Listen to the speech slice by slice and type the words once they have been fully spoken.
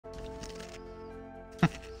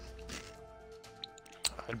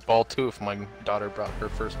I'd ball too if my daughter brought her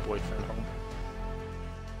first boyfriend home.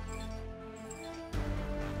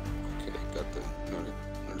 Okay, got the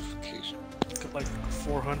notification. Got like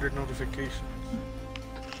 400 notifications.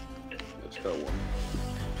 That's got one.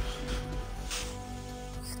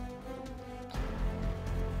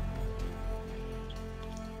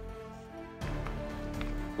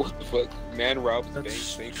 What the fuck? Man robs bank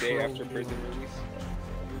same day after prison release.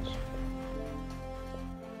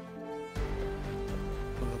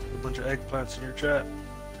 A bunch of eggplants in your chat.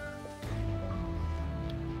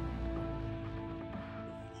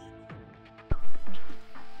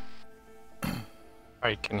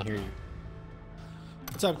 I can hear you.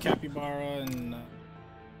 What's up, Capybara and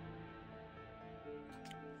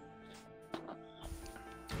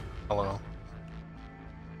Hello.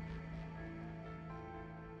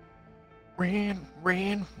 Ran.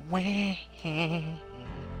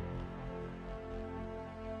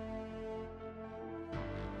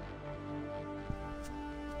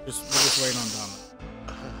 we're just waiting on Donna.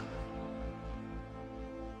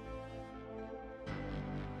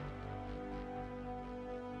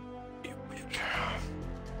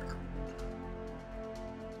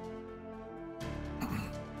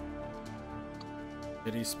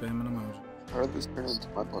 Did he spam an emoji? How did this turn into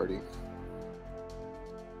my party?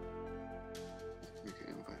 Okay,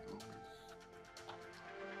 invite over.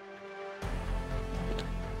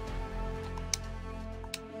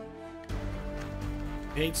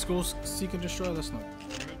 Hate schools, seek and destroy. That's not.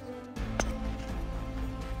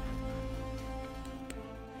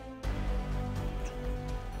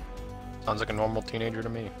 Sounds like a normal teenager to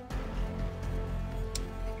me.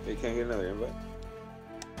 They can't get another invite.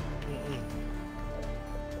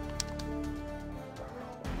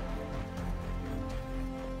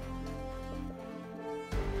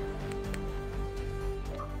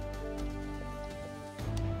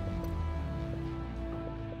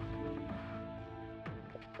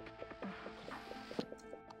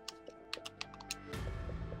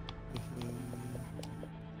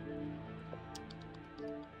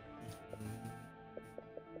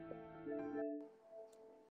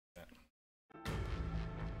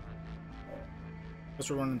 Guess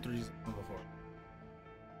we're running threes before.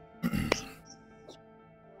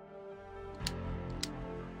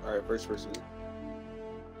 Alright, first person.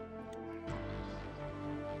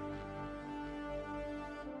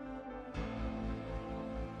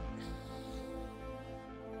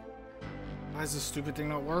 Why is this stupid thing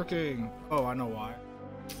not working? Oh, I know why.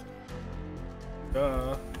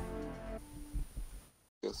 Duh.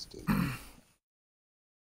 Yes, dude.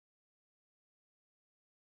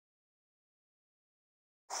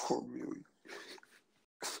 $4 million.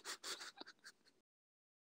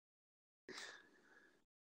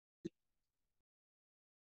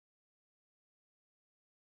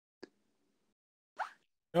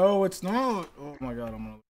 No, it's not. Oh my god, I'm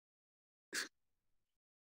gonna.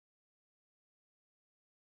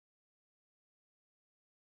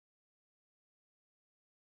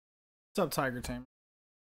 What's up, Tiger Tamer?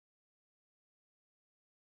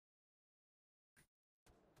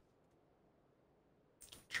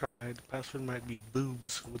 Try. The password might be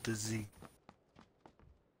boobs with a Z.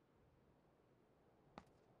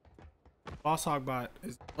 XxHogBossxX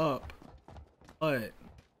is up, but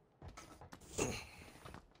what's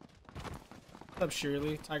up,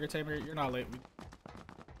 Shirley? Tiger Tamer, you're not late.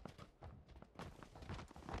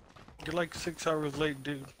 You're like 6 hours late,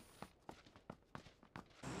 dude.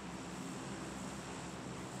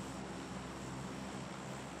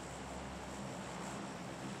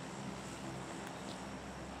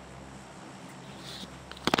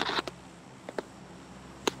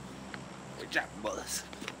 Good job, brothers.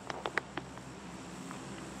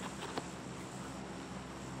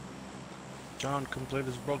 John, come play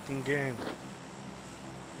this broken game.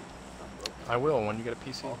 I will when you get a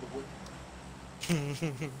PC.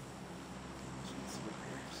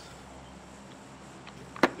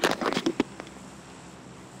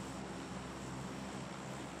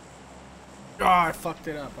 Oh, I fucked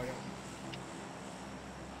it up.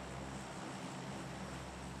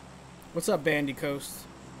 What's up, Bandy Coast?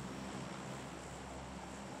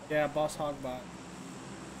 Yeah, Boss Hogbot.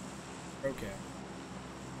 Okay.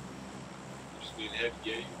 Just being head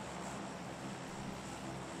gay.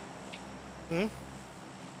 Hmm?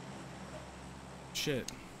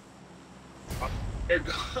 Shit. They're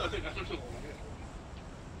gone. I don't know.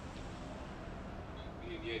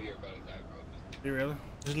 Me and Yeti are about to die, bro. You really?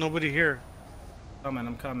 There's nobody here. Coming,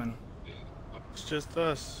 I'm coming. It's just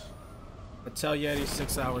us. I tell Yeti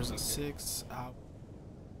 6 hours. 6 hours.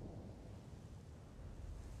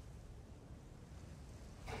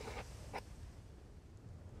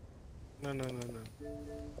 No.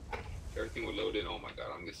 Everything will load in. Oh my god,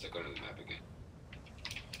 I'm gonna get stuck under the map again.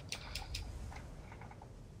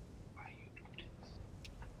 Why you do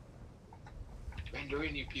this?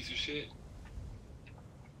 Mandarin, you piece of shit.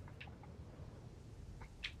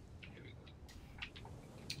 Here we go.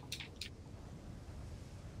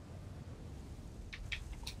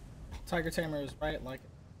 Tiger Tamer is right, like it.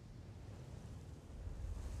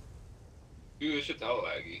 Dude, this shit's hella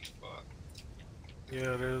laggy. Fuck.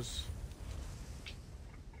 Yeah, it is.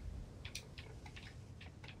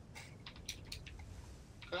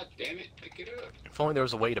 God damn it, pick it up. If only there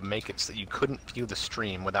was a way to make it so that you couldn't view the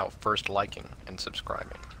stream without first liking and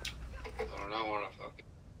subscribing. I do not wanna fucking.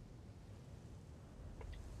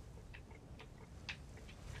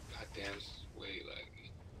 God damn, this is way laggy.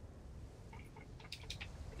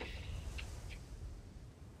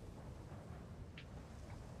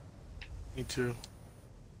 Me too.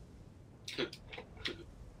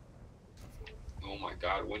 Oh my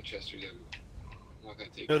god, Winchester. I'm not gonna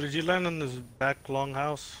take Yo, it. did you land on this back long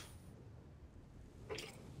house?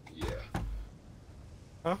 Yeah.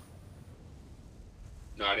 Huh?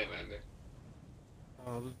 No, I didn't land there.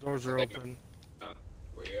 Oh, the doors are open. Well,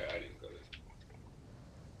 yeah, I didn't go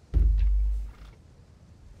there.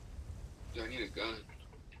 Yo, I need a gun.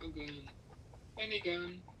 A gun. Any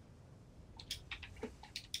gun.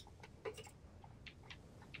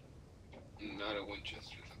 Not a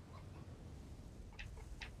Winchester.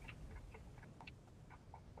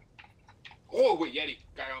 Oh, wait, Yeti.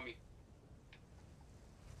 Guy on me.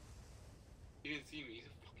 He didn't see me. He's a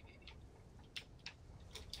fucking idiot.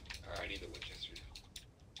 Alright, I need the Winchester now.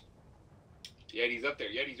 Yeti's up there.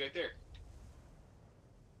 Yeti's right there.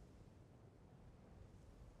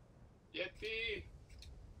 Yeti!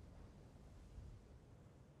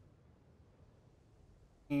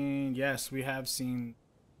 And yes, we have seen.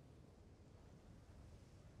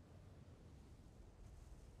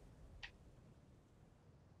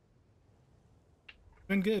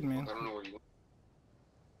 Been good, man. I don't know where you went.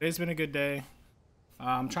 Today's been a good day.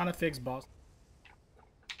 I'm trying to fix boss.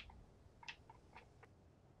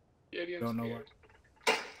 Yeti, I'm Don't know scared.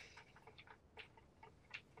 what.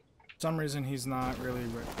 For some reason he's not really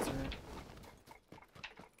ready to it.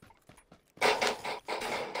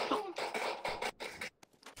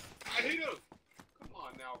 I hit him! Come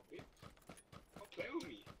on now, bitch. Don't play with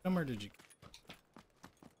me. Somewhere did you?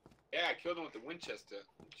 Yeah, I killed him with the Winchester.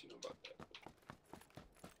 What you know about that?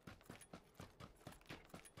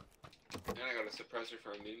 And I got a suppressor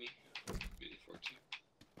for a mini 14.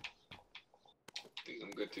 I think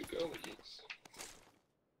I'm good to go almost.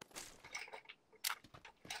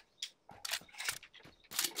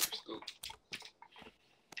 Scope.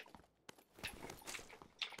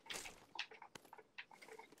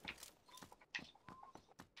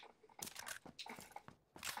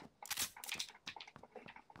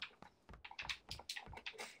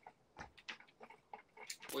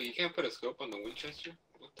 Wait, you can't put a scope on the Winchester?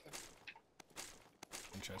 What the?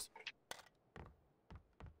 Interesting.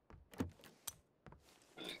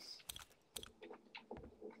 Nice.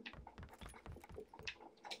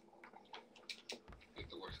 Make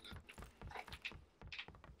the worst now.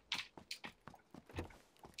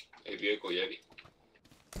 Hey, vehicle Yeti.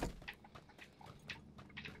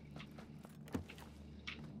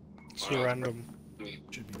 It's random. I mean,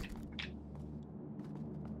 Should be.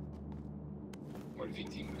 what if he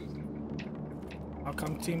team kills him? How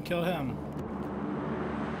come team kill him?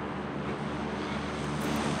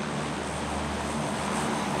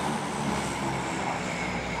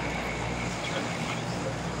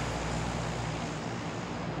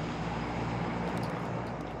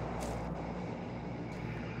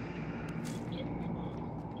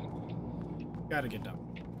 Gotta get done.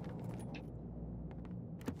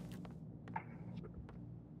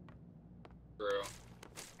 Bro.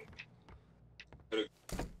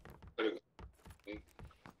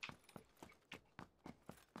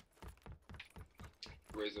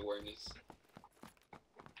 Raise awareness.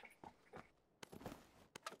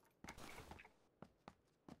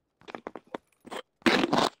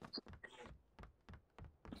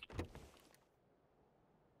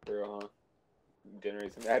 Bro, huh?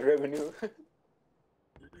 Generate some ad revenue.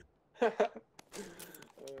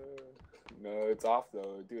 No, it's off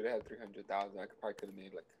though. Dude, I had 300,000. I probably could have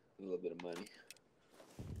made like a little bit of money.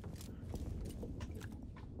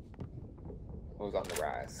 I was on the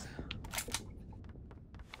rise.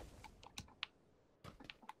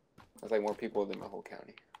 That's like more people than my whole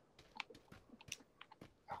county.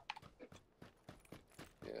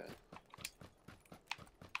 Yeah.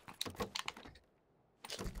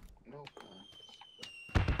 No gun.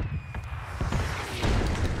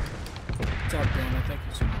 What's up, Dana? Thank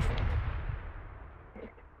you so much.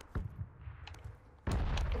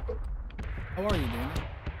 How are you, Dana?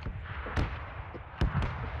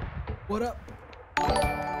 What up?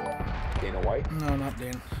 Dana White. No, not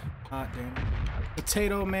Dana. Not Dana.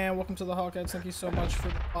 Potato Man, welcome to the Hawkheads. Thank you so much for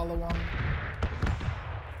the follow on.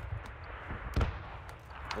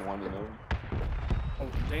 The one and only. Oh,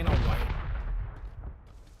 Dana White.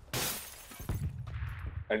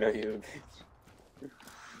 I know you, bitch.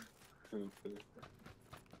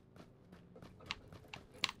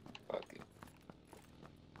 Fuck it.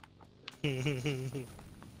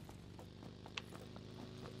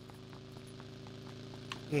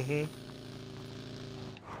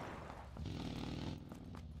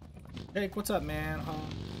 Jake, what's up, man?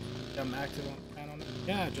 I'm active on the channel.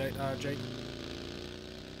 Yeah, Jake. Jake.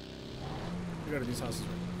 We go to these houses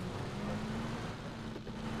right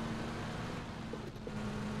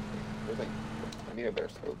There's like, I need a better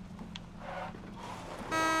scope.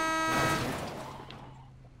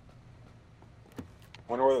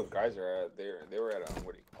 Wonder where those guys are at. They were at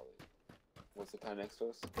what do you call it? What's the town next to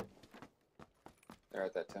us? They're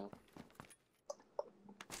at that town.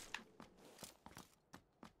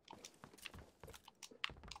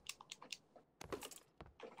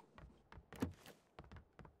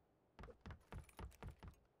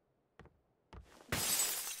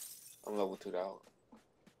 I'm level 2'd out.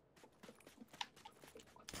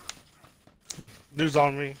 Dude's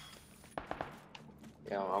on me.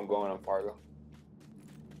 Yeah, I'm going on Fargo.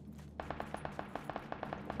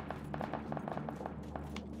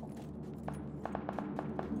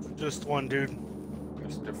 Just one dude.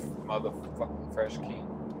 Mr. Motherfucking Fresh Key.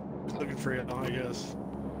 Looking for you, I guess.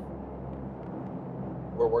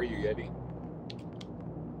 Where were you, Yeti?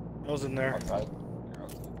 I was in there. Outside? You're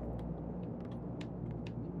outside.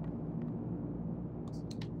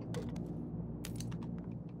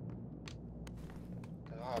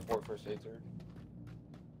 I bought first aid, sir.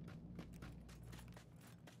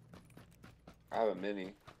 I have a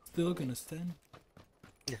mini. Still gonna stand.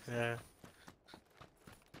 Yeah.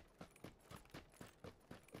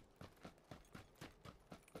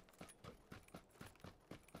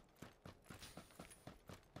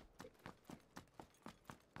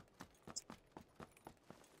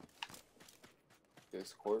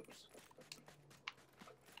 This corpse.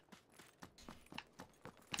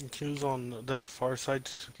 Q's on the far side,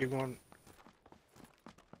 so keep going.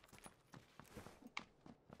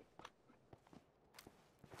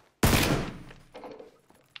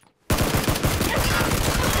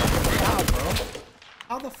 Wow, bro.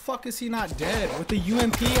 How the fuck is he not dead? With the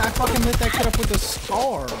UMP, I fucking lit that kid up with a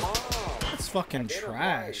scar. That's fucking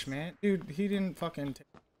trash, man. Dude, he didn't fucking...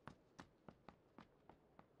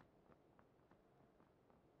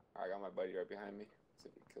 I got my buddy right behind me. See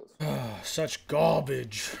if he kills me. Such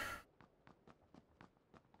garbage.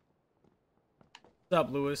 What's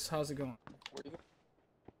up, Lewis? How's it going? Where you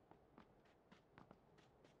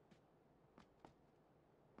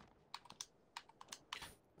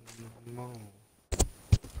No.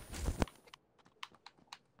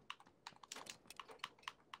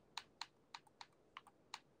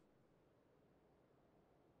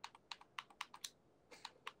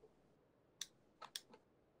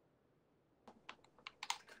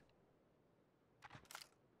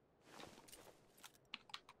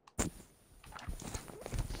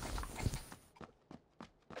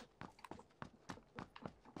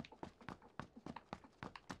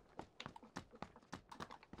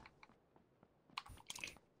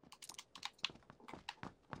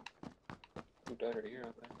 Who died right here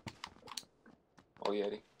out there? Oh,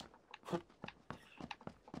 Yeti.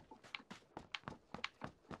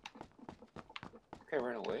 Okay,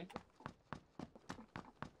 ran away.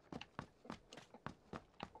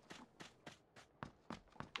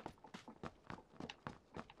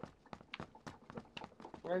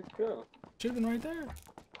 Where'd he go? Should've been right there.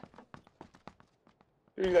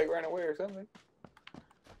 He like ran away or something.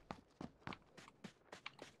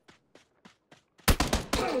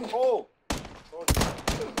 Oh!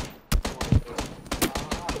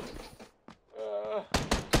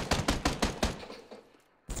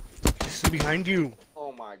 He's behind you.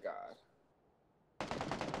 Oh my god.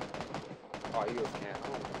 Oh, he was camping.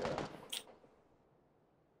 Oh my god.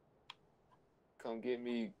 Come get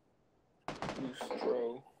me,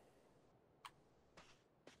 Lustro.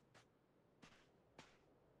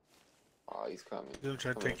 Oh, he's coming. He'll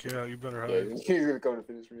try to take you out. You better Yeah, hide. he's gonna come to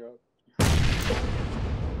finish me off.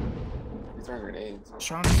 He's throwing grenades.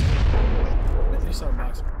 Sean, you saw a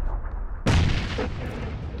box.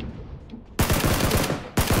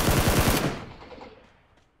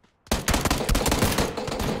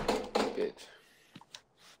 Bitch.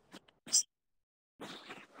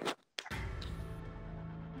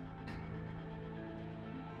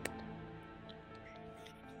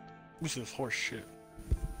 This is horse shit.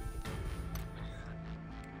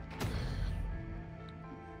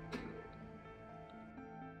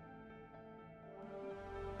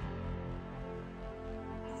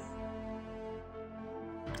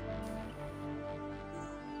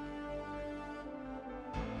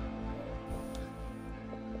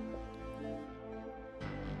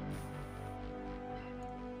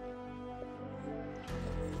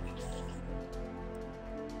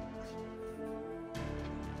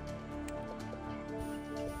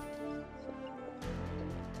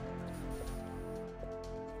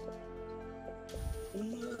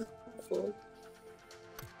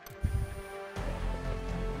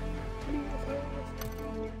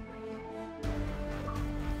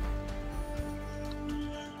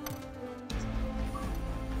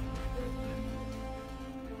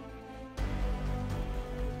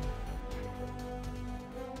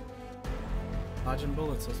 Dodging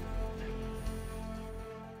bullets.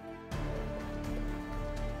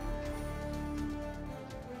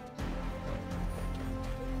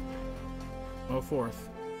 Oh, fourth.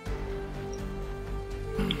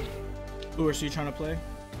 Who are you trying to play?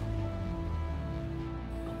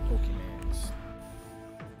 Pokemans.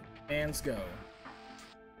 Hands go.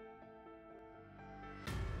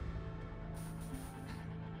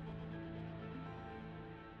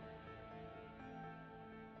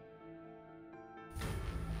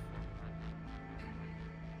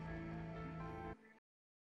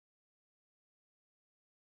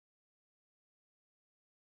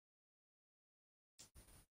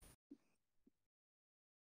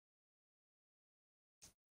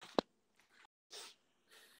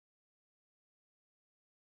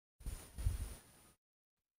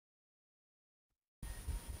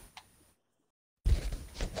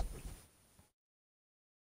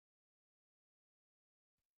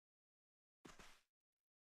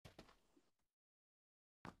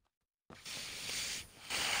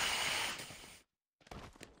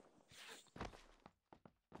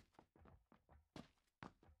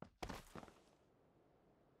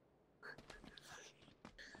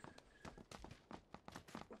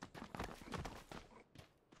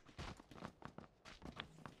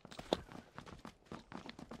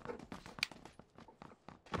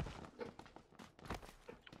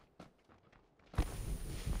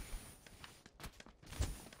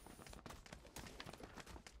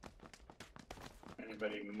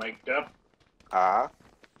 Anybody mic'd up?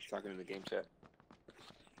 Talking in the game chat.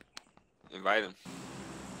 Invite him.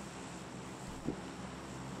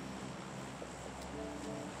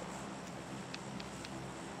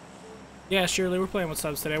 Yeah, Shirley, we're playing with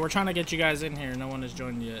subs today. We're trying to get you guys in here. No one has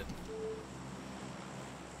joined yet.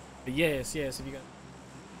 But yes, if you got...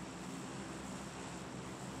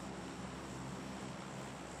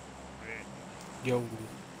 Yo.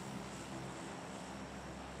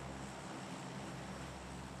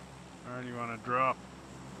 Alright, you wanna drop?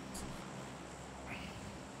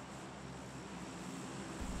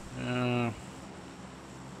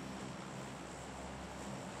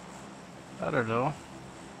 I don't know.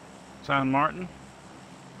 San Martin?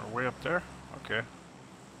 Or way up there? Okay.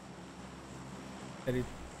 Eddie,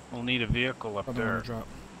 We'll need a vehicle up probably there. wanna drop.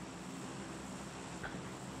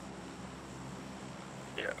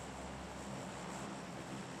 Yeah.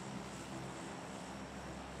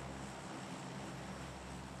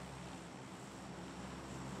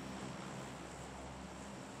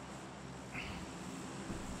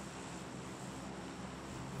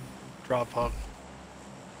 Drop hog.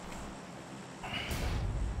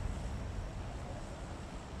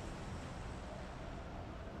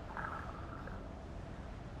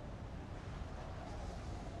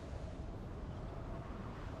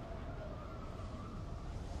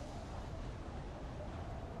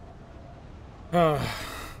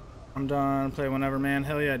 I'm done. Play whenever, man.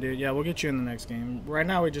 Hell yeah, dude. Yeah, we'll get you in the next game. Right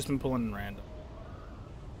now, we've just been pulling random.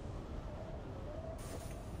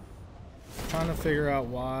 Trying to figure out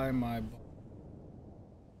why my...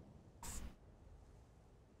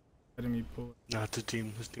 letting me pull it. Nah, it's a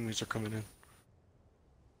team. His teammates are coming in.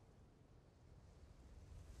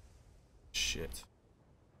 Shit.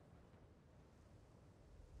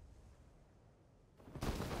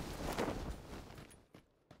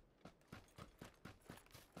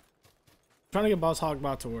 Trying to get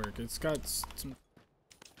XxHogBossx to work. It's got some...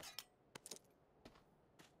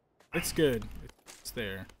 It's good. It's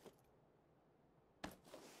there.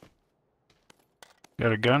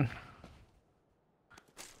 Got a gun?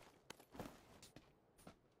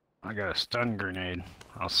 I got a stun grenade.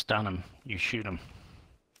 I'll stun him. You shoot him.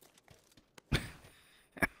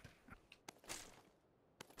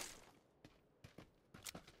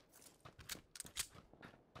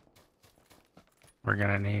 We're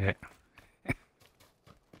gonna need it.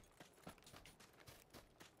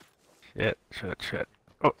 shit.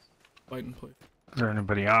 Oh, Fight and play. is there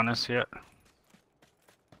anybody on us yet?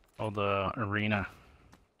 Oh, the arena.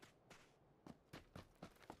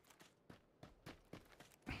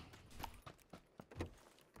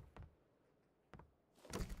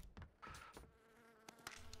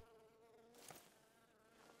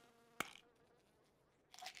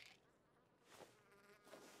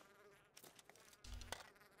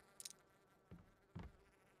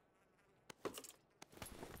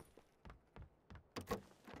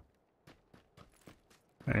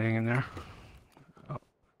 Anything in there? Oh.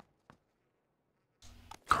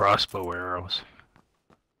 Crossbow arrows.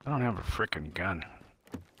 I don't have a frickin' gun.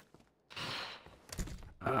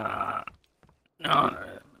 No,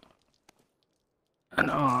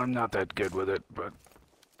 I'm not that good with it, but...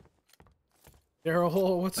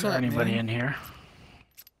 Daryl, what's Is there up, anybody man? in here?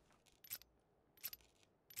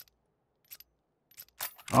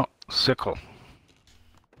 Oh, sickle.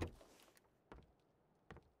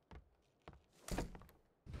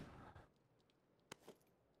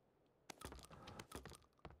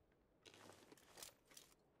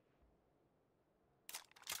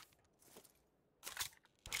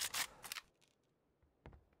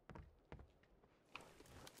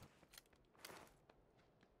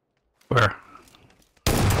 Where?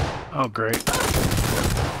 Oh, great.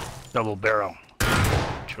 Double barrel.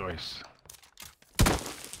 Choice.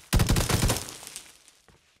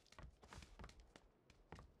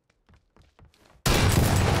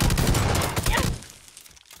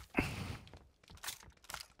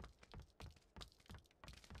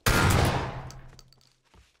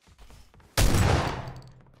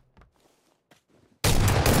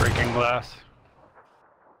 Breaking glass.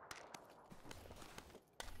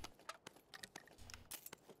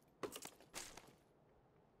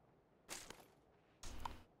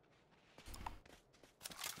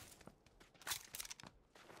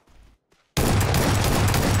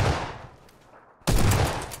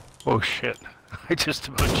 Oh shit, I just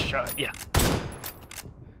about shot ya.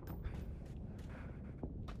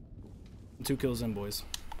 2 kills in, boys.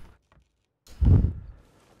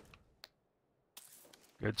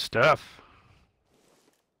 Good stuff.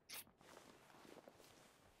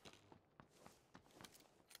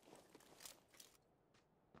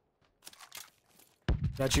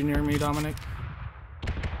 Got you near me, Dominic?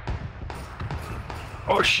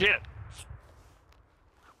 Oh shit!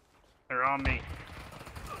 They're on me.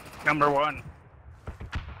 Number 1.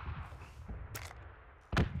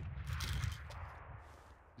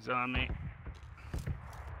 He's on me.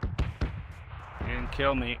 He didn't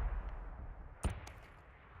kill me.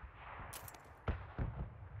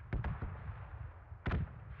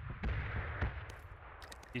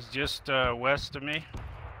 He's just west of me.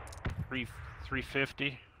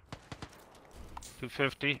 350.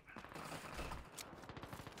 250.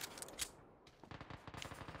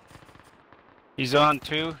 He's on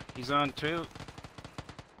 2. He's on 2.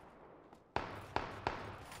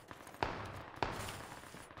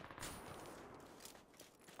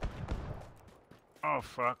 Oh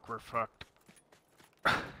fuck, we're fucked.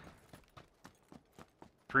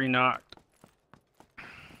 3 knocked.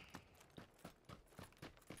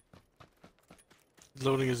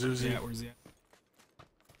 Loading his Uzi. Yeah, where's he at?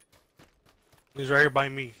 He's right here by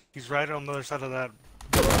me. He's right on the other side of that.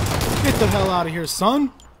 Get the hell out of here,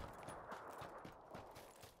 son!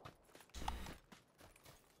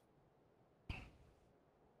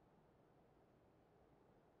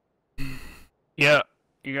 Yeah,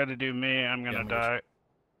 you gotta do me, I'm gonna I'm die.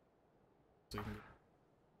 So you can-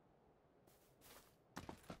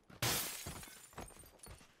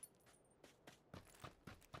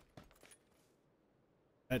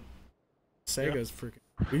 That Sega's freaking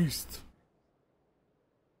beast.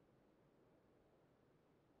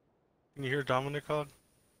 Can you hear Dominic call?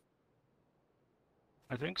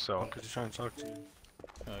 I think so. Because he's trying to talk to you.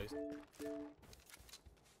 Nice.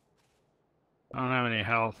 I don't have any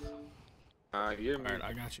health. You're Alright,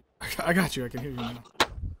 I got you. I got you, I can hear you now.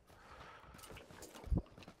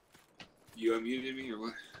 You unmuted me or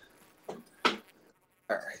what?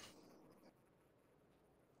 Alright.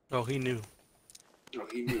 Oh, he knew. Oh,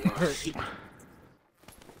 he knew. I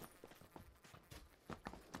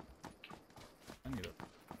need it.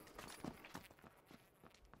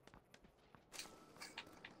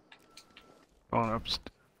 Going up.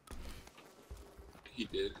 He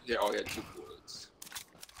did. Yeah, oh, he had 2 bullets.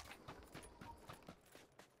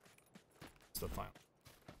 It's the final.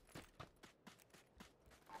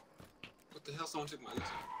 What the hell? Someone took my Uzi.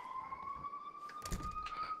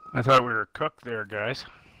 I thought we were cooked there, guys.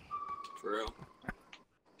 For real.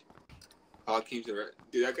 All came to right.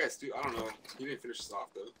 Dude, that guy's I don't know. He didn't finish us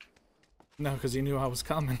off though. No, because he knew I was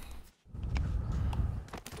coming.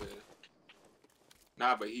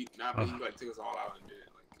 Nah, but he like took us all out and did it.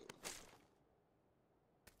 Like,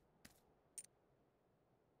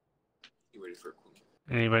 you ready for a queen?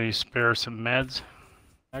 Anybody spare some meds?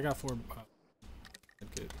 I got 4.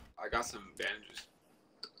 Okay. I got some bandages.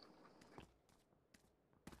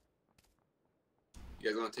 You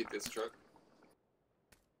guys want to take this truck?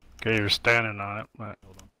 Okay, you're standing on it, but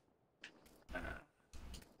Hold on.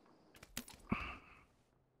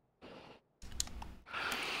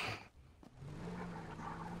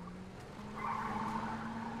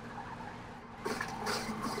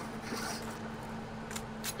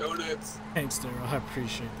 Donuts. Thanks, Daryl. I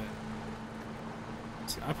appreciate that.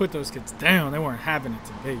 See, I put those kids down. They weren't having it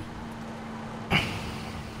today.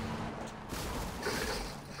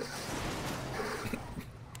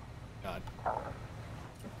 God.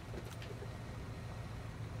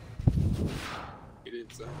 It is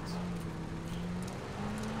sucks.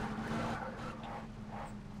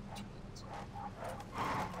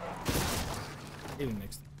 He didn't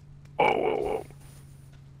mix it. whoa, whoa, whoa.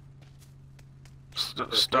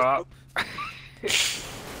 Stop.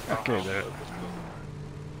 Okay, there.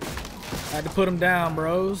 Had to put him down,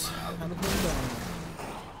 bros. Had to put him down.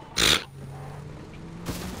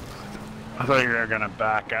 I thought you were gonna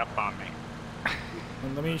back up on me.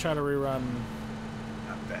 And let me try to rerun.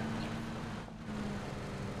 Not bad.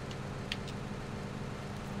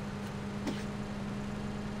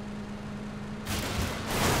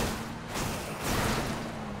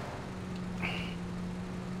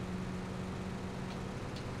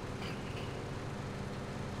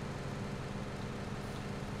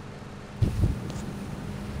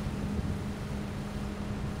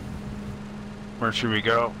 Where should we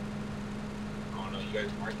go? I don't know. You guys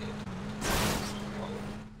mark it.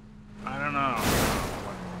 I don't know.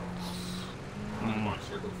 You want to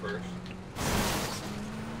circle first?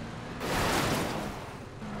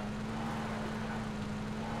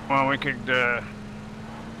 Well, we could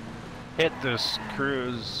hit this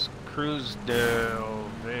Cruisedale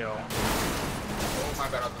Vale. Oh my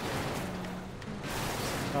bad.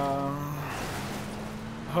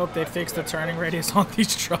 I hope they fix the turning radius on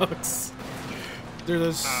these trucks.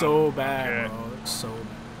 They're so bad, okay. bro. They're so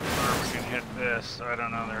bad. Or we can hit this. I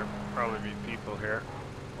don't know. There'll probably be people here.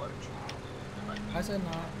 I said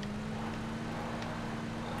not.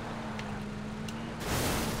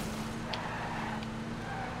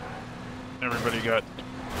 Everybody got...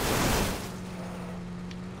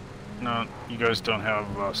 No, you guys don't have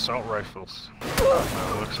assault rifles. By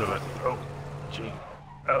the looks of it. Oh, gee.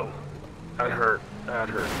 Oh, that hurt. That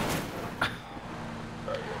hurt.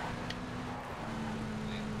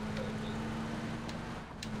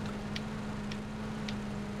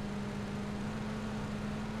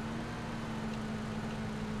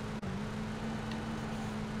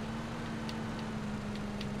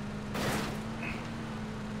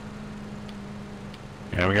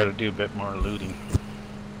 Yeah, we gotta do a bit more looting.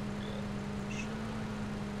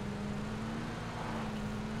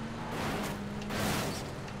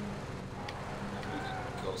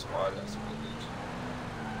 Kill squad, that's what it is.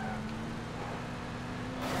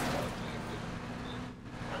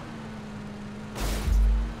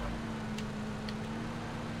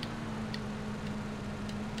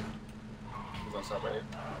 Who's outside right here?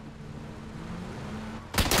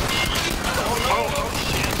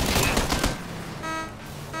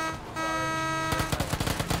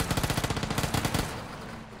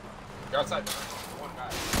 You're outside. One guy.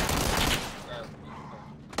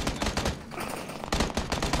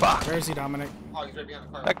 Fuck! Where is he, Dominic? Oh, he's right behind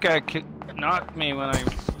the car. That guy knocked me when I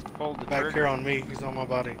pulled the Back trigger. here on me. He's on my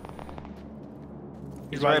body.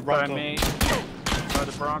 He's by right the by Bronco. me. By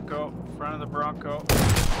the Bronco. Front of the Bronco.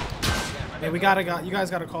 Yeah, we gotta you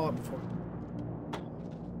guys gotta call it before.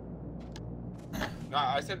 No,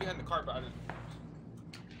 I said behind the car, but I didn't.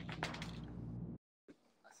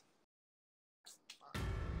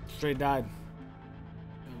 Straight died.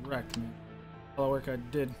 Got wrecked, man. All the work I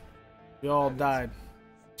did. We all died.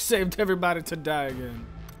 Saved everybody to die again.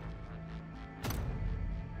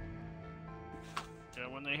 Yeah,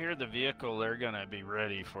 when they hear the vehicle, they're gonna be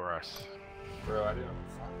ready for us. Bro, I didn't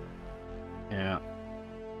have Yeah.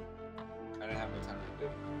 I didn't have no time to do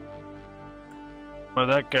it. Well,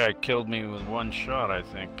 that guy killed me with one shot, I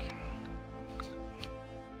think.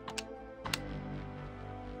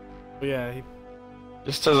 But yeah, he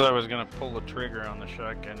Just as I was gonna pull the trigger on the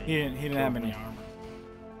shotgun, He didn't have any armor.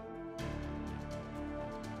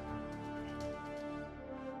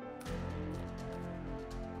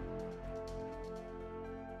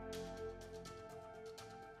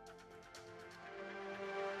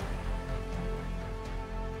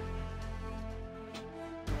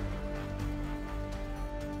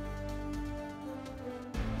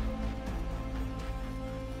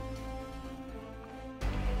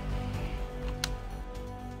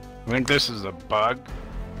 think this is a bug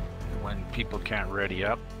when people can't ready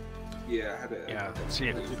up. Yeah, I had to. Yeah,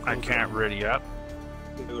 see, I can't ready up.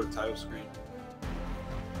 Go to title screen.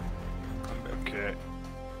 Okay.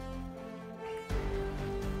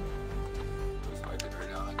 That's what I did right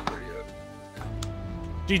now. I can ready up.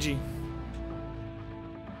 GG.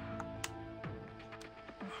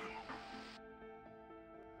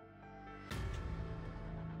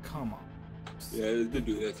 Come on. Yeah, it did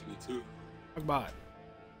do that to me too. Goodbye.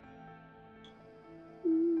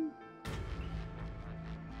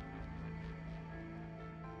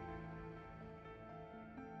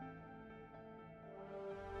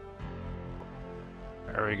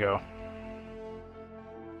 There we go.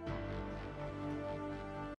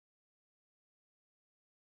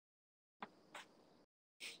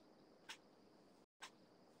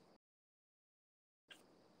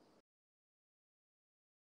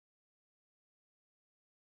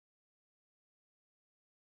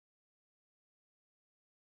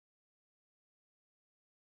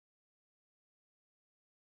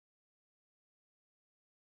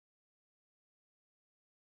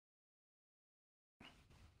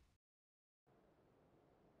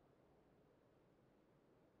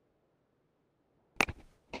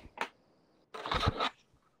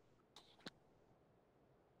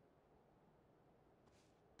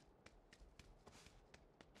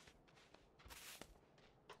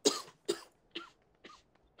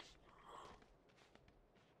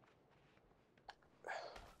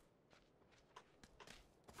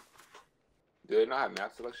 Do they not have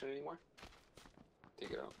map selection anymore?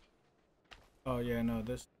 Take it out. Oh yeah, no,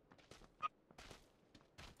 this.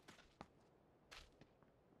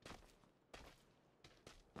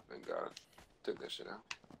 Thank God. Took that shit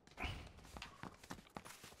out.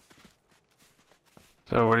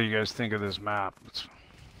 So what do you guys think of this map? It's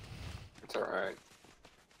alright.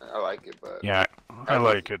 I like it, but Yeah, I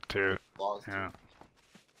like it too. flaws too. Yeah.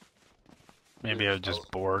 Maybe I was just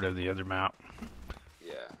bored of the other map.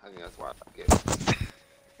 Yeah, I think that's why I like it.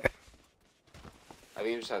 I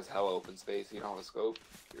think it just has hella open space. You don't have a scope.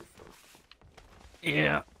 You're for...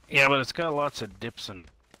 Yeah, yeah, but it's got lots of dips and.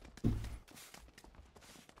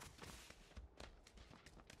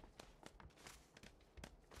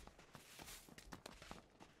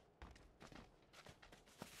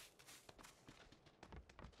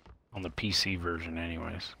 On the PC version,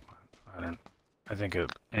 anyways. I think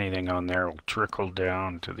anything on there will trickle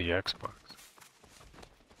down to the Xbox.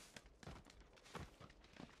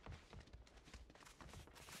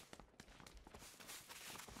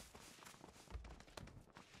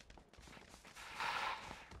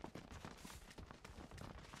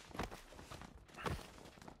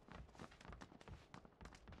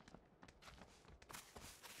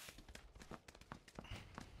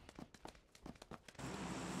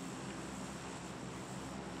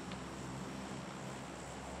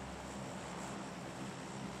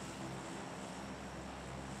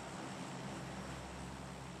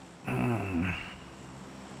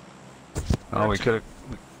 Oh, we could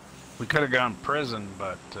have gone prison,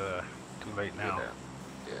 but too late now.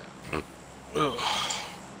 Yeah.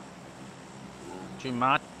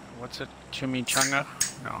 Chimat, what's it? Chimichanga?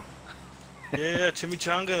 No. Yeah,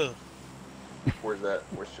 chimichanga. Where's that?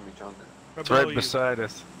 Where's Chimichanga? It's Below right you. beside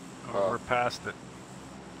us. Oh. We're past it.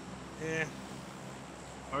 Yeah.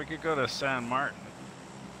 Or we could go to San Martin.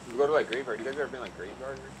 We go to like Graveyard. You guys ever been like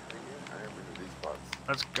Graveyard? I remember these spots.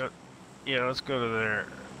 Let's go. Yeah, let's go to there.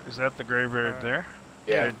 Is that the graveyard there?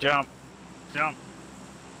 Yeah. Jump. Jump.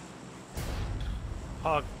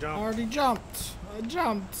 Hog, I jump. already jumped. I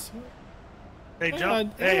jumped. Hey, Yeah,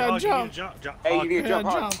 jump. yeah, Hey, Hog, jump. you need to jump. Jump. Hey, Hog, you need to jump.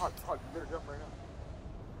 yeah, Hog, jump. Hog, you better jump right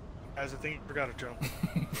now. As a thing, you forgot to jump. Yeah,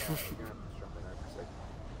 you're gonna have to jump right now for a second.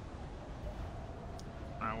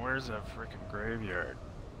 Now, where's that freaking graveyard?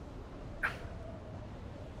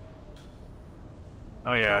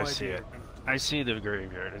 Oh yeah, I No see idea. it. I see the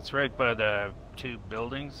graveyard. It's right by the two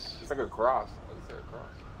buildings. It's like a cross. Is there a cross?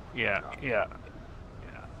 Yeah, No. yeah,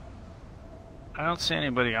 yeah. I don't see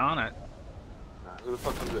anybody on it. Nah, who the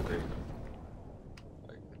fuck comes to the graveyard?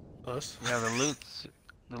 Us? Yeah, the loot's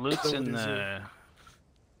in Nobody's the. here.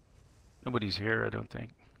 Nobody's here, I don't think.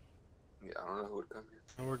 Yeah, I don't know who would come here.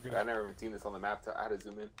 And we're good. I never even seen this on the map. I had to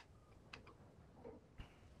zoom in.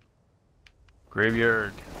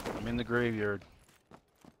 Graveyard. I'm in the graveyard.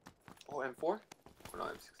 Oh, M4? Or no,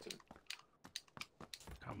 M16.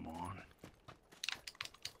 Come on.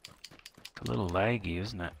 It's a little laggy,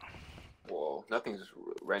 isn't it? Well, nothing's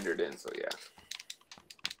rendered in, so yeah.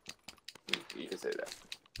 You can say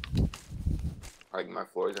that. Like my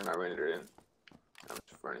floors are not rendered in. I'm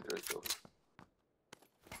just running through it still.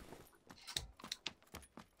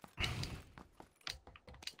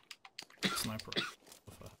 sniper.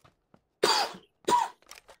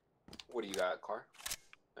 What do you got, car?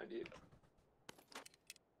 I did.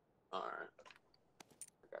 Alright.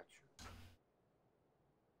 I got you.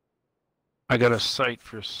 I got a sight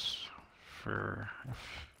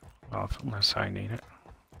well, unless I need it.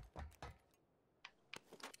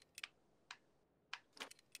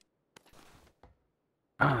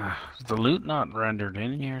 Is the loot not rendered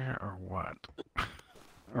in here, or what?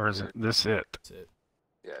 Or is it this it? That's it.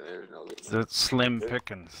 Yeah, there's no loot. Is it slim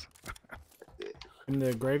pickings? That's it. In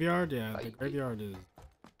the graveyard, yeah, the Like- graveyard is.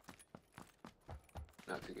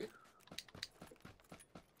 Not too good.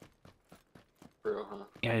 Bro, huh?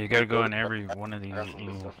 Yeah, you gotta go in every one of these I got some good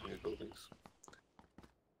little. stuff in these buildings.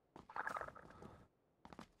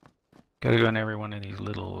 Gotta go in every one of these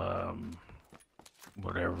little,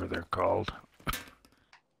 whatever they're called.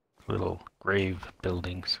 Little grave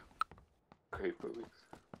buildings. Great buildings.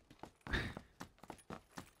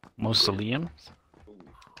 Mausoleums? Ooh.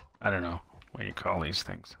 I don't know what you call these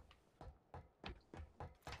things.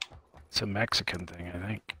 It's a Mexican thing, I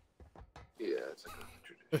think. Yeah, it's like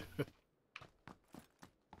a tradition.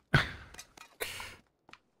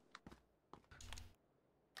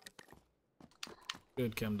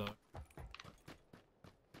 Good chem dog.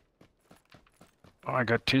 Oh, I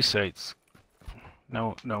got 2 sights.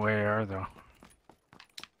 No AR though.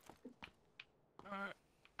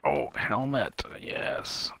 Oh, helmet.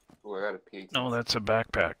 Yes. Ooh, I got a P18. No, that's a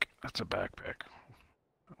backpack. That's a backpack.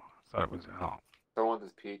 I thought it was a helmet. I want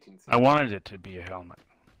this P18. I wanted it to be a helmet.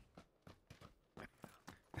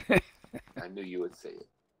 I knew you would say it.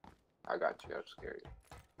 I got you. I'm scared.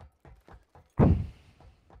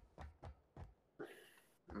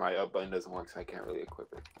 My up button doesn't work, so I can't really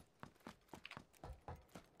equip it.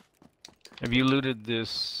 Have you looted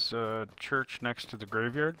this church next to the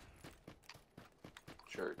graveyard?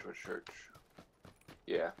 Church, what church?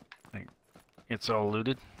 Yeah, It's all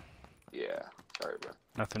looted. yeah. Sorry, bro.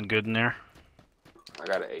 Nothing good in there. I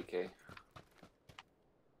got an AK.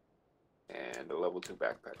 And a level 2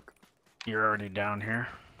 backpack. You're already down here.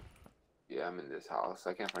 Yeah, I'm in this house.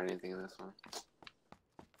 I can't find anything in this one.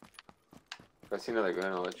 If I see another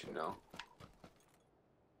gun, I'll let you know.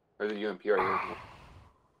 There's a UMP right here.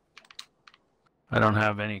 I don't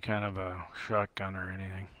have any kind of a shotgun or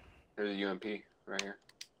anything. There's a UMP right here.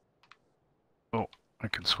 I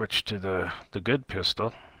can switch to the good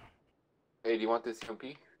pistol. Hey, do you want this UMP?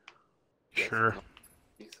 Yes, Sure.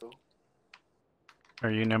 no, so. Are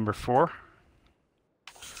you number 4?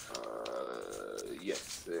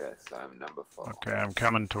 Yes, I'm number 4. Okay, I'm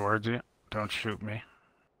coming towards you. Don't shoot me.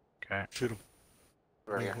 Okay. Shoot him.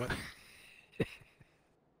 Right here. What?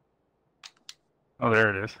 Oh, there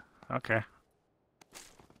it is. Okay.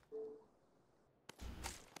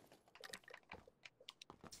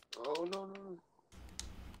 Oh, no.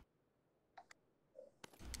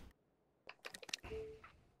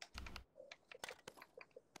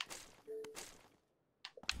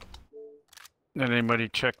 Did anybody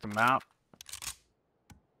check the map?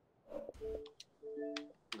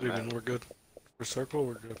 Even we're good. For circle,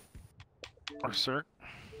 we're good. Or sir?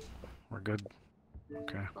 We're good.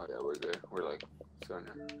 Okay. Oh, yeah, we're good. We're like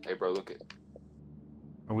center. Hey, bro, look it.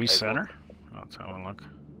 Are we Hey, center? Let's have a look.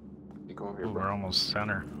 You come over here, Ooh, bro. we're almost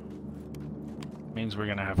center. Means we're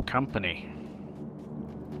gonna have company.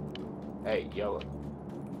 Hey, yellow.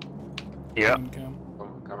 Yep. Chem.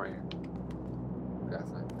 Come right here. Got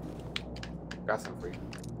some. Got some for you.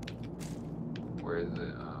 Where is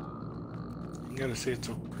it? You gotta say it's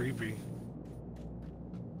so creepy.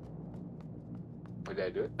 What did I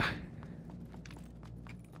do it?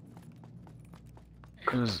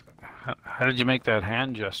 How did you make that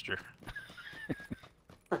hand gesture?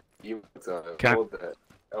 You Can I- hold the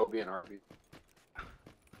LB and RB.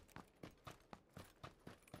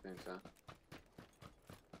 Same time.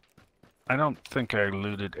 I don't think I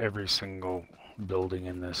looted every single building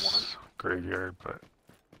in this graveyard, but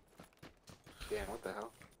Damn, what the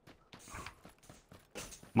hell?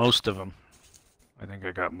 most of them. I think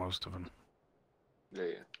I got most of them. Yeah.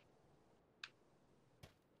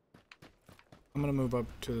 I'm gonna move up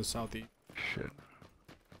to the southeast. Shit.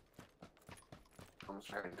 I'm just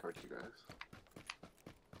trying to encourage you guys.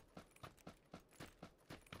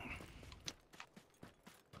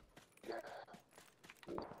 Yeah.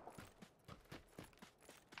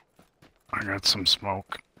 I got some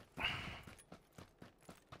smoke.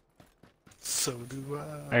 So do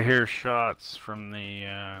I. I hear shots from the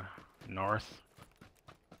north.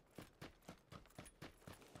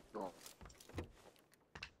 No.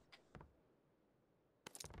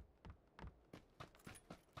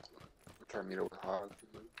 Try to meet up with Hog.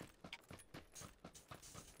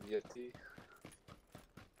 Yeti.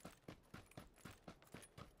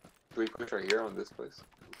 we push right here on this place?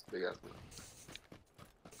 It's a big ass one.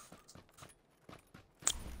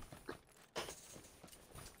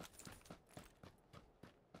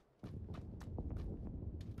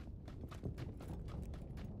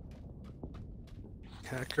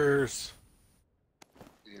 Hackers.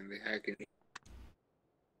 And they hacking.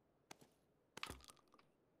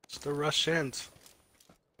 It's the Russians.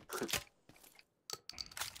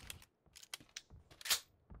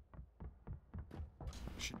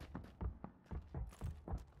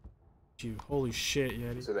 You holy shit,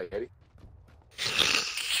 Yeti. So that Yeti?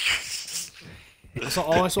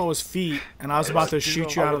 All I saw was feet, and I was about to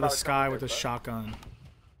shoot you out of the sky with a shotgun.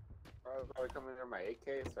 I was probably coming near my AK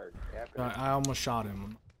and start tapping. I almost shot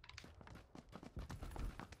him.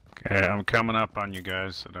 Okay, I'm coming up on you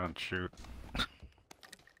guys, so don't shoot.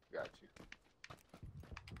 Got you.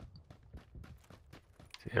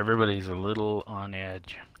 See, everybody's a little on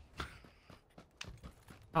edge.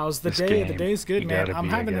 How's the This day? game, The day's good, you man. gotta I'm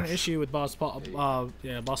be, I having an guess. issue with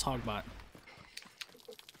BossHogBot.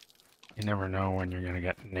 You never know when you're gonna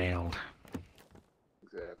get nailed.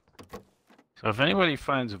 Exactly. So if anybody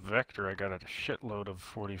finds a Vector, I got a shitload of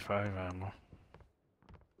 45 ammo.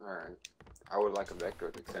 Alright. I would like a Vector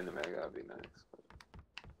with extended mag, that would be nice.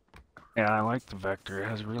 Yeah, I like the Vector. It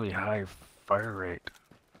has really high fire rate.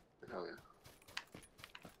 Hell yeah.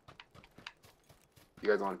 You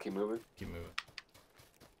guys want to keep moving? Keep moving.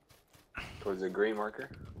 Towards the green marker?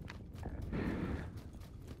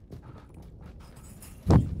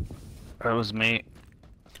 That was me.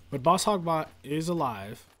 But BossHogBot is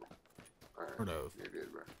alive. Alright. Sort of. You're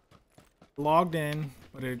good, bro. Logged in,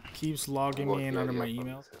 but it keeps logging Well, me in yeah, under yeah, my from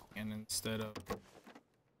email. this hill. And instead of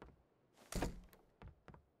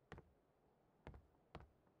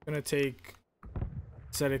gonna take,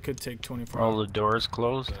 said it could take 24 All hours. the doors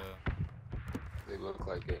closed. They look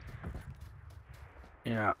like it.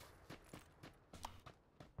 Yeah.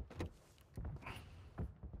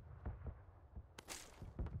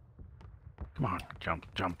 Come on, jump,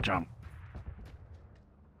 jump, jump.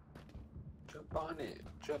 Jump on it.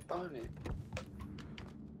 Jump on it.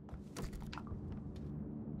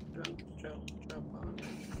 Jump, jump, jump on it.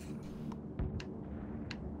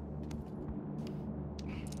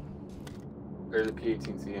 There's a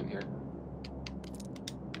P18C in here.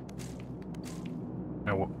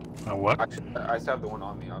 A what? Actually, I still have the one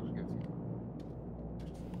on me. I'll just give it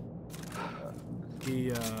to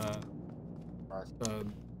you.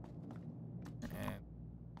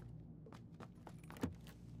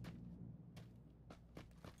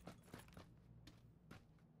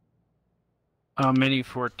 And Mini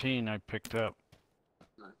 14 I picked up.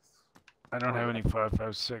 Nice. I don't have any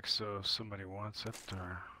 5.56, so if somebody wants it,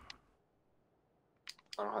 or...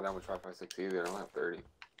 I don't have that much 5.56 either. I don't have 30.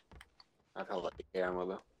 I've held like ammo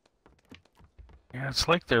though. Yeah, it's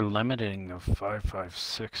like they're limiting the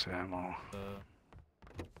 5.56 ammo.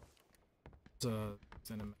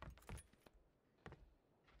 cinema.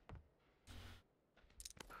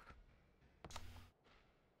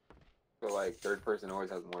 So like third person always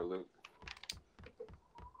has more loot.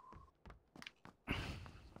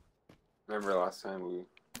 Remember last time we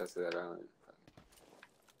tested that out?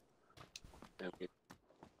 And we...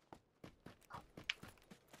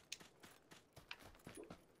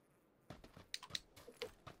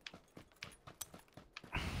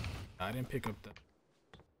 I didn't pick up the.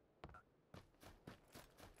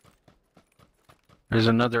 There's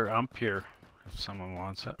another ump here, if someone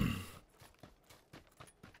wants it.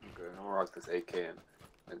 Good. I'm gonna rock this AK and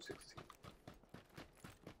M16.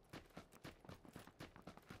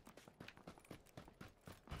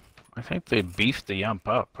 I think they beefed the ump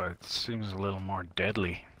up, but it seems a little more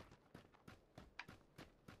deadly.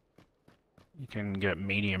 You can get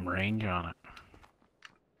medium range on it.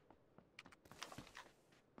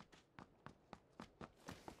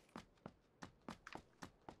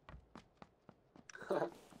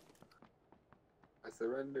 I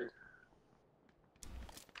surrender.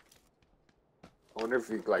 I wonder if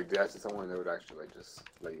you like dash to someone that would actually like just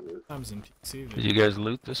let you live. Times in PC. Did you guys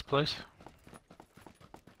loot this place?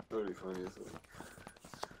 That would be funny.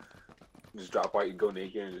 Just drop out, you go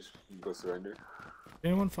naked, and just go surrender. Did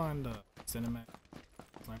anyone find cinematic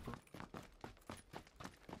sniper?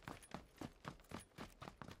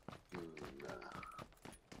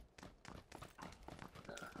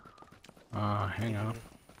 Hang on.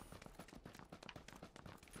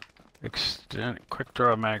 Extend quick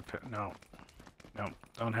draw mag pit. No,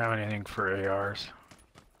 don't have anything for ARs.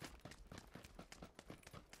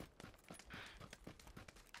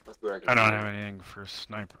 That's what I don't have anything for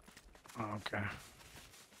sniper. Oh, okay.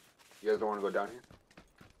 You guys don't want to go down here?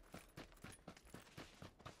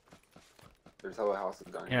 There's hella houses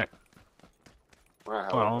down here.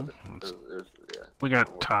 Well, yeah. we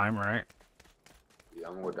got time, right? Yeah,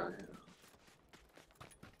 I'm gonna go down here.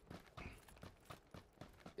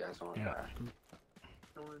 Yeah, someone died.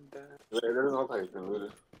 Someone died. It doesn't look like it's been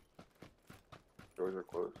looted. Doors are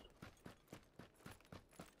closed.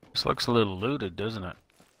 This looks a little looted, doesn't it?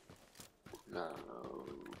 No.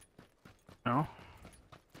 No?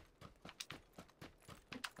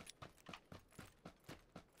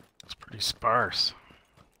 It's pretty sparse.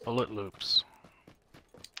 Bullet loops.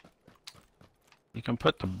 You can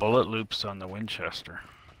put the bullet loops on the Winchester.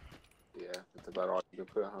 Yeah, that's about all you can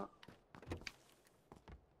put, huh?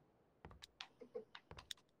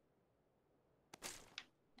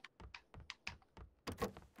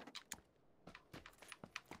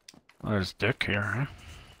 Well, there's Dick here, huh?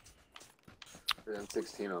 There's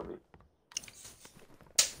 16 on me.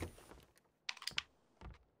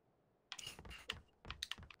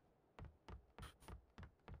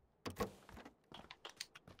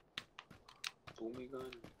 Boomy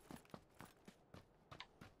gun.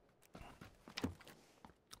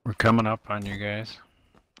 We're coming up on you guys.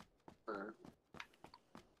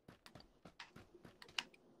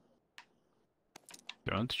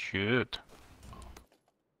 Don't shoot.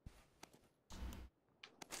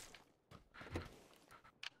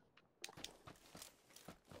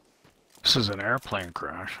 This is an airplane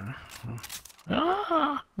crash, huh?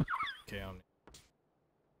 Ah! Okay, on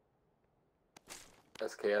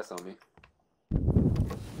SKS on me.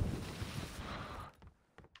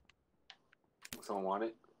 Someone want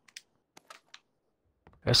it?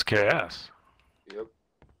 SKS? Yep.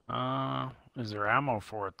 Is there ammo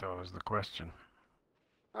for it though, is the question.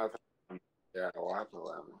 Yeah, well, I have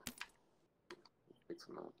no ammo. Pick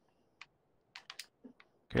some up.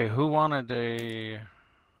 Okay, who wanted a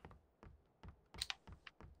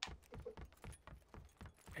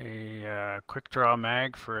quick draw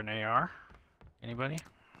mag for an AR? Anybody?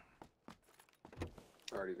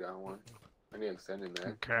 Already got one. I need extended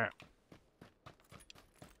mag. Okay.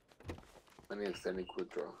 I need extended quick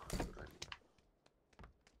draw.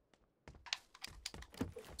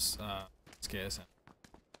 SKS.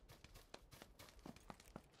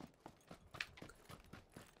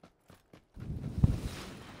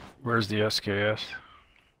 Where's the SKS?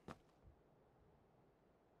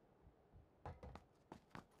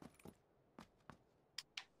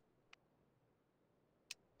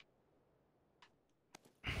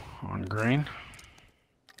 On green?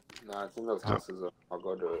 Nah, it's in those houses. I'll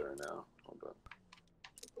go to it right now. Hold on.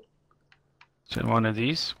 Is it one of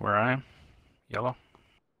these where I am? Yellow?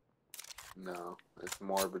 No, it's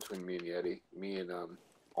more between me and Yeti. Me and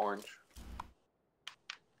Orange.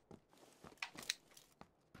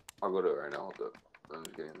 I'll go to it right now. Hold up. I'm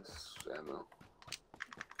just getting this ammo.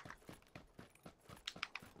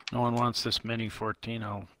 No one wants this Mini 14,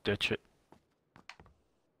 I'll ditch it.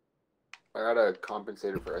 I got a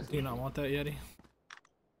compensator for SMG. Do you not want that, Yeti?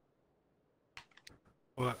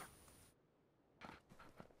 What?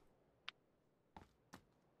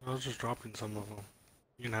 I was just dropping some of them.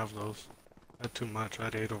 You can have those. I had too much. I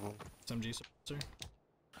had 8 of them. SMG suppressor?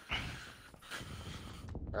 I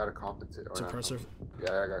got a compensator. Suppressor?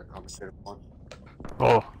 Yeah, I got a compensator for one.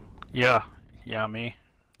 Oh, yeah. Yeah, me.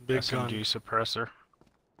 Big SMG gun. suppressor.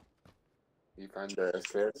 You find the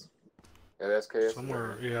SKS? Yeah, the SKS.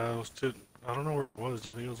 Somewhere, yeah, it was two. I don't know where it was. I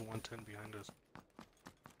think it was 110 behind us.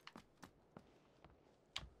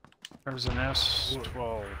 There's an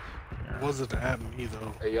S12. It wasn't at me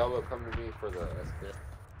though. Hey, y'all will come to me for the SKS.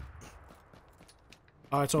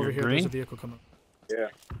 Oh, it's over You're here. green? There's a vehicle coming. Yeah.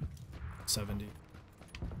 70.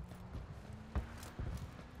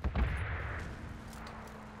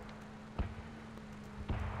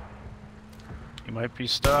 You might be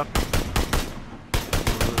stopped.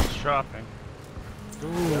 A little shopping.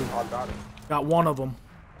 Ooh, I got it. Got one of them.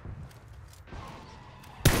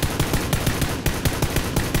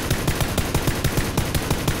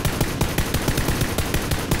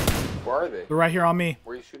 Where are they? They're right here on me.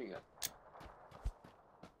 Where are you shooting at?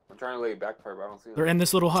 I'm trying to lay backfire, but I don't see them. They're in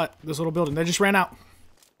this little hut, this little building. They just ran out.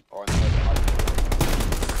 Oh, I know the hut.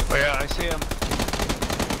 Oh yeah, I see him.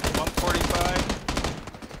 145.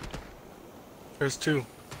 there's 2.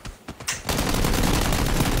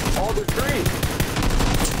 Oh, there's 3!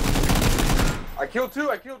 I killed 2!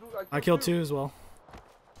 I killed 2 as well.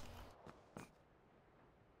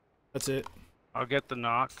 That's it. I'll get the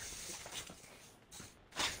knock.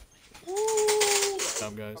 Good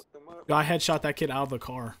job, guys. I headshot that kid out of the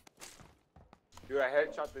car. Dude, I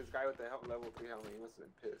headshot this guy with the level 3 helmet. He must have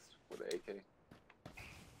been pissed with the AK.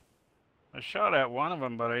 I shot at one of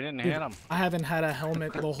them, but I didn't hit him. I haven't had a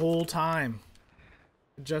helmet the whole time.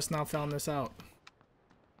 Just now found this out.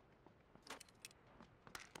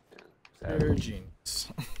 You're a genius.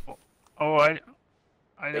 Oh, I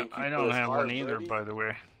Thank you for don't the have scar, one either, buddy. by the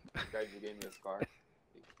way. Glad you gave me a scar. Thank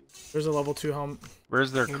you. There's a level 2 helmet.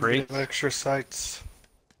 Where's their We crate? have extra sights.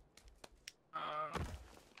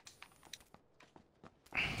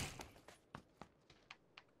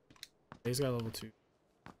 He's got level 2.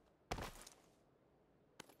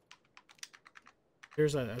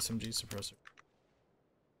 Here's that SMG suppressor.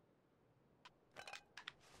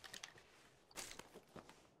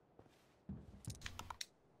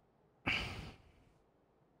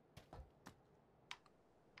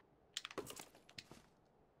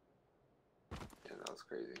 Yeah, that was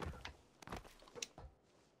crazy.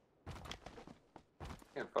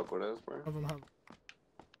 Can't fuck with us, bro. Of them have.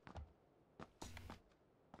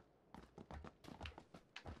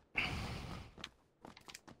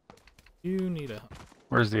 You need a.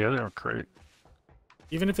 Where's the other crate?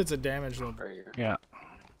 Even if it's a damage level. Right here. Yeah.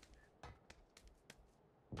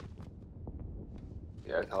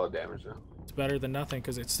 Yeah, it's hella damage though. It's better than nothing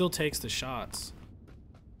because it still takes the shots.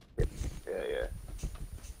 Yeah, yeah.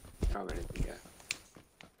 I don't have anything yet.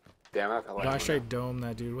 Damn, I have hella I ammo straight dome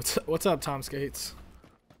that dude. What's up, Tom Skates?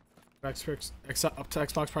 Up to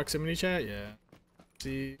Xbox proximity chat? Yeah.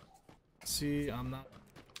 See, I'm not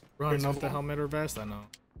running up the helmet or vest. I know. now.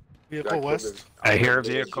 Vehicle west. I hear a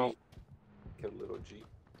Little vehicle. G. Killed little G.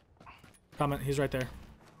 Comment. He's right there.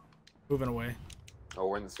 Moving away. Oh,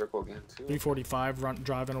 we're in the circle again too. 345.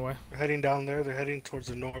 Driving away. They're heading down there. They're heading towards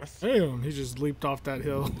the north. Damn, he just leaped off that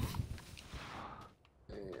hill.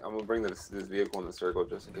 Hey, I'm gonna bring this vehicle in the circle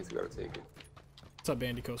just in case we gotta take it. What's up,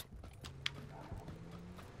 Bandy Coast?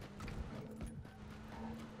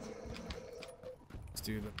 Let's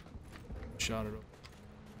do the shot it up.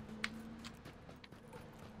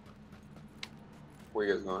 Where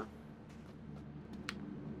you guys going?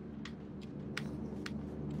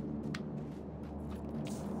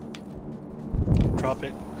 Drop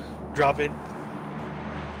it. Drop it.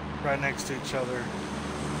 Right next to each other.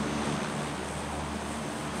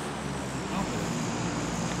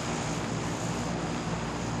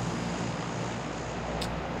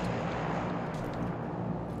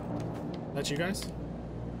 That you guys?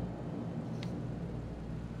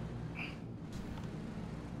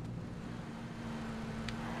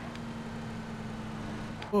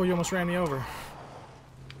 Oh, you almost ran me over.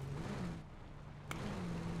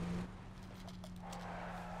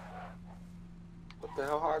 What the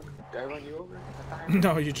hell, Hog? Did I run you over?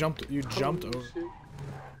 No, you jumped. You jumped Holy over. shit.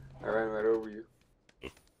 I ran right over you.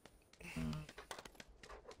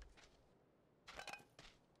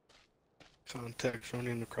 Contact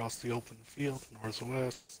running across the open field,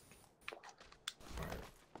 northwest.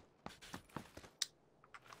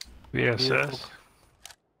 VSS.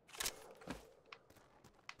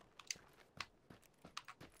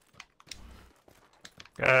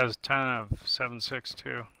 Guys, 10 of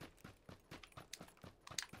 762.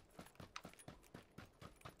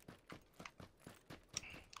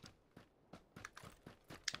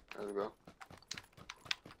 Let's go.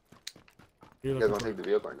 You're You looking guys want to for take the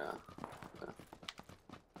vehicle or not?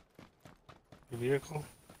 The vehicle.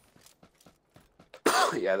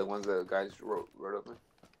 Yeah, the ones that the guys wrote up in.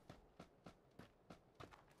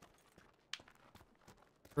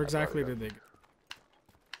 Where exactly did they go?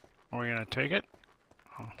 Are we gonna take it?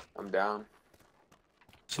 I'm down.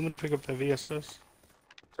 Someone pick up the VSS. It's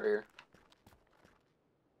right here.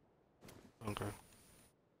 Okay.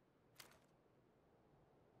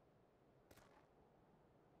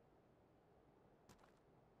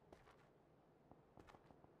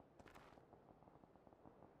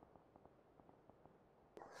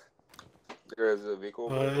 There is a vehicle.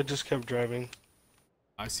 over there. It just kept driving.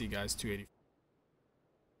 I see guys 280.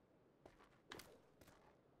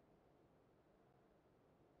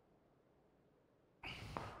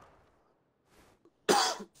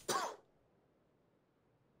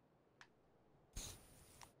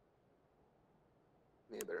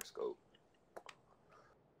 Need a better scope.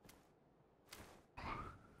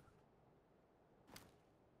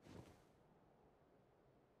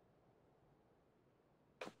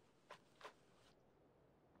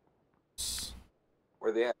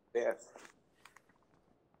 Where they at? They at?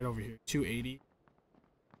 Right over here. 280.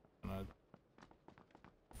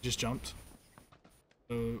 Just jumped.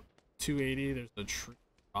 So 280. There's a tree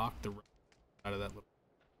rock the right out of that little.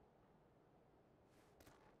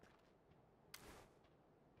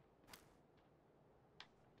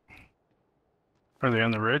 Are they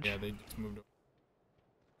on the ridge? Yeah, they just moved over.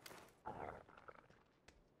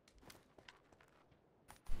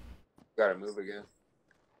 Gotta move again.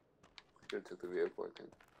 Should've took the vehicle, I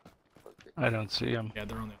think. Okay. I don't see them. Yeah,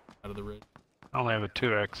 they're on the out of the ridge. I only have a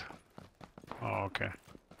 2X. Oh, okay.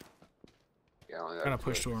 Yeah, I only got Trying a to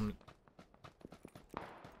push clip. to him.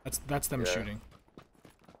 That's them Yeah. shooting.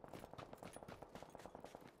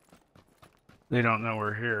 They don't know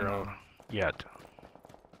we're here No. yet.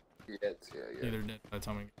 Yeah, Yeah, they're dead by the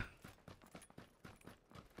time we get.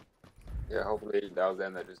 Yeah, hopefully that was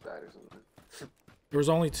them that just died or something. There was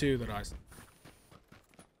only 2 that I.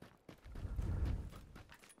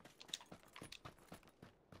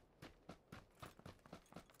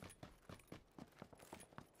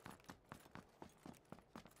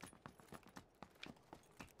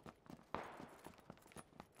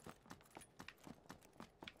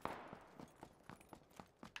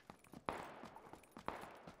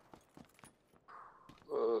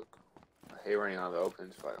 Look, I hate running out of the open.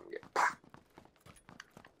 Just like I'm getting.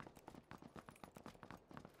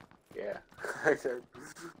 Yeah.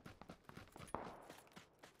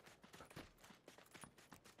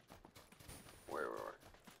 Where?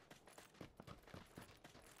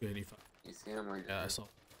 285. You see him? Or you Yeah, I just saw.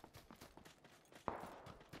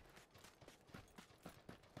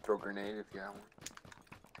 throw a grenade if you have one.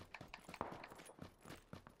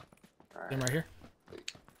 Him Alright. right here.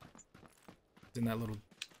 He's in that little.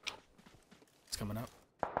 It's coming up.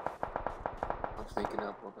 I'm sneaking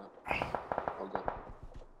up. Hold up. Hold up.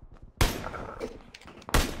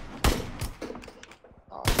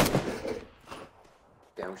 Oh,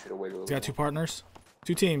 damn, we should have waited a little He's got more. 2 partners.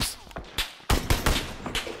 2 teams.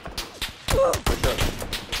 Push up.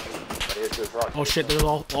 Right here to this rock. Oh shit, there's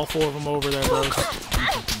all 4 of them over there, bro.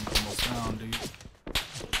 Almost down, dude.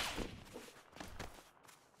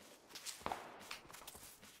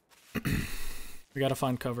 We gotta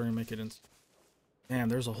find cover and make it in. Damn,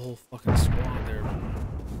 there's a whole fucking squad there.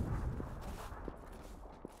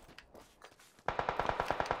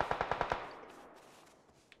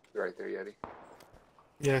 You're right there, Yeti.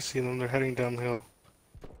 Yeah, I see them. They're heading downhill.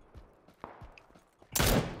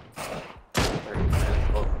 Right here,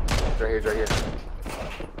 man. Oh, it's right here, it's right here.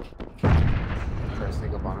 Try to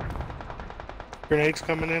sneak up on him. Grenades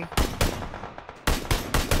coming in.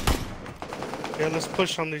 Yeah, let's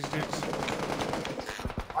push on these dudes.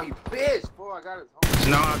 Oh, you bitch! Boy, I got his home. It's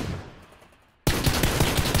not.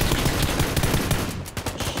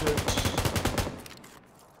 Shit.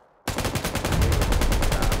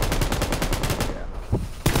 Yeah.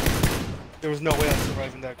 There was no way I'm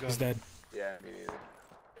surviving that gun. He's dead. Yeah, me neither.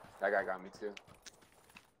 That guy got me too.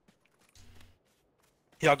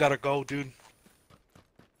 Y'all gotta go, dude.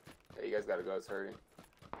 Yeah, you guys gotta go. It's hurting.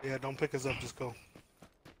 Yeah, don't pick us up. Just go.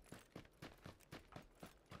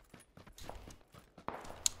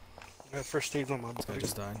 I got first aid on my This guy body.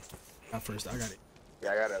 just died. Not first. I got it.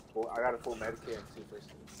 Yeah, I got a full medkit and 2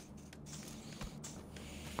 first aids.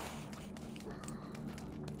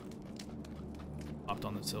 Hopped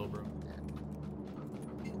on this hill, bro.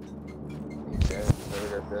 He's dead.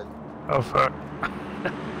 They're dead. Oh fuck.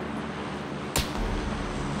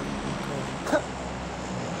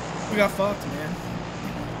 We got fucked, man.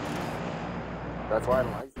 That's why I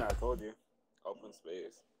don't like that. I told you. Open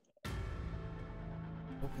space.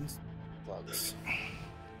 Opens. It's all good.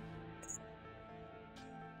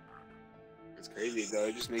 It's crazy though.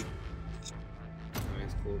 It just makes. I mean,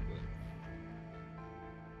 it's cool,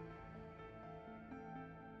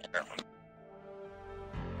 but.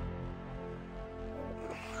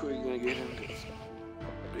 Who are you gonna get him?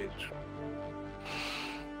 Bitch.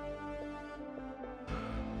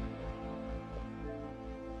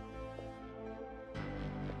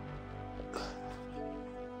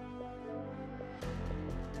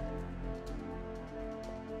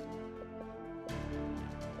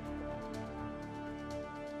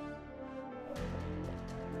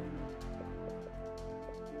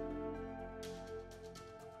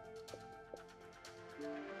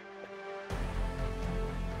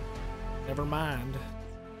 Never mind.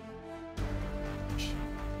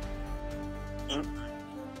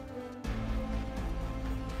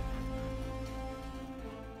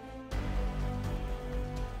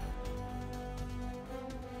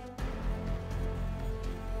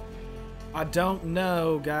 I don't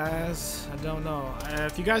know, guys. I don't know.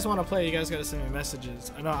 If you guys want to play, you guys gotta send me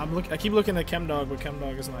messages. I know I keep looking at ChemDog, but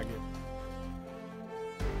ChemDog is not good.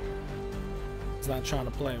 He's not trying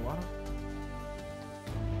to play. Why?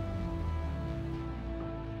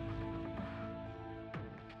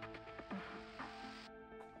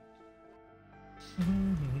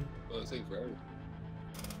 Well, it's taking forever.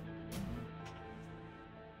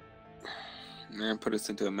 Man, put us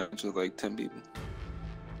into a match with like 10 people.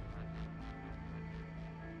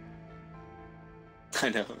 I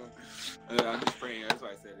know. I'm just praying. That's why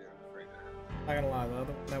I said it. I'm praying. Not gonna lie, the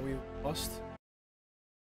other one that we lost.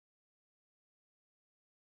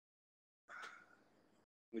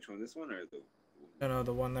 Which one? This one or the? I know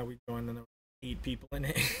the one that we joined, and there were 8 people in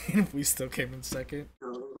it, and we still came in second.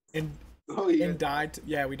 And Oh yeah. and died.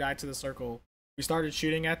 Yeah, we died to the circle. We started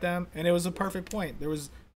shooting at them, and it was a perfect point. There was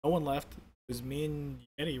no one left. It was me and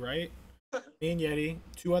Yeti, right? Me and Yeti,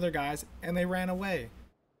 2 other guys, and they ran away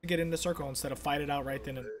to get in the circle instead of fight it out right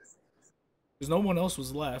then and because no one else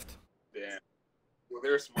was left. Damn. Well,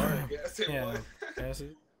 they're smart, I guess. It Yeah, was. that's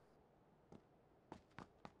it.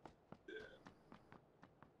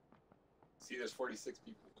 See, there's 46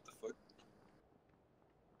 people. What the fuck?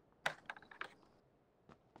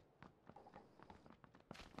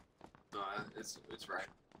 No, it's right.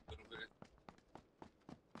 A little bit.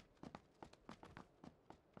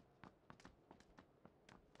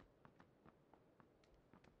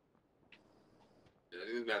 Yeah,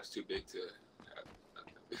 I think the map's too big to have. Not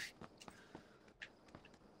that big.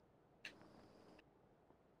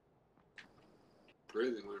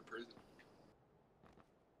 Prison, we're in prison.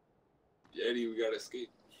 Yeti, we gotta escape.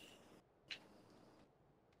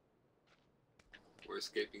 We're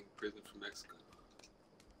escaping prison from Mexico.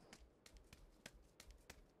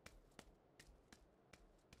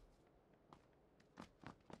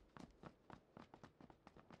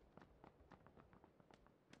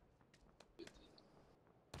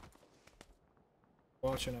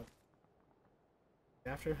 Watching up.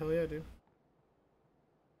 After, hell yeah, dude.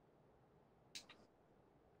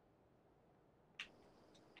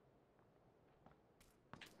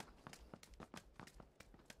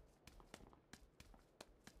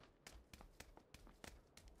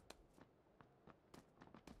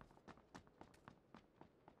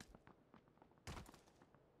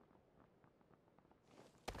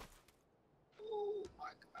 Oh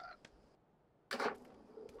my god.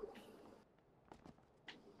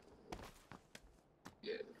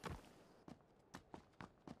 Yeah.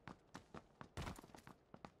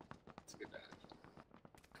 It's a good night.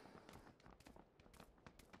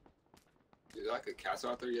 Is there like a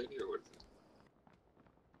castle out there yet, or what is it?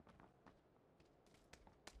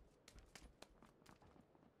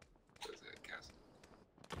 What is that, a castle?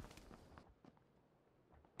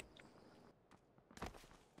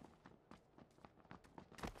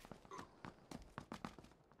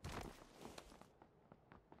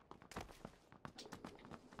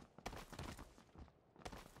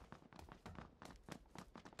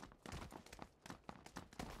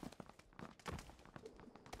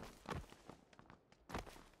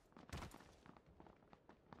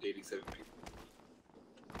 $87 people.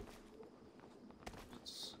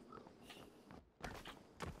 It's,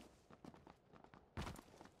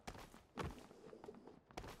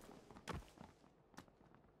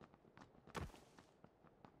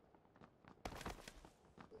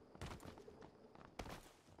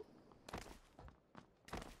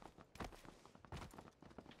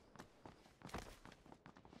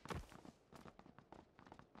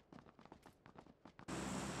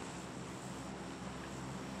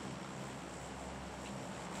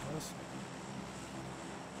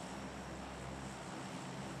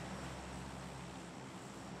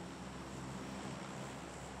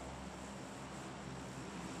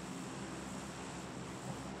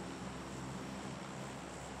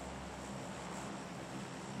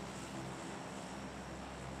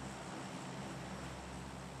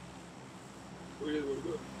 'Where do you want to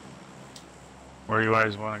go? Where you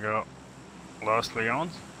guys want to go? Los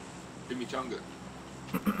Leones? Chimichanga.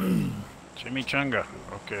 Chimichanga.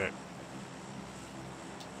 Okay.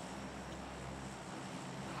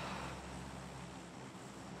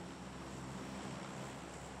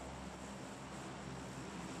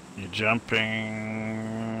 You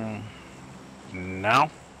jumping now?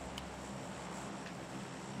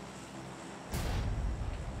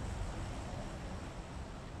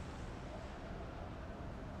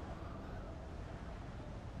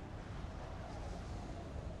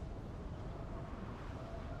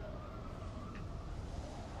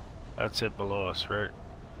 That's it below us, right?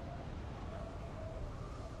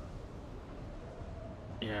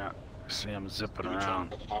 Yeah. See, I'm zipping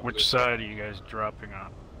around. Which side are you guys dropping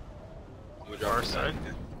on? I'm gonna Far drop side?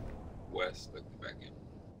 west, like the back end.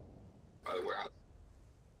 By the warehouse.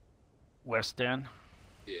 West end?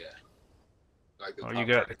 Yeah. Like the Oh, top you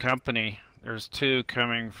got part. the company. There's 2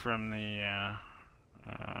 coming from the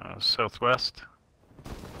southwest.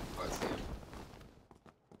 Oh, I see him.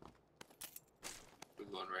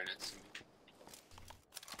 There's one right next to me.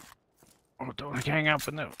 Oh, don't hang up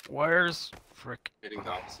in the wires. Frick. Hitting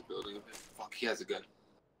the opposite building of it. Fuck, he has a gun.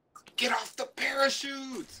 Get off the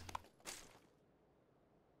parachute!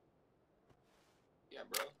 Yeah,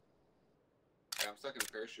 bro. Hey, I'm stuck in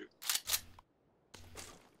a parachute.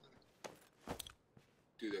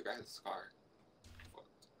 Dude, that guy has a scar. Fuck.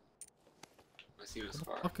 I see this What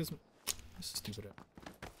car. the fuck is this is stupid?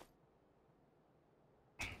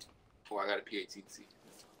 Oh, I got a P18C.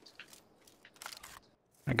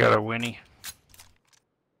 I got a Winnie.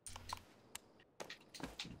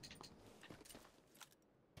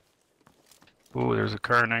 Ooh, there's a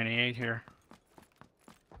car 98 here.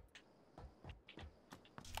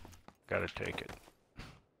 Gotta take it.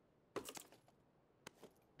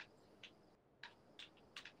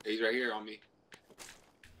 He's right here on me.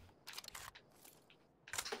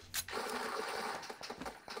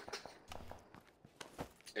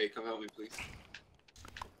 Hey, come help me, please.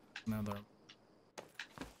 Another.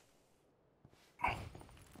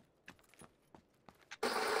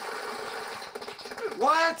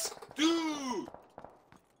 What? Dude!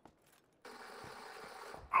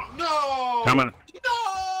 No! Coming.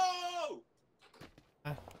 No!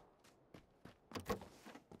 Huh?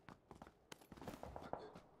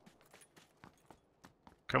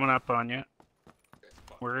 Coming up on you. Okay,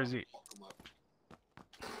 fuck, Where is he? fuck him up.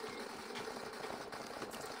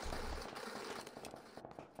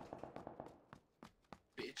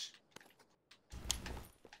 Bitch.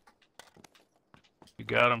 You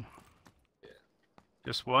got him. Yeah.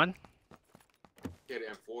 Just one? He had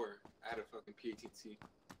M4. I had a fucking P18C.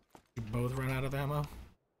 You both run out of ammo.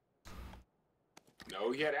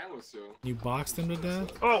 No, he had ammo still. You boxed him to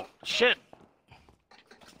death. Oh, shit!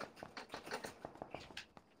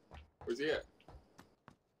 Where's he at?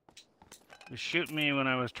 He was shooting me when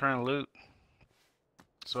I was trying to loot.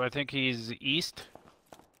 So I think he's east.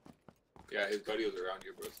 Yeah, his buddy was around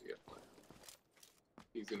here, bro. So yeah,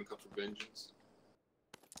 he's gonna come for vengeance.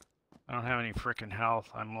 I don't have any freaking health.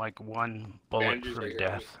 I'm like one bullet Bandages from right here,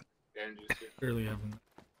 death. Bandages here. Clearly haven't.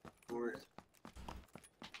 Right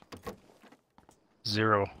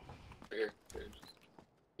 0. here. Bandages.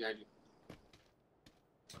 Behind you.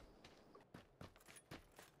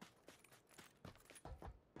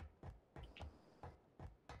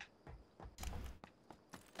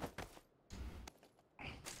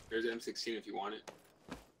 There's M16 if you want it.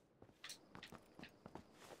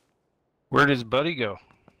 Where did his buddy go?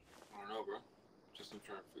 I don't know, bro. Just I'm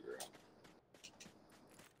trying to figure out.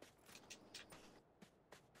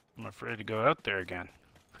 I'm afraid to go out there again.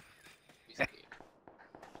 He's scared.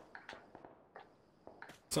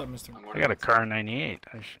 What's up, Mr. I'm I got a wondering- car 98.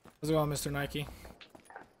 How's it going, Mr. Nike?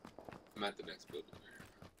 I'm at the next building.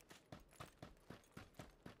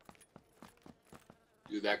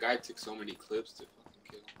 Dude, that guy took so many clips to fucking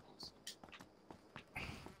kill him.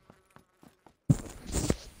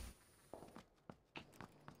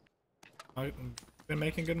 Been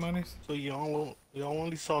making good money? So you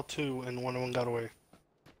only saw two, and one of them got away.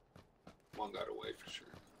 One got away for sure.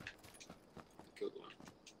 Killed one.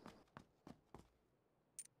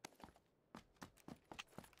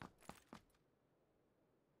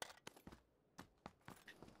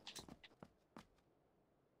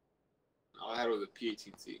 All I had was a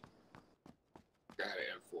P18C. I had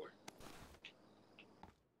an M4.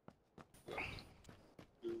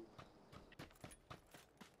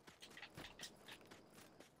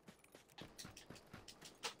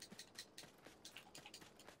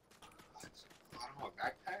 I don't know, a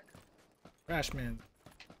backpack? Trash man.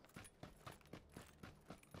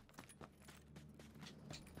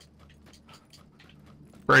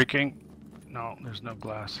 Breaking. No, there's no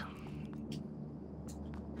glass.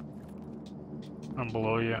 I'm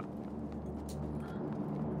below you.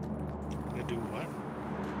 You do what?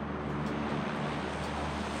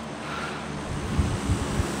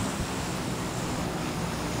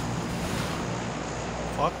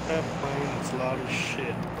 Fuck that plane, it's loud as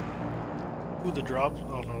shit. Ooh, the drop?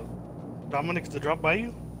 Oh no. Dominic's the drop by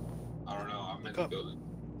you? I don't know, I'm in Look the up. building.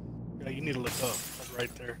 Yeah, you need to look up. That's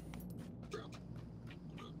right there. Bro.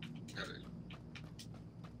 Got it.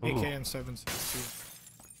 Ooh. AK and 762.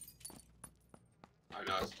 I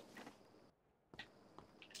know it's...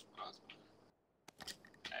 Oh, it's fine.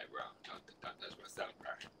 Hey, bro, don't touch my stuff, bro.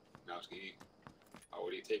 No, it's gonna eat. Oh,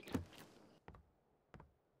 what are you taking?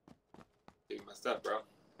 Taking my stuff, bro.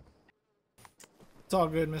 It's all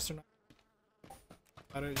good, Mr.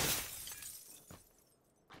 Nike.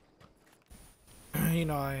 You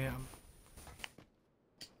know I am.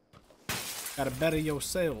 Gotta better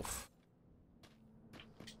yourself.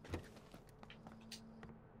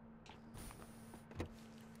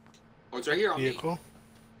 Oh, it's right here on Vehicle? me.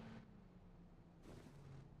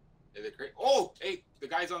 Hey, the crate. Oh, hey, the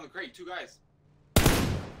guy's on the crate. Two guys.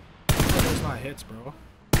 Oh, those not hits, bro.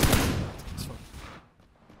 That's fine.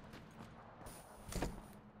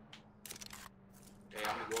 Hey,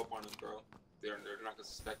 I'm gonna go up on them, bro. They're not gonna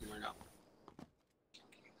suspect me right now.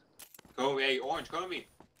 Go, hey, Orange, come to me.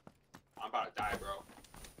 I'm about to die, bro.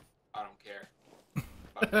 I don't care.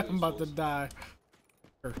 I'm about to die.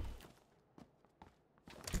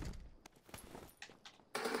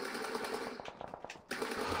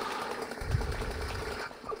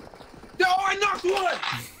 No, I knocked one!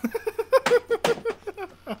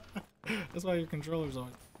 That's why your controller's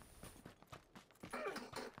on.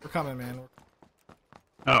 We're coming, man.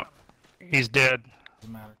 Oh, he's dead.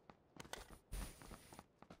 Doesn't matter.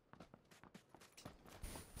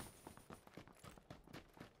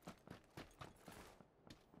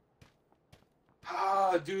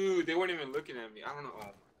 Ah, dude, they weren't even looking at me. I don't know. Oh my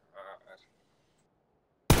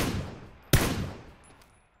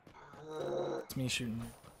god. It's me shooting you.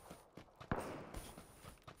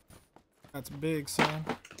 That's big, son.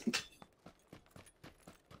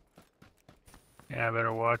 Yeah, I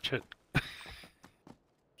better watch it.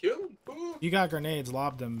 Kill him, fool. You got grenades,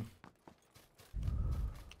 lob them.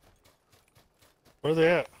 Where they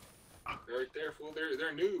at? They're right there, fool.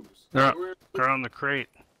 They're noobs. They're on the crate.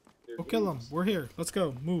 Go kill them. We're here. Let's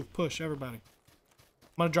go. Move. Push, everybody. I'm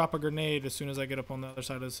gonna drop a grenade as soon as I get up on the other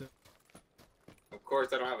side of the city. Of course,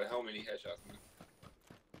 I don't have a helmet. He headshots me.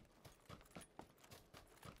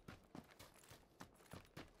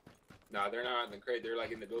 Nah, they're not on the crate. They're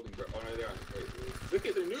like in the building, bro. Oh no, they're on the crate. Dude. Look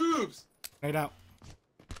at their noobs. Grenade out.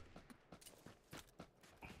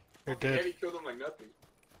 They're Yeah, dead. he killed them like nothing.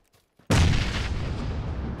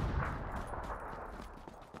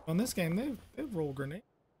 On this game, they've rolled grenade.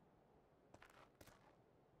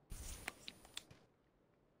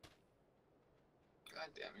 God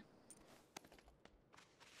damn it.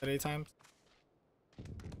 At 8 times.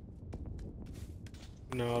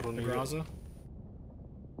 No, I don't The need it. Graza.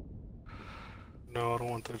 No, I don't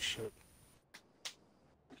want that shit.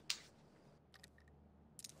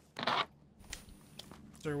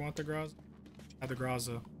 Sir, want the Graza? Had the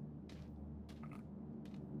Graza.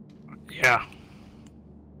 Yeah.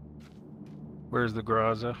 Where's the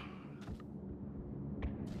Graza?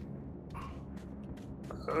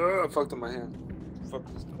 I fucked up my hand. Fuck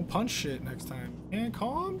this. Don't punch shit next time. Man,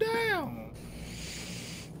 calm down.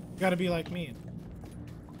 You gotta be like me.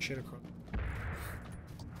 Shit across.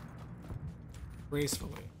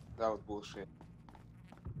 Gracefully. That was bullshit.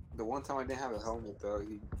 The one time I didn't have a helmet though,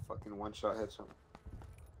 he fucking one-shot headshot.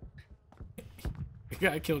 The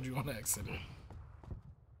guy killed you on accident.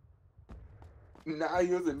 Nah, he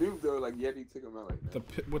was a noob though. Like Yeti took him out like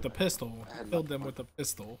that. With a pistol. I had Killed no them fun. with a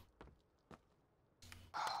pistol.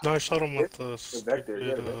 No, I shot him with the Vector,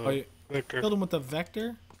 yeah, stupid, Oh, you Vector. killed him with the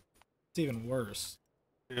Vector? It's even worse.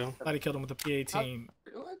 Yeah. I thought he killed him with the P18.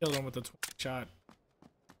 What? Killed him with the 20 shot.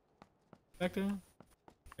 Vector?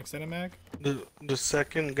 Extended mag? The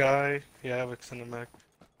second guy, yeah, I have extended mag.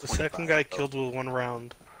 The second guy killed with 1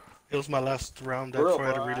 round. It was my last round For real, before I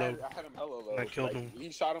had to bro, reload. I had him hella low. And I killed Like, him. He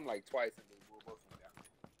shot him like twice and they both went down.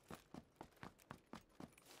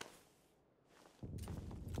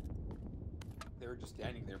 They were just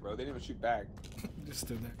standing there, bro. They didn't even shoot back. Just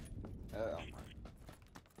stood there. Oh my.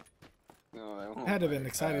 No, oh Had to have my been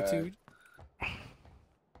excited God. too.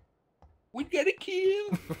 We got a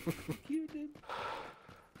kill. Killed him.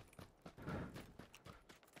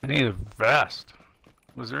 I need a vest.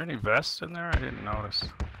 Was there any vests in there? I didn't notice.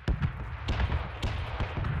 Oh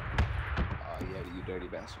yeah, you dirty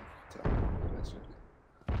bastard. Tell me, you bastard.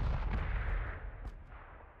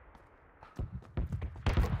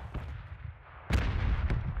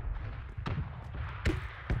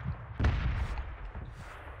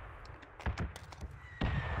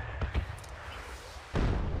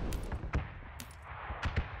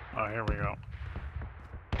 Oh, here we go.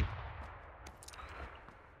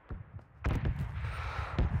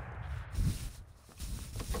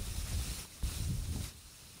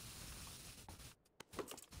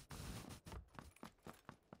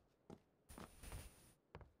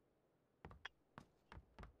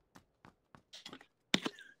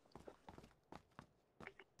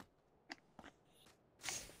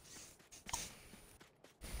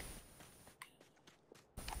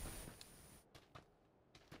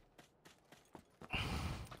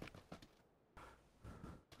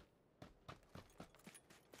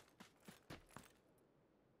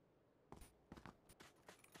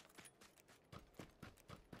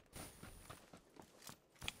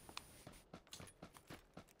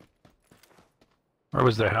 Or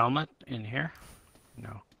was the helmet in here?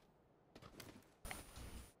 No.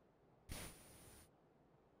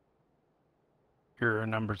 You're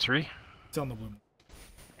number 3? It's on the blue.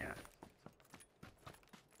 Yeah.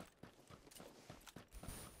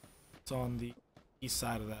 It's on the east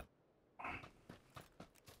side of that.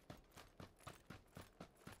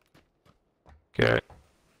 Okay.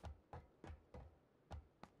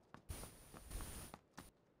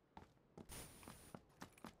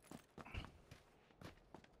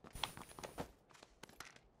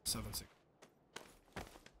 7.6.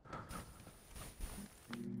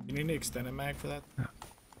 You need an extended mag for that?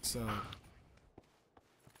 It's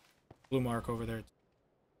blue mark over there.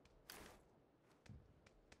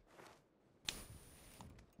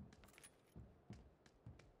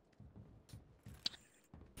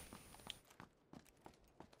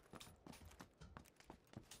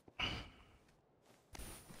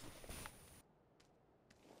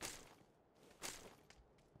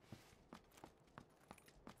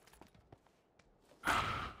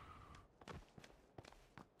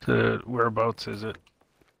 The whereabouts is it?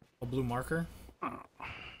 A blue marker?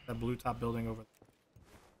 That blue top building over there.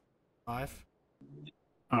 5.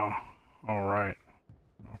 Oh, all right.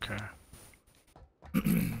 Okay.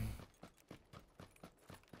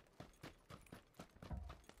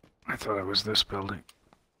 I thought it was this building.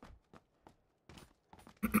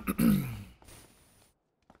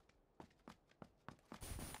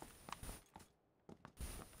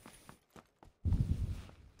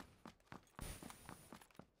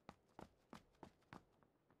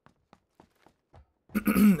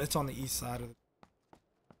 It's on the east side of the.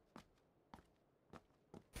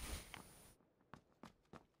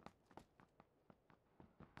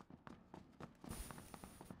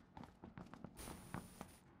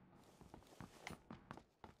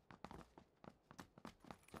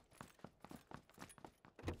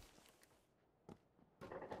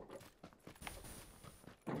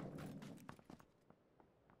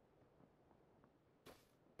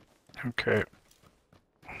 Okay.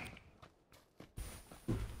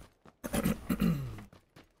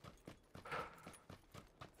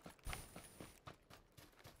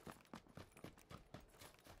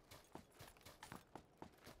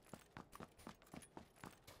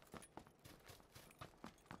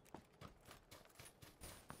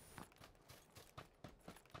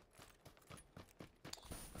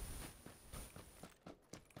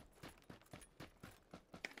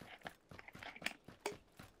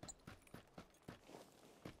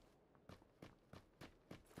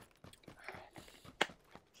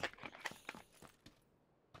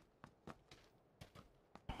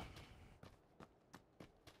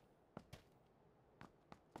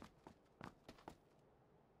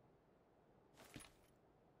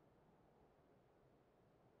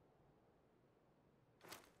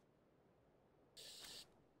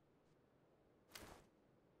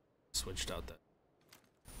 Switched out that.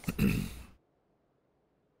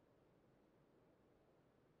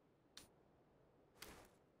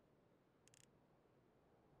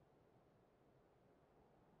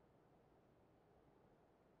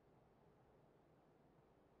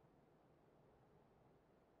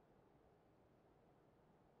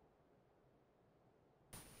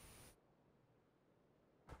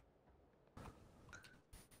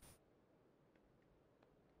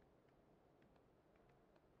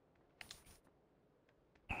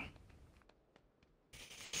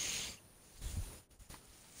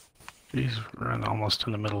 He's run almost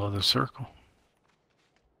in the middle of the circle.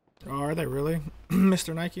 Oh, are they really,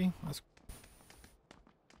 Mr. Nike? That's.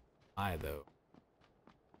 Why though?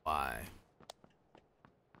 Why?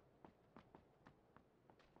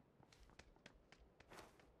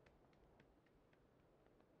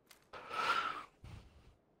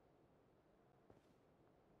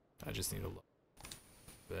 I just need a look.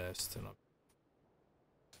 Vest and a.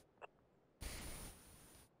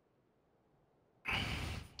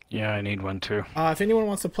 Yeah, I need one too. If anyone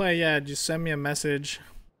wants to play, yeah, just send me a message.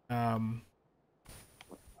 That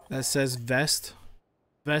says vest.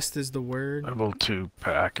 Vest is the word. Level 2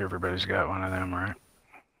 pack. Everybody's got one of them, right?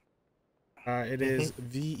 It is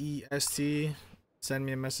VEST. Send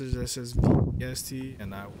me a message that says VEST,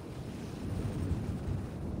 and I.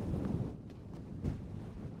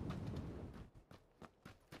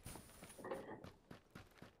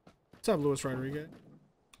 What's up, Luis Rodriguez?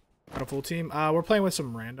 Got a full team. We're playing with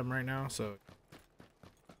some random right now, so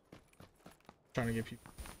trying to get people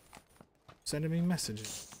sending me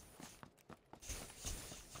messages.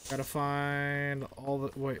 Gotta find all the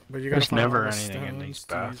but you gotta There's find never all the anything in these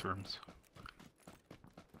stones to use. bathrooms.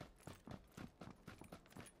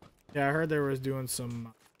 Yeah, I heard there was doing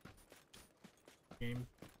some game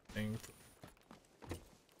thing.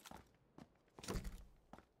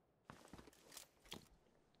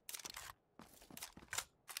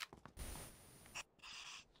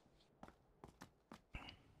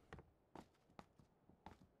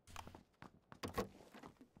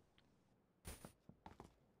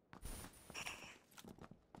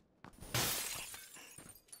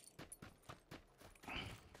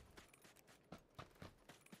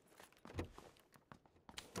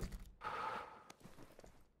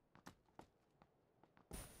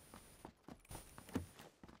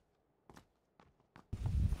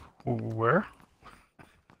 Where?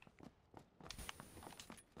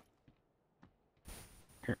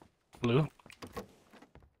 Here, Blue.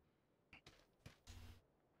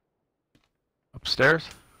 Upstairs?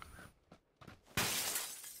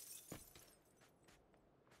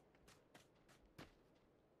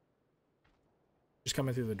 Just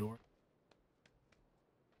coming through the door.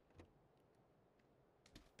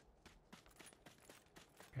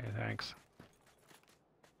 Okay, thanks.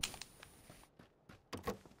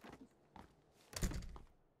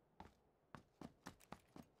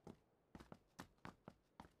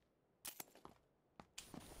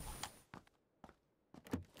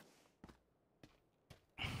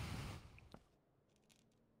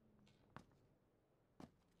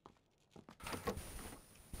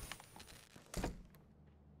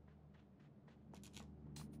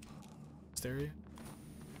 Area.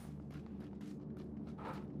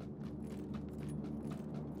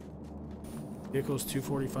 Vehicles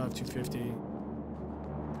 245, 250.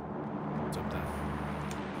 What's up there?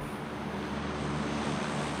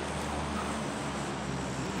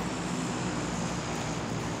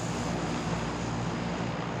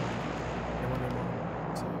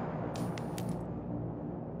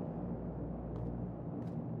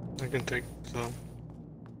 I can take some.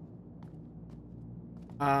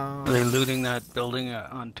 Are they looting that building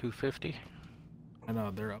on 250? I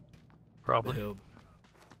know, they're up Probably. the hill.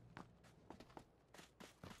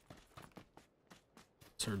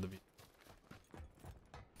 Just heard the beat.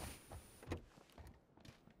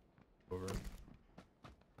 Over.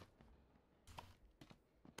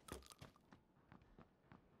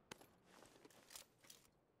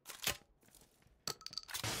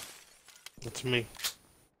 It's me.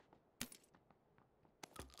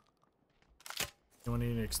 You want to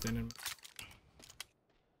need an extended?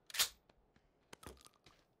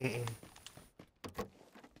 Mm-mm.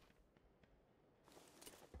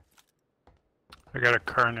 I got a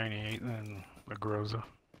car 98 and a Groza.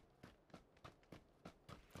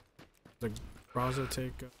 The Groza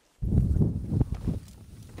take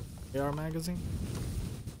AR magazine?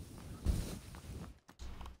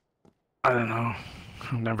 I don't know.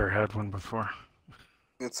 I've never had one before.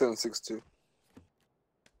 It's 7.62.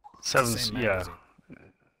 Seven, Same yeah. magazine.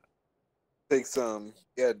 Takes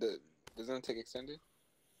yeah. Doesn't it take extended?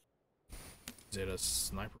 Is it a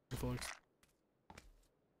sniper rifle?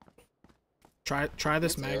 Try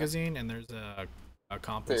this Yeah. magazine, and there's a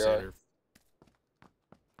compensator.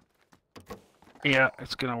 Yeah,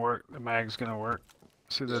 it's gonna work. The mag's gonna work.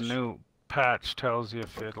 See, the new patch tells you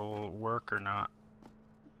if it'll work or not.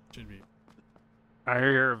 Should be. I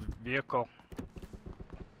hear a vehicle.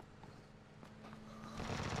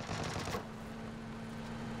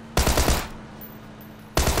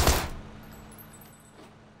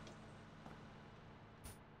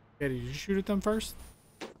 Yeah, did you shoot at them first?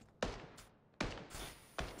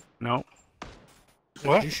 No,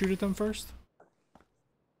 What? Did you shoot at them first?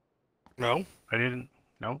 No. I didn't.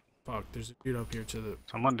 No, Fuck, there's a dude up here to the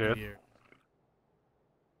someone did. here.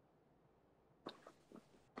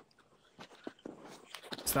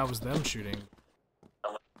 So that was them shooting.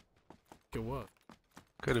 It was.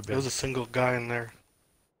 Could have There been. was a single guy in there.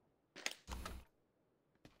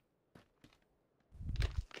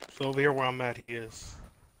 So over here where I'm at, he is.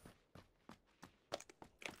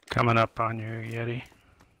 Coming up on you, Yeti.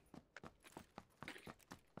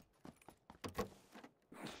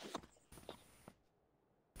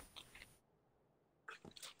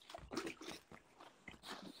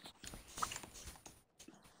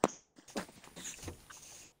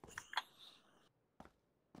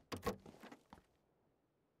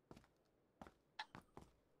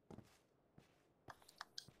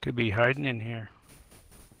 Could be hiding in here.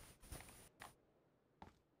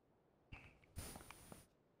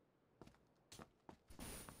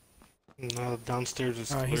 No, downstairs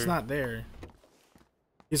is clear. He's not there.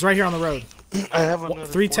 He's right here on the road. I have another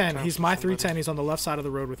 310. 4 He's times my for somebody. 310. He's on the left side of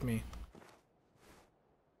the road with me.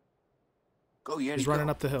 Go Yeti. He's running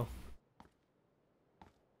up the hill.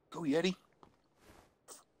 Go Yeti.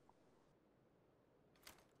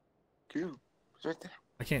 Cool. He's right there.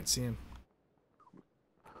 I can't see him.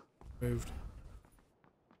 Moved.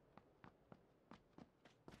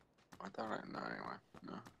 I thought no anyway.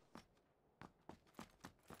 No.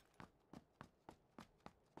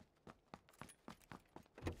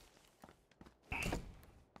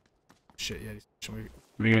 Shit, Yeti. Should we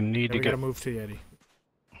We need to we gotta get. move to Yeti.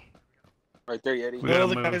 Right there, Yeti. We The gotta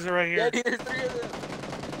other move. guys are right here. Yeti, there's 3 of them.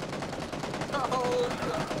 Oh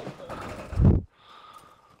no.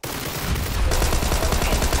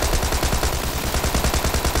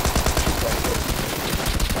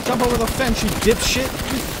 Jump over the fence, you dipshit!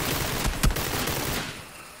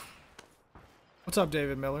 What's up,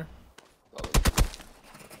 David Miller?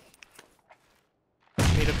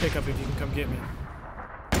 Need a pickup if you can come get me.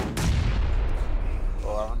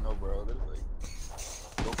 Oh, I don't know, bro. There's like,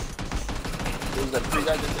 there's like 3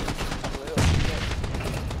 guys in there. Top of the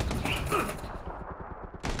hill.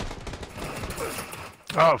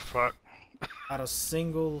 Oh fuck! Not a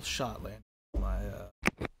single shot landed on my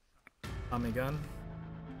Tommy gun.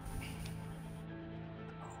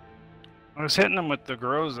 I was hitting them with the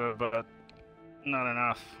Groza, but not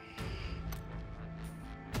enough.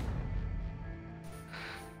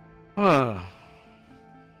 Oh,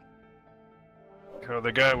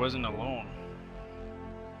 the guy wasn't alone.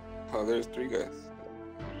 Oh, there's 3 guys.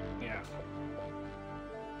 Yeah.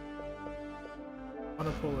 I'm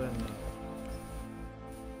gonna pull in.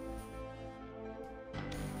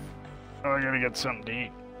 Oh, I gotta get something to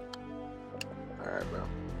eat. Alright, bro.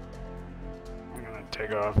 I'm gonna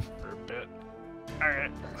take off for a bit.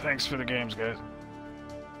 Alright, thanks for the games, guys.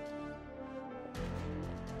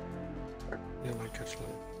 Yeah, might catch later.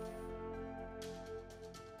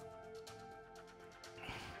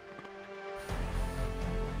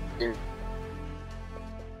 Here.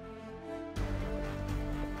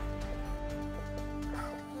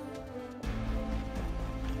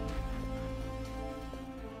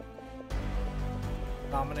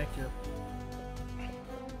 Dominic, you're.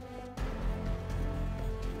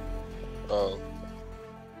 Oh.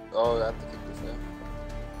 Oh, I have to kick this now.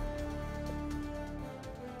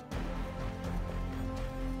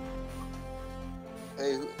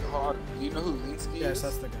 Hey, hold on. Do you know who Linsky is? Yes,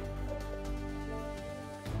 that's the guy.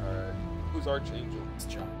 Alright. Who's Archangel? It's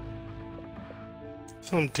John.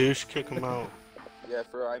 Some douche kick him out. Yeah,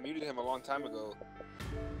 I muted him a long time ago.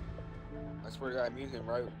 I swear to God, I muted him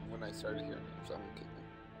right when I started hearing him, so I'm gonna kick him.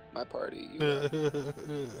 My party.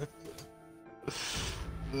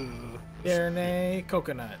 Darnay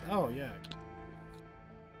coconut. Oh yeah.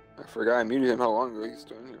 I forgot I muted him how long ago he's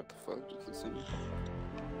doing it. What the fuck? Just listen.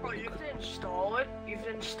 Oh, you have to install it? You have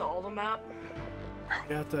to install the map?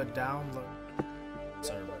 You have to download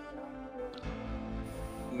server.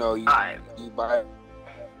 No, you buy it.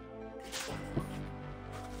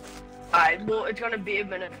 Alright, well, it's gonna be a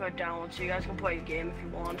minute for a download, so you guys can play a game if you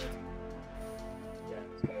want.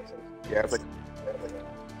 Yeah, it's like.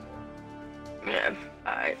 Yeah,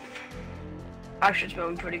 alright. Actually, it's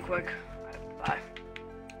moving pretty quick. Bye.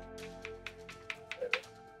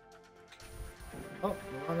 Oh,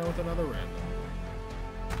 we're running with another random.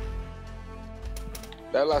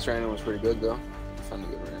 That last random was pretty good, though. Fun to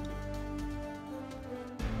get random.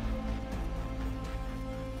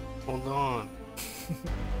 Hold on.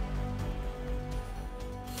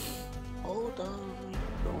 Hold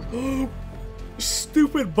on.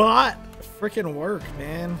 Stupid bot! Freaking work,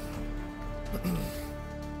 man.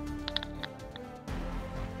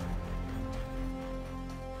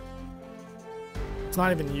 It's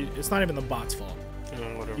not even you. It's not even the bot's fault.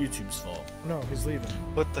 Whatever. YouTube's fault. No, he's leaving.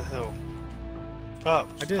 What the hell? Stop.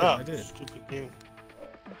 I did. Stop. I did. Stupid game.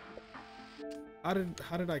 How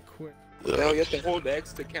did I quit? Hell, you have to hold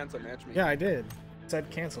X to cancel matchmaking. Yeah, I did. It said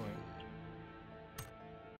canceling.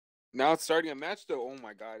 Now it's starting a match, though. Oh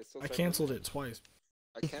my God, it's still. I canceled it twice.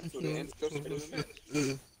 I canceled it and it's still starting a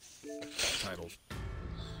match. Titles.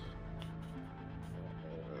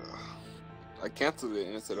 I canceled it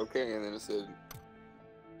and it said okay, and then it said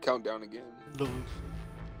countdown again.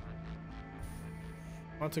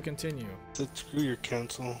 Want to continue? Said screw your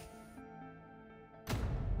cancel.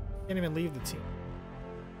 Can't even leave the team.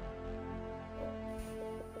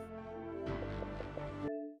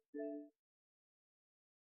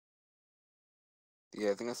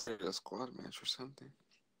 Yeah, I think I started a squad match or something.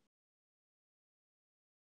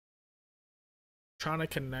 Trying to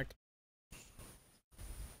connect.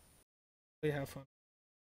 They have fun.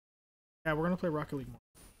 Yeah, we're gonna play Rocket League more.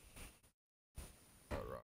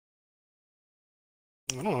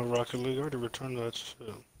 I don't have Rocket League. I already returned that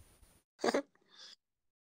shit.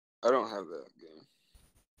 I don't have that game.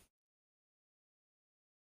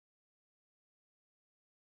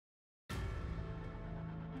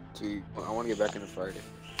 See, I want to get back into Friday.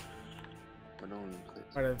 But no one plays.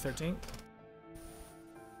 Friday the 13th?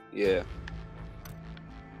 Yeah.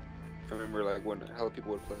 I remember like when hella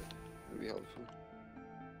people would play. It'd be hella fun.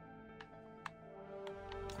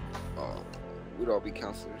 Oh, we'd all be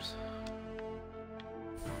counselors.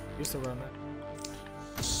 Used to run that.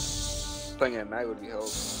 Playing at night would be hell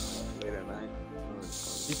late at night.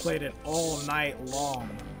 We played it all night long,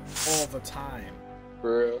 all the time.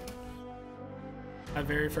 For real? My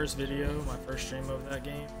very first video, my first stream of that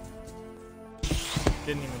game,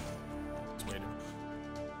 didn't even. Just waited.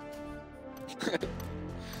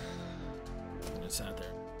 Just sat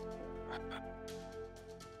there.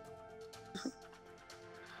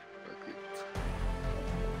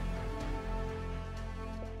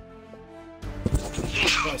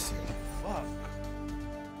 Fuck.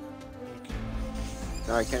 Okay.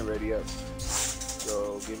 No, I can't ready up.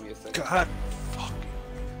 So give me a second. God. Fuck.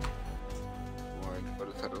 Or I can go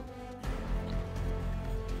to title.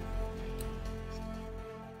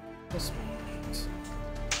 This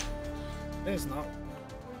is not.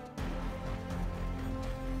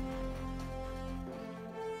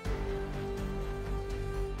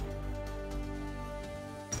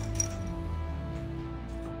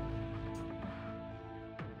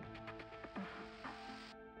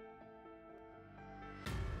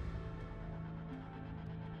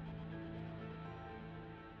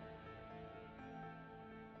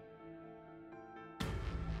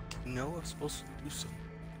 No, I'm supposed to do something.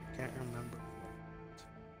 I can't remember.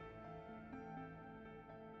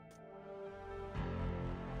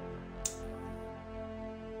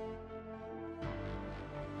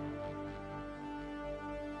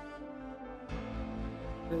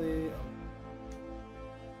 Really.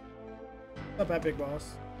 Not bad, big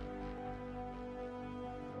boss.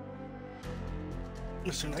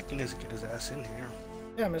 Mr. Nike needs to get his ass in here.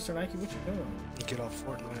 Yeah, Mr. Nike, what you doing? And get off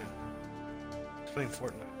Fortnite. He's playing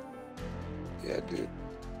Fortnite. Yeah, dude.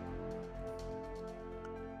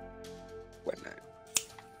 What night?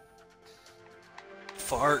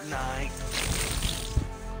 Fortnite.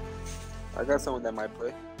 I got someone that might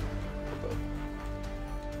play. Hold up.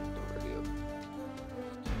 Don't ready up.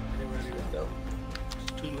 Get ready to Go.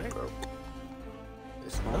 It's too late. Bro.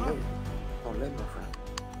 It's not No. late. Don't let my friend.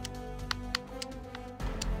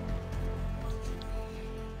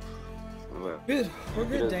 Well, Good. We're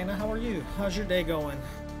good, Good. Dana. How are you? How's your day going?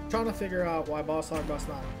 Trying to figure out why Boss Hog Boss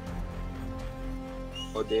not.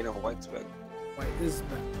 oh, Dana White's back. Wait, is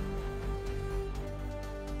back.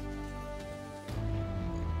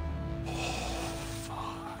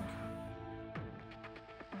 Fuck.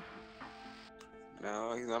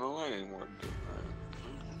 No, he's not online anymore. Dude.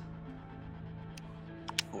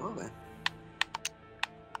 Well then.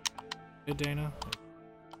 Hey, Dana.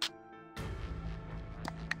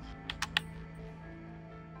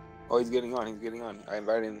 Oh, he's getting on. He's getting on. I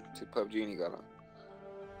invited him to PUBG and he got on.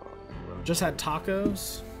 Oh, bro. Just had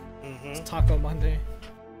tacos. Mm-hmm. It's Taco Monday.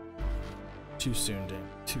 Too soon, Dana.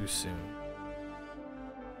 Too soon.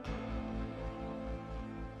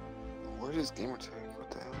 Where's his gamer tag? What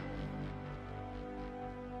the hell?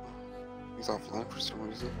 He's offline for some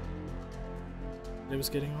reason. It was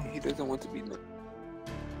getting on. He doesn't want to be.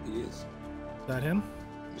 He is. Is that him?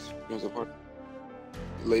 There's a part.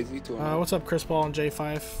 Lazy to What's up, Chris Paul and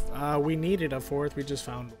J5? We needed a fourth. We just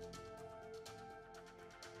found.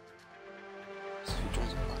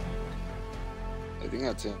 I think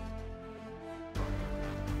that's it.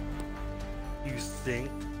 You think?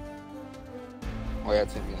 Oh, yeah,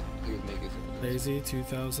 it's him. Yeah, he would make it. Lazy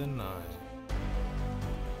 2009.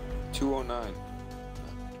 209.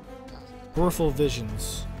 Peripheral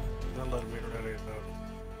Visions. Don't let me ready it up.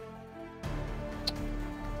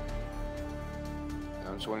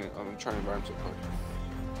 I'm just waiting. I'm trying to invite him to a party.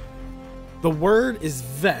 The word is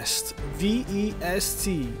vest.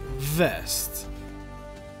 V-E-S-T. Vest.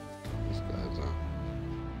 This guy's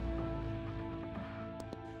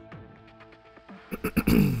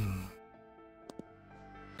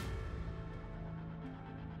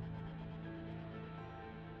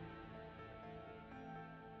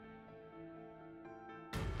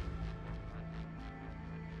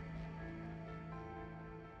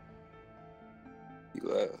He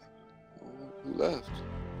left. Who left?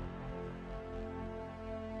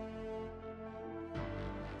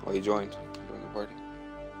 Oh, he joined. Joined the party.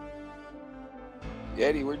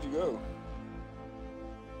 Yeti, where'd you go?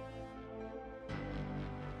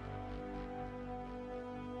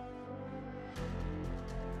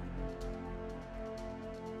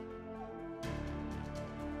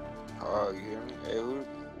 Oh, you hear me? Hey,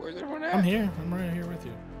 where's everyone at? I'm here. I'm right here with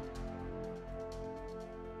you.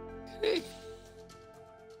 Hey.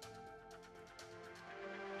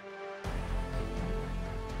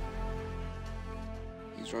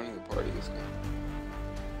 He's joining the party, this guy.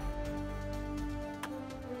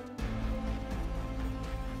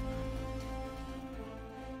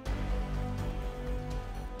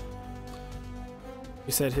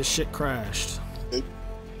 He said his shit crashed.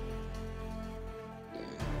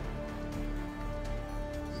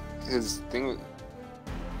 His thing was.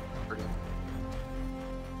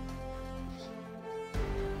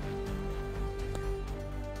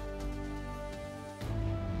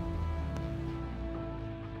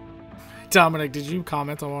 Dominic, did you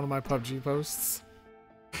comment on one of my PUBG posts?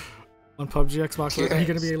 On PUBG Xbox? Are you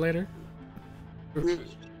gonna be here later?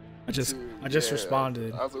 I just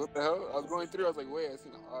responded. I was like, what the hell? I was going through. I was like, wait, I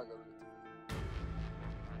seen a hog.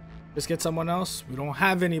 Just get someone else. We don't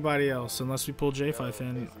have anybody else unless we pull J5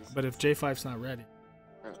 in. But if J5's not ready.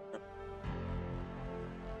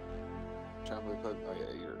 Trying to play PUBG. Oh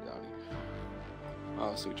yeah, you're down here.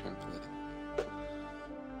 Oh, so you're trying to play.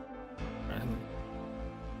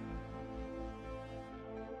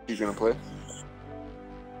 He's gonna play?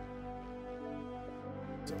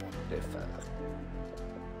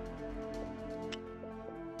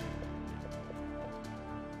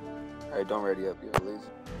 Alright, don't ready up yet, lazy.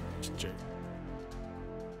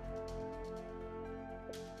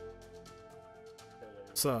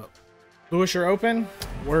 What's up? Lewis, you're open?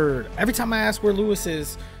 Word. Every time I ask where Lewis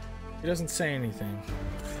is, he doesn't say anything.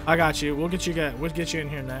 I got you. We'll get you in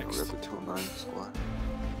here next. We're at the 209 squad.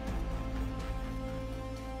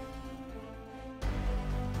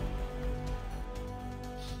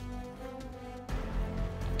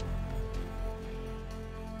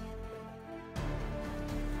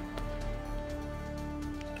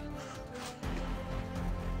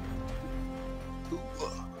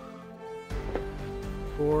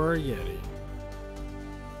 Or Yeti.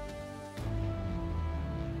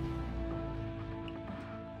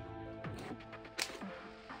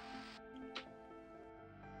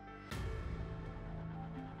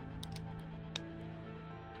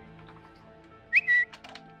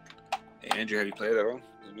 Hey, Andrew, have you played at all?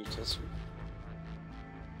 The New Testament?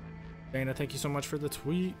 Dana, thank you so much for the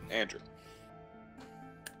tweet. Andrew.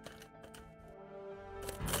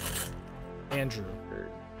 Andrew.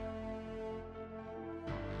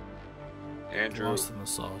 Andrew. Lost in the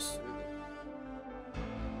sauce.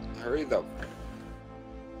 Hurry up.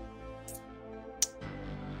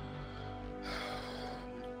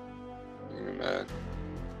 You're mad.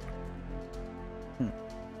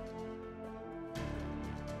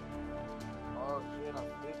 Oh shit, I'm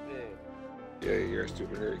stupid. Yeah, you're a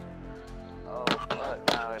stupid hurry. Oh fuck,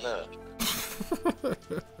 now it up.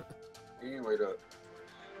 You can wait up.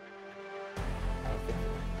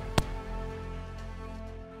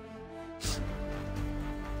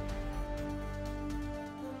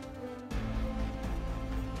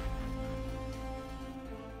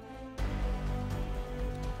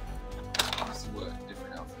 Let's see what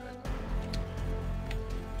different outfit I got.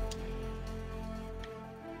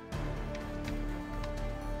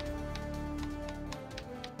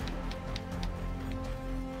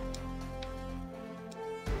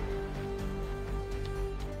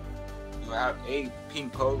 You have 8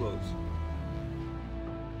 pink polos.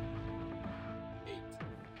 8.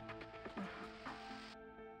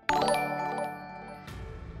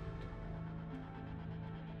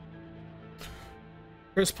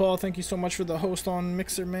 Chris Paul, thank you so much for the host on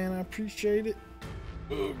Mixer, man. I appreciate it.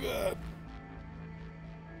 Oh god.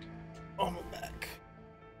 On my back.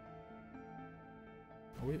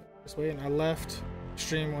 Oh, wait, just waiting. I left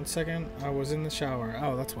stream 1 second. I was in the shower.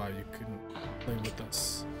 Oh, that's why you couldn't play with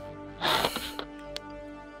us.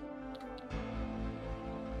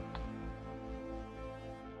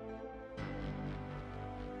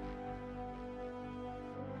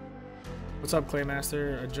 What's up,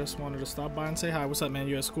 Claymaster? I just wanted to stop by and say hi. What's up, man?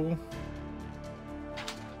 You at school?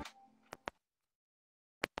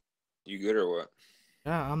 You good or what?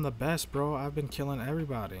 Yeah, I'm the best, bro. I've been killing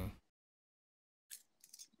everybody.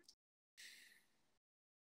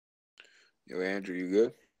 Yo, Andrew, you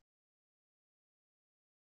good?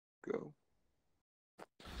 Go.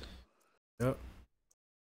 Yep.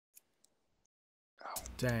 Oh,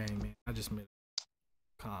 dang, man. I just made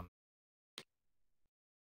a comment.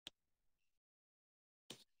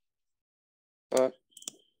 What?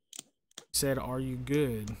 He said, "Are you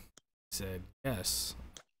good?" I said, "Yes."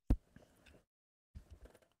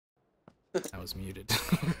 I was muted,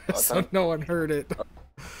 so no one heard it.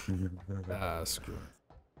 Screw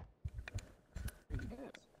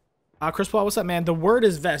it. Chris Paul, what's up, man? The word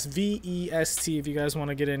is vest, V-E-S-T. If you guys want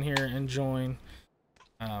to get in here and join,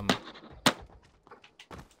 but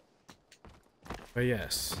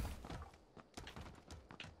yes,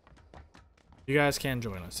 you guys can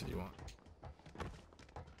join us if you want.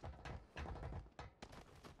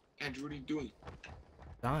 Andrew, what are you doing?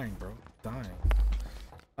 Dying, bro. Dying.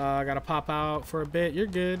 I gotta pop out for a bit. You're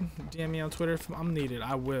good. DM me on Twitter if I'm needed.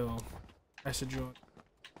 I will. Message you on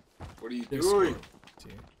What are you Discord.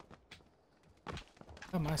 doing?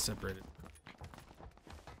 How am I separated?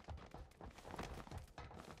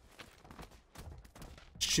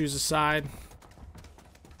 Choose a side.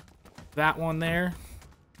 That one there.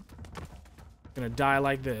 Gonna die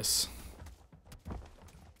like this.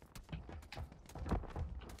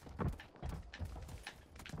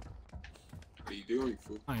 What are you doing,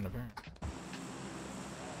 fool? I ain't apparent.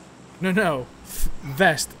 No.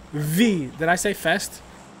 Vest. V. Did I say fest?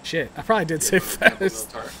 Shit, I probably did say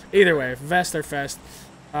fest. Either way, vest or fest.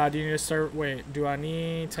 Do you need to start? Wait, do I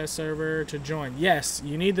need test server to join? Yes,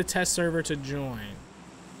 you need the test server to join.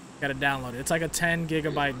 Gotta download it. It's like a 10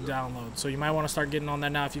 gigabyte download, so you might want to start getting on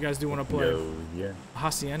that now if you guys do want to play. Yeah.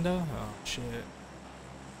 Hacienda? Oh shit.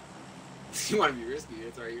 You want to be risky?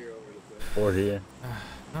 It's right here over the place. Or here.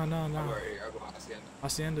 No. I'll go right here. I'll go Hacienda.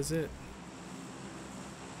 Hacienda's it.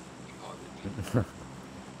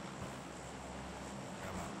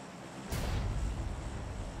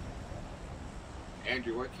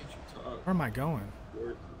 Andrew, why can't you talk? Where am I going?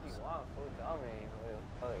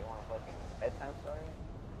 Bedtime story?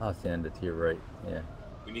 I'll send it to your right. Yeah.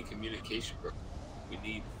 We need communication, bro. We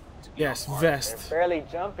need to be Yes, on par. vest. They're barely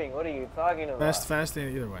jumping. What are you talking about? Vest, fast,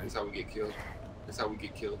 either way. That's how we get killed. That's how we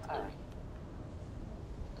get killed.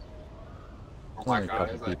 Oh my Only a god,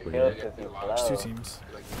 couple it's like, people yeah, here. It's 2 teams.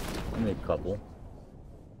 like, Only a couple.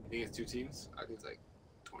 I think it's 2 teams. I think it's like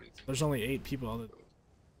 20 teams. There's only 8 people. All the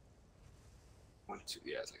 1, 2,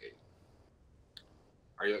 yeah, it's like 8.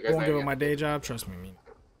 Are you I guys won't give not up my day job. Trust me, me.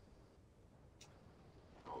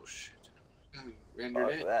 Oh shit. Rendered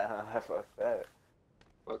Fuck it. that, huh? Fuck that.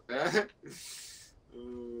 Fuck that.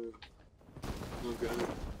 No gun.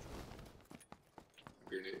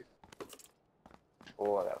 Grenade.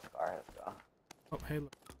 Oh, I got a scar. Let's go. Oh, hey,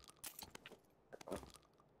 look. I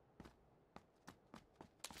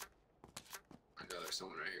know there's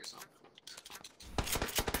someone right here, so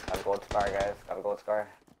Got a gold scar, guys. Got a gold scar.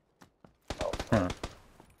 Oh. Huh.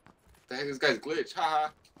 the heck, this guy's glitch, haha.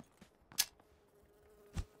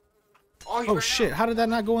 Oh, Oh shit! How did that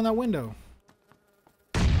not go in that window?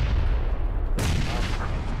 What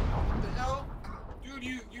the hell? Dude,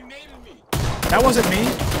 you naded me. That wasn't me.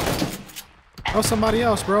 That was somebody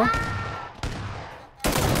else, bro.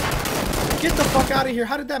 Get the fuck out of here!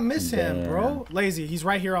 How did that miss him, bro? Lazy, he's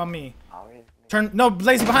right here on me. Turn. No,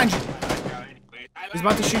 Lazy behind you. He's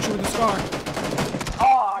about to shoot you with the scar.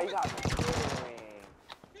 Oh, you got me.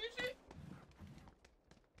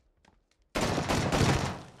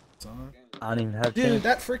 I don't even have Dude, chance.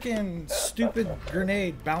 that freaking stupid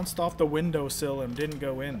grenade bounced off the windowsill and didn't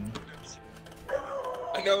go in.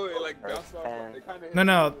 I know it like bounced off. It kinda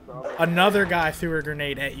No, another guy threw a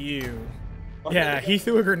grenade at you. Yeah, he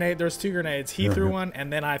threw a grenade. There's 2 grenades. He threw one,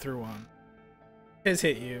 and then I threw one. His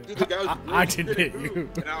hit you. Dude, the guy was I didn't hit you.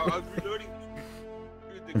 And I was reloading.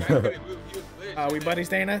 Dude, the guy couldn't move. He was glitched. We buddies,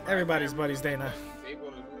 Dana? Everybody's buddies, Dana.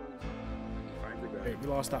 Able to move. Find the guy. Wait, we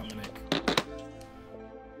lost Dominic.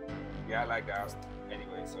 Yeah, I like that.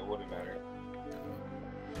 Anyway, so it wouldn't matter.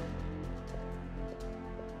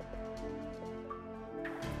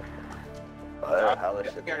 How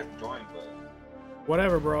The guys joined, but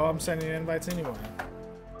Whatever, bro. I'm sending you invites anyway.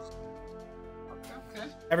 okay.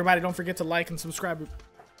 Everybody, don't forget to like and subscribe.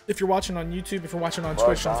 If you're watching on YouTube, if you're watching on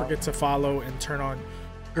Twitch, don't forget to follow and turn on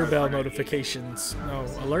your bell notifications. No,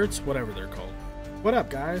 alerts, whatever they're called. What up,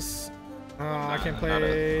 guys? I can't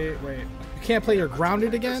play. Wait, you can't play your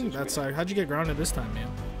grounded again? That's how'd you get grounded this time,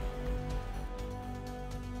 man?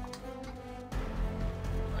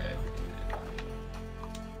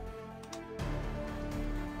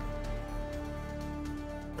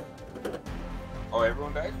 Oh,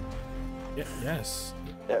 everyone died? Yeah, yes.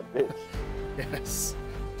 Yeah, bitch. Yes.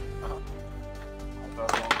 I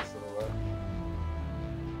thought one was still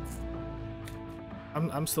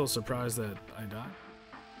alive. I'm still surprised that I died.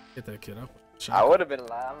 Get that kid up. I would have been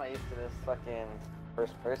alive. I'm not used to this fucking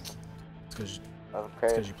first person. It's because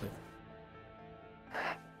Okay. you play.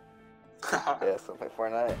 Yeah, so play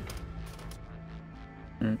Fortnite.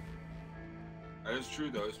 That is true,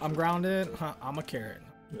 though. It's I'm true. grounded. Huh, I'm a carrot.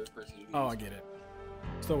 This person you Oh, I use. get it.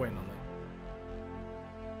 Still waiting on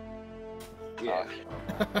Yeah.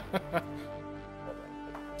 that.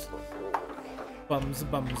 Bums.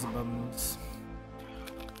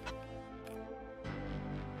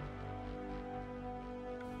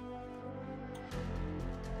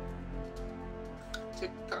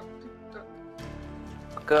 Tick tock, tick tock.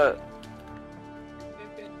 Good.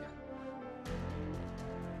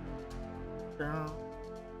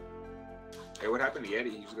 Hey, what happened to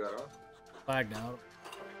Yeti? He just got off. Lagged out.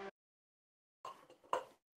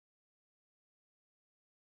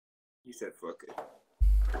 He said, "Fuck it."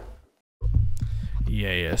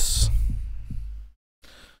 Yes.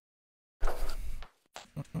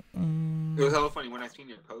 It was hella funny when I seen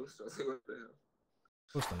your post. I was like, "What the hell?"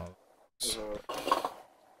 Posting all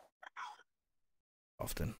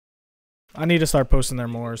often. I need to start posting there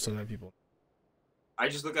more so that people. I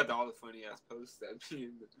just look at all the funny ass posts that be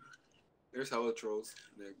in the. There's hella trolls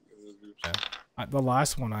in those groups. Yeah. The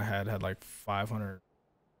last one I had like 500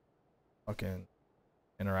 fucking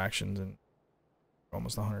interactions, and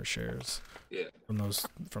almost 100 shares. Yeah.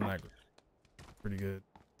 From that group. Pretty good.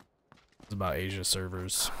 It's about Asia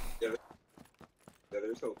servers. Yeah,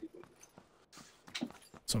 there's so people.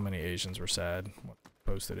 So many Asians were sad when I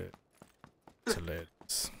posted it. It's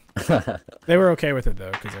hilarious. They were okay with it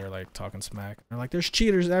though, because they were like talking smack. They're like, "There's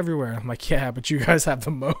cheaters everywhere." I'm like, "Yeah, but you guys have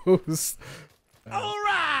the most." All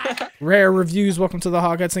right. Rare Reviews, welcome to the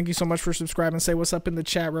Hogheads. Thank you so much for subscribing. Say what's up in the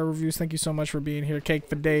chat. Rare Reviews, thank you so much for being here. Cake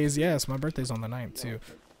for days. Yes, my birthday's on the 9th too.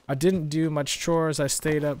 I didn't do much chores. I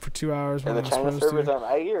stayed up for 2 hours when I was supposed to. servers on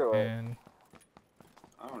IG or what? And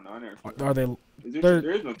I don't know. I never are they? there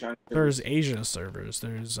is no China There's Asia servers.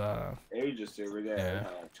 There's Asia server. yeah.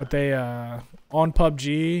 But they on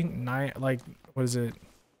PUBG what is it?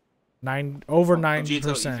 Over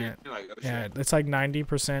 90%. Yeah, it's like 90%,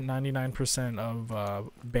 99%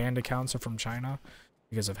 of banned accounts are from China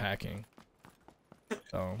because of hacking.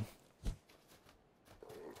 So.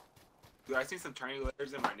 Dude, I seen some Chinese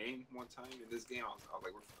letters in my name one time in this game. I was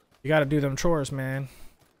like, you gotta do them chores, man.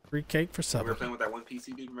 Free cake for supper. we were playing with that one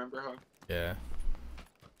PC dude. Remember how? Yeah.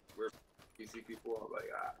 We're PC people. I was like,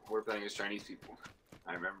 we're playing as Chinese people.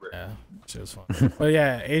 I remember. Yeah, shit was fun. But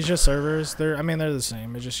yeah, Asia servers, they're the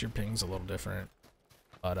same. It's just your ping's a little different.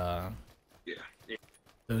 But yeah.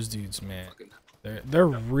 Those dudes, man, they're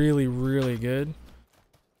really, really good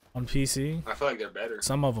on PC. I feel like they're better.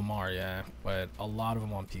 Some of them are, yeah, but a lot of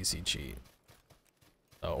them on PC cheat.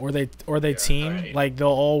 So, or they team, like they'll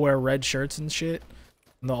all wear red shirts and shit,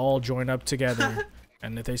 and they'll all join up together.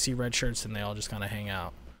 And if they see red shirts, then they all just kind of hang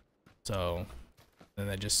out. So. And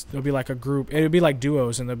there'll be like a group. It'll be like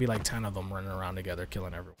duos, and there'll be like 10 of them running around together,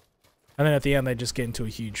 killing everyone. And then at the end, they just get into a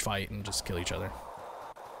huge fight and just kill each other.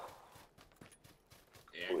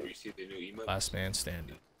 Yeah, you see the new emotes? Last man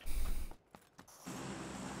standing.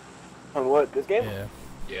 On what? This game? Yeah.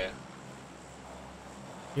 Yeah.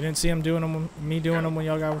 You didn't see him doing them, me doing them when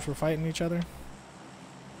y'all guys were fighting each other?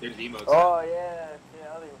 There's emotes. Oh yeah.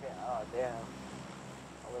 Oh damn.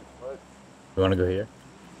 You wanna go here?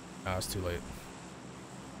 No, it's too late.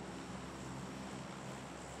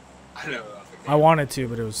 I know. I wanted to,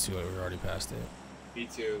 but it was too late. We were already past it. Me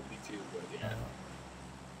too, but yeah.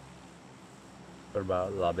 What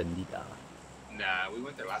about La Bendita? Nah, we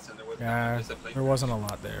went there last time. There wasn't a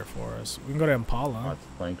lot there for us. We can go to Impala. Oh, it's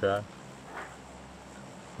a plane crash.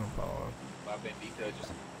 Impala. La Bendita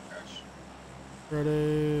just crashed.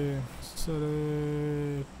 Ready,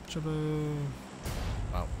 steady, chubby.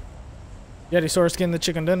 Wow. Yeti, so we're getting the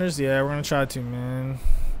chicken dinners? Yeah, we're gonna try to, man.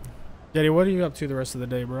 Yeti, what are you up to the rest of the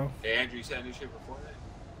day, bro? Hey, Andrew, you said new shit before that?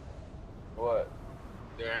 What?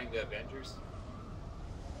 They're adding the Avengers.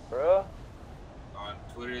 Bro? On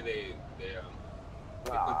Twitter, they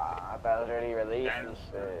Nah, I thought it was already released and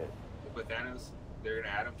shit. They put Thanos. They're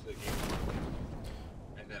gonna add him to the game.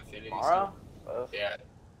 And then Infinity. Tomorrow? Yeah.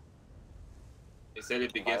 They said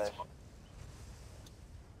it begins tomorrow.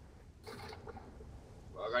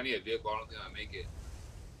 Well, I need a vehicle. I don't think I'll make it.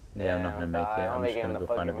 Yeah, I'm not gonna make it. I'm just gonna go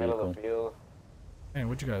find a vehicle. Hey,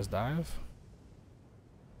 what'd you guys dive?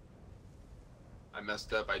 I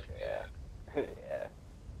messed up. Yeah. Yeah.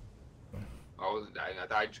 I wasn't dying. I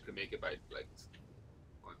thought I just could make it by like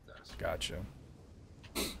 1,000. Gotcha.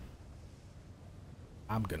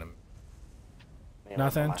 I'm gonna.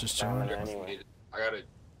 Nothing, just chilling. Anyway. I got a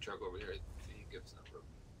truck over here. See, you give some.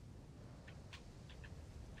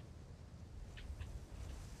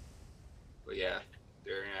 But yeah,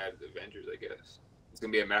 they're gonna add the Avengers, I guess. It's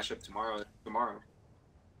gonna be a mashup tomorrow.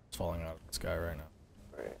 It's falling out of the sky right now.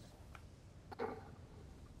 Right.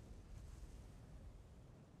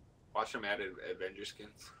 Watch them add Avenger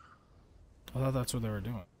skins. I thought that's what they were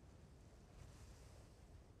doing.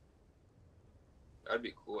 That'd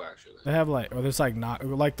be cool, actually. They have like, or there's like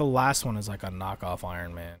like the last one is like a knockoff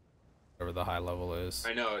Iron Man, whatever the high level is.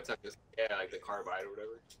 I know, it's like this, yeah, like the Carbide or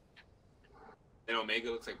whatever. And Omega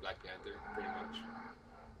looks like Black Panther, pretty much.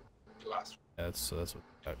 The last one. Yeah, that's what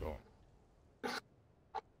got going.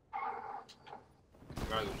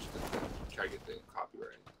 Might as well just try to get the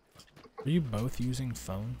copyright. Are you both using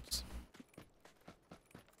phones?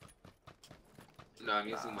 No, I'm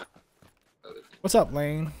using my other phone. What's up,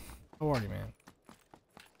 Lane? How are you, man?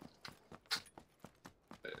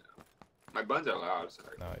 My buns are loud,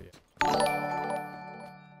 sorry. No,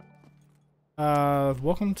 yeah.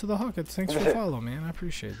 Welcome to the Hawkets. Thanks for the follow, man. I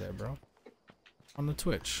appreciate that, bro. On the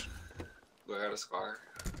Twitch. Do I got a scar?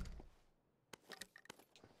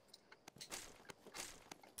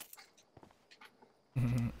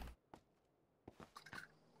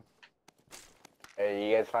 Hey,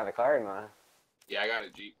 you guys find a car or not? Yeah, I got a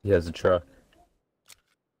Jeep. He has a truck.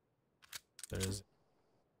 There is.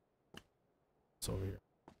 It's over here.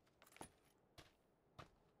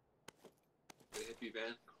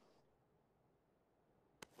 van.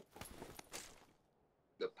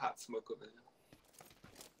 The pot smoker van.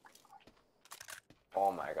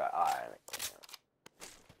 Oh my god,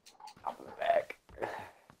 I'm in the back.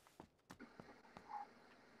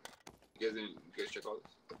 You guys check all this?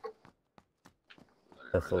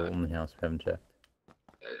 That's the only house we haven't checked.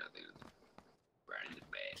 Yeah, nothing. Right in the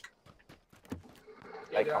back.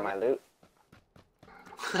 Like on my loot?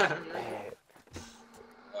 I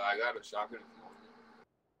got a shotgun.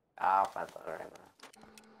 I'll find something right now.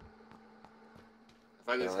 If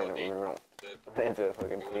I just hold into a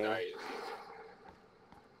fucking team.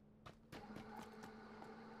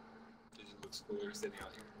 it just looks cooler sitting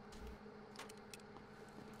out here.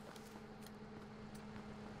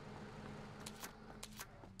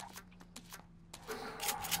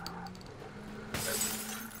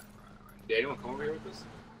 Did anyone come over here with us?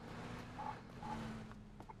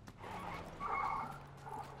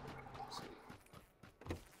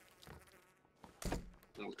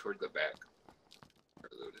 Move towards the back.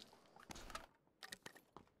 Reloaded.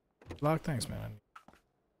 Lock, thanks, man.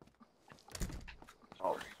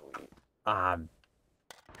 Oh, sweet.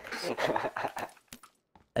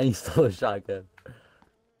 And he stole a shotgun.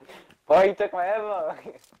 Oh, he took my ammo!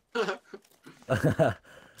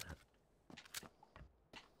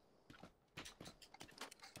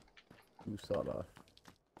 Who saw that?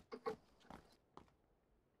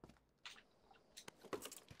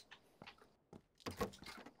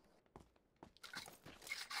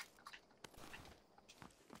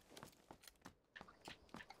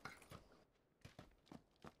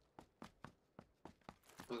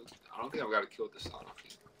 I don't think I've got to kill this sawed off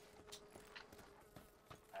yet.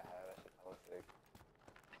 I have, that shit hella sick.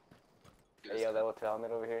 Hey, yo, level 2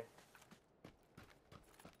 helmet over here.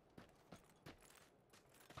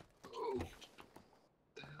 Oh. What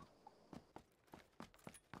the hell?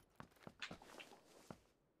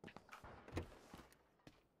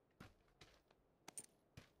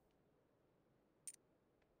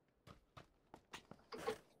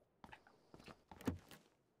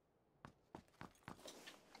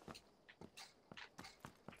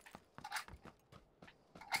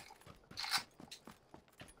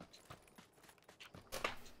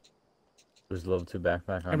 There's a level 2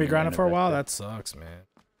 backpack. Gonna be grinding for a while? That sucks, man.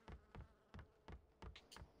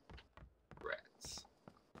 Rats.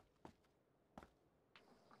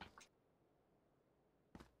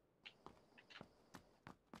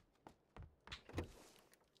 I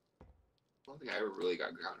don't think I ever really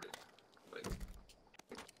got grounded. Like,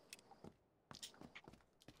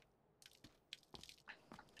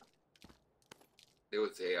 they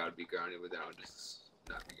would say I would be grounded, but then I would just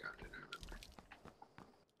not be grounded. I remember.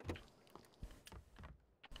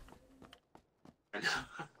 I know.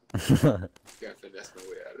 Gotta finesse my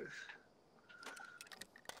way out of it.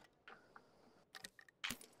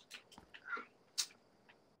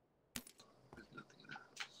 There's nothing in the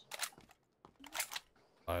house.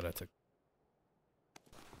 Alright, I took.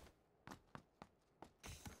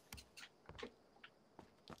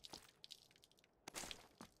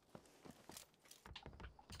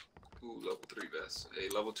 Ooh, level 3 vest. Hey,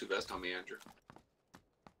 level 2 vest on me, Andrew.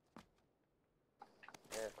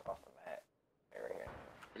 Here, across the mat. Right here.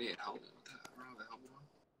 I need a helmet with that. Around the helmet on.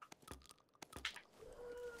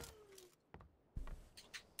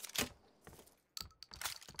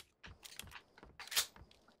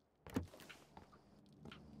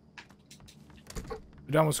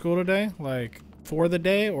 You done with school today? Like, for the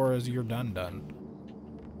day, or is you're done?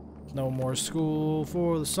 No more school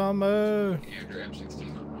for the summer. Andrew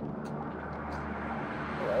M16.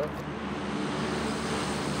 Hello?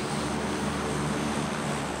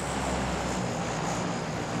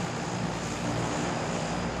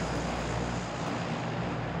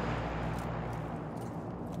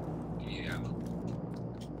 Yeah.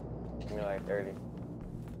 Give me like 30.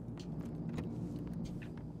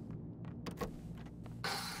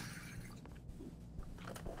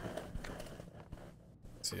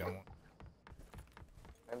 See, I'm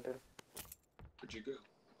Enter. Where'd you go?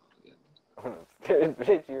 Oh, I'm scared,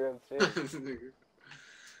 bitch, you're upstairs. Nigga.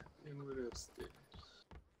 Yeah, look at upstairs.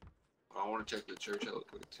 I want to check the church out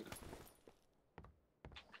quick too.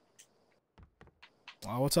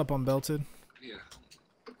 what's up, Unbelted? Yeah.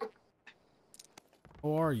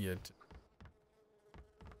 How are you?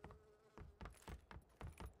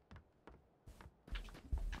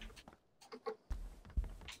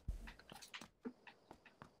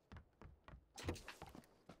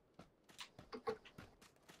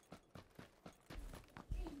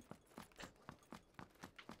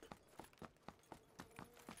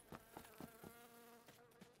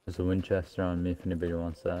 There's a Winchester on me if anybody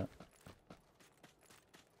wants that.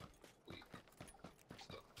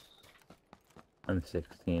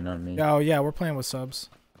 M16 on me. Oh yeah, we're playing with subs.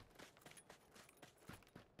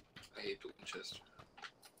 I hate the Winchester.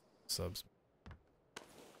 Subs.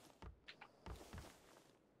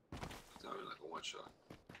 It's not even like a one shot.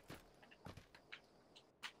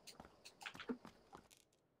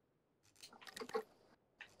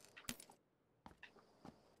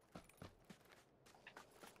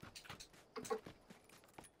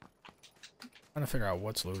 Trying to figure out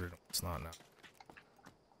what's looted and what's not now.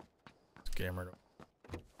 It's gamer.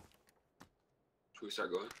 Should we start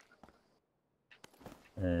going?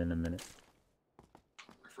 In a minute.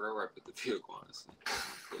 I forgot where I put the vehicle, honestly.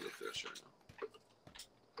 Go look for that shit now.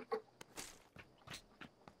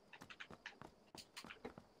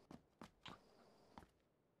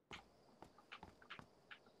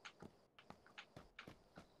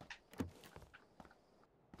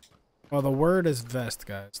 Well, the word is vest,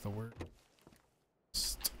 guys. The word.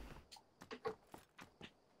 Vest.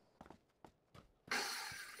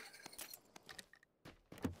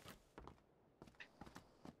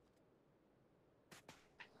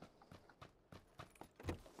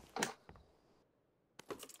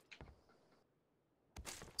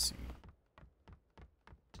 Let's see.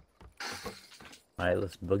 Alright,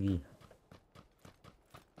 let's boogie.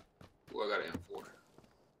 Well, I got an M4.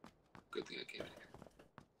 Good thing I came in here.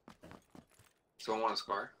 Someone want a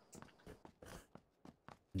scar?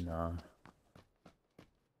 Nah.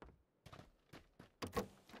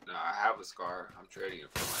 No, I have a scar. I'm trading it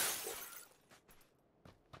for my M4.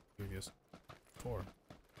 Previous 4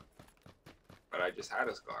 But I just had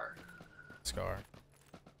a scar. scar.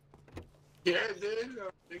 Yeah, dude.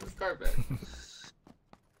 Take the scar back.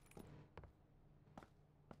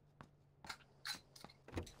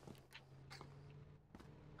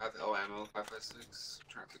 I have the L ammo 556.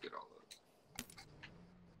 Trying to get all of it.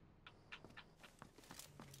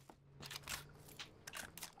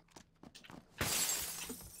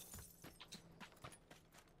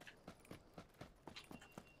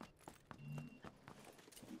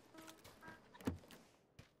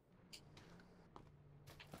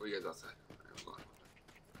 Where you guys outside? I'm going.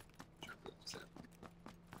 Trying to get this in.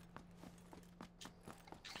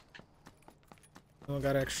 Oh,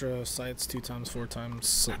 got extra sights 2 times, 4 times,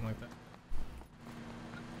 something like that.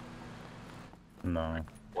 No.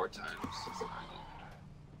 4 times.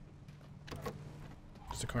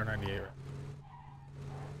 Just a car 98, right?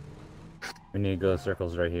 We need to go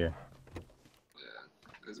circles right here. Yeah,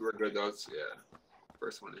 because we're good though. Yeah,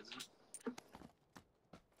 first one isn't.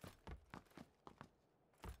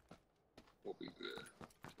 We'll be good.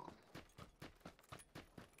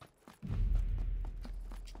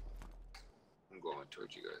 I'm going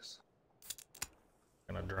towards you guys.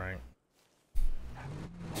 Gonna drink.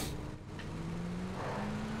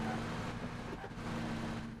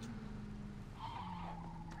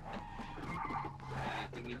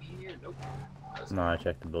 Anything in here? Nope. No, I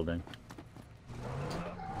checked the building.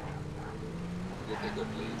 Get that good,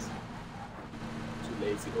 please. Too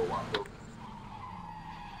lazy to walk over.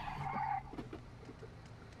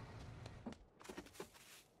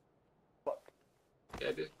 Yeah,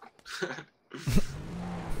 I did.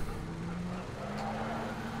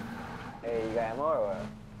 Hey, you got ammo or what?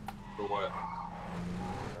 For what?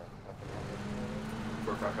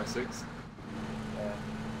 For 556? Yeah.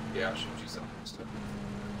 Yeah, I'll shoot you some stuff.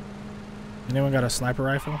 Anyone got a sniper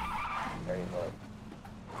rifle? 30 bucks.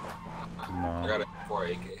 I No. got a 4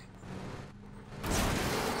 AK.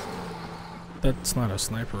 That's not a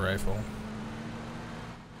sniper rifle.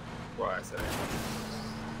 Well, I said it.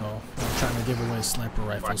 Oh, I'm trying to give away sniper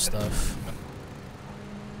rifle stuff.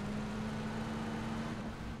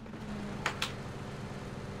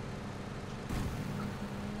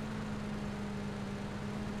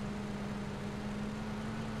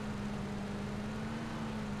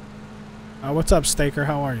 What's up, Staker?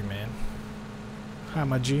 How are you, man? Hi,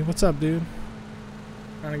 my G. What's up, dude?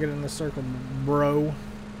 Trying to get in the circle, bro.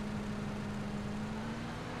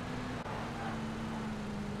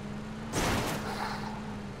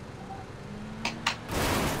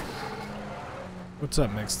 What's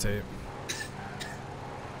up, mixtape?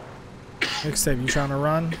 Mixtape, you trying to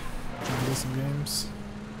run? Trying to get some games?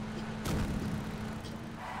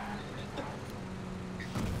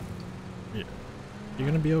 Yeah. You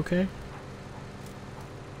gonna be okay?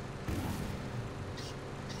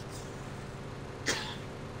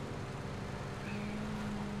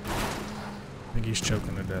 I think he's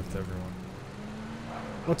choking to death, everyone.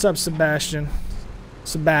 What's up, Sebastian?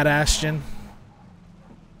 Sebastian.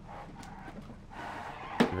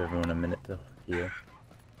 Give everyone a minute to heal.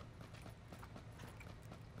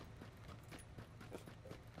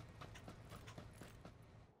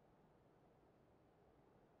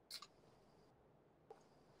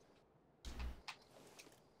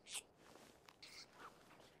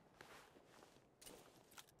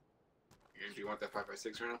 you want that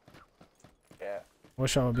 5.56 right now? Yeah.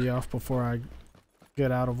 Wish I would be off before I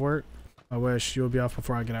get out of work. I wish you would be off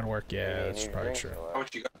before I get out of work. Yeah, that's probably true. How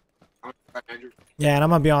much you got? How much you got, Andrew? Yeah, and I'm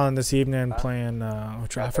gonna be on this evening Huh? playing.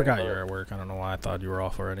 I forgot you're at work. I don't know why I thought you were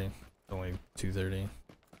off already. It's only 2:30.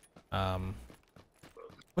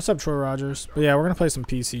 What's up, Troy Rogers? But yeah, we're gonna play some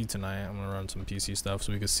PC tonight. I'm gonna run some PC stuff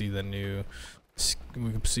so we can see the new.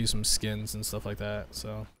 We can see some skins and stuff like that.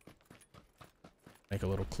 So make a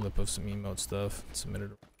little clip of some emote stuff. Submit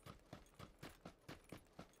it.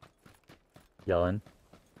 Yelling.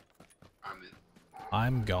 I'm in.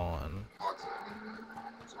 I'm gone.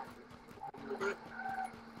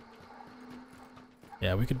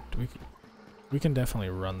 Yeah, we can definitely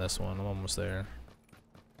run this one. I'm almost there.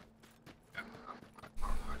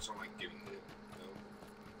 I just don't like giving it.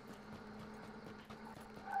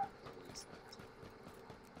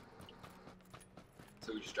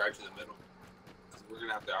 So we just drive to the middle. Cause we're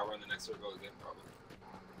gonna have to outrun the next circle again, probably.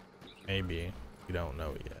 Maybe. We don't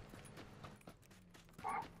know yet.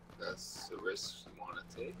 That's the risk you want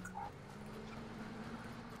to take.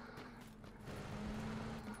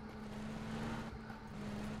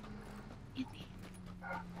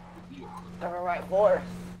 Turn right forward.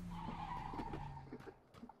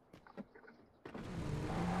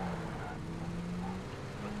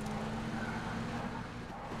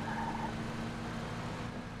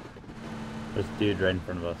 There's a dude right in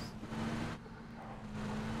front of us.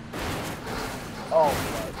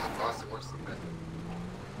 Oh, Boston works the best.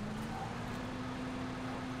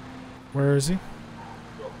 Where is he?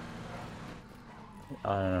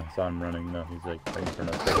 I don't know. I saw him running. No, he's like right in front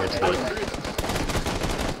of us. Right here.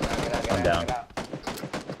 I'm down.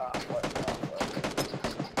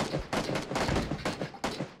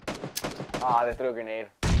 Ah, they threw a grenade.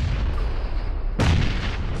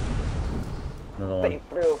 Another one. They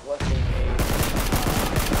threw a fucking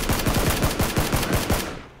grenade.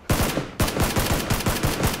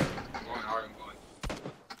 I'm going hard, I'm going.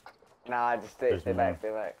 Nah, just stay There's back, more.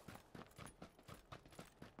 stay back.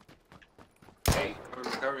 Hey,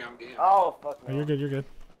 cover me, I'm game. Oh, fuck Oh, no. you're good. You're good.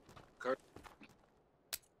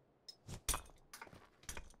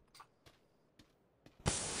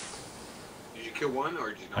 Did you kill one or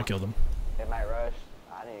did you not? I killed him. They might rush.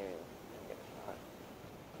 I didn't even get a shot.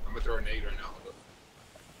 I'm gonna throw a nade right now.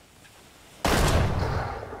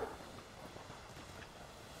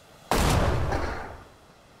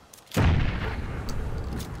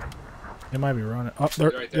 It might be running. Oh,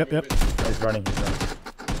 there. Right there, Yep. Yep. He's running. He's running.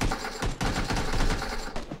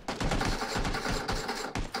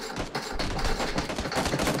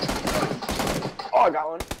 Oh, I got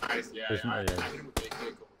one. Nice, yeah. There's I no- hit him with the AK.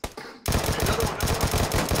 Another one.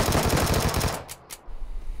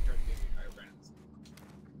 Try to get me. I ran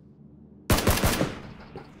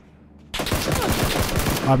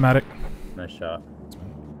into Automatic. Nice shot.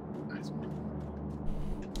 Nice.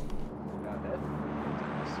 Got this.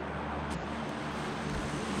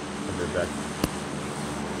 I'll be back.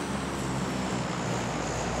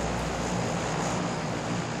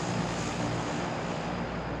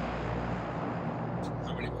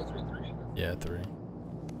 How many was there? 3? Yeah, 3.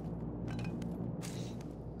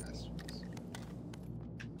 Nice.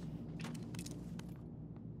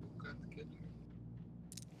 Got the kid.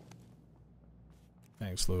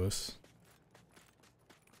 Thanks, Lewis.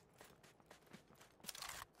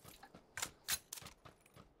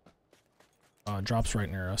 Drops right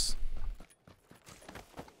near us.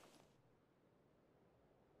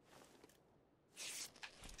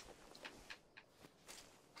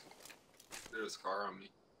 There's a scar on me.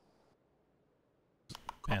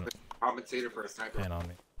 Pan, Compensator for a sniper. pan on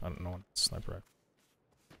me. I don't know. Sniper rifle.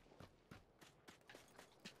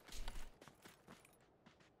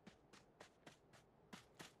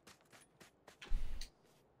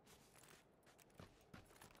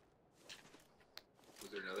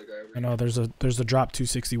 Was there another guy over I know there's a drop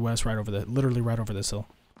 260 west right over the literally right over this hill.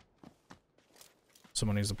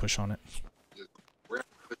 Someone needs to push on it. here? We're gonna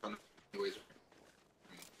put on the anyways.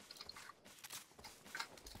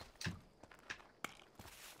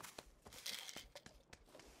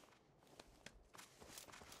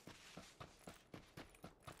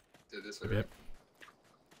 Did this way, right? Yep.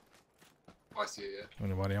 Oh, I see it, yeah.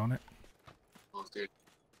 Anybody on it? Oh, it's good.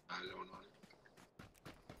 I don't want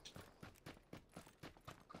it.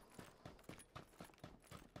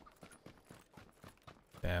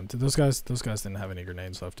 Damn, did those guys didn't have any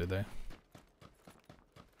grenades left, did they?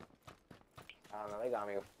 I don't know, they got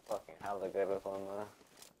me fucking hella good with one,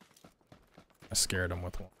 I scared them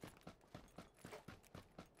with one.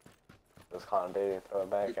 Just Call of Duty, throw it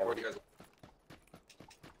back at 240 him. guys.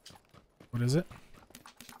 What is it?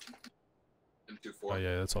 M24. Oh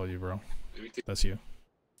yeah, that's all you, bro. Yeah. That's you.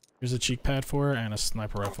 Here's a cheek pad for it and a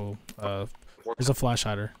sniper rifle. Here's a flash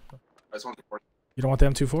hider. I just want the 4. You don't want the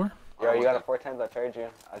M24? Yo, you got a 410? I'll trade you.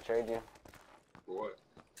 I'll trade you. For what?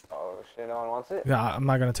 Oh shit, no one wants it? Yeah, I'm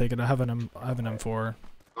not gonna take it. I have an M4. I'm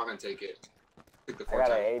not gonna take it. Take the I 4 got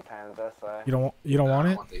times. an 8 times, that's why. You don't want I it? don't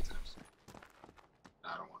want the 8 times. Nah,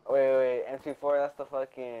 I don't want it. Wait, M24, that's the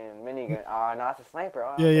fucking minigun. Oh, no, that's a sniper.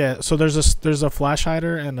 Oh, Yeah. So there's a flash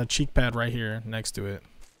hider and a cheek pad right here next to it.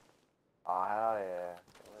 Oh, hell yeah.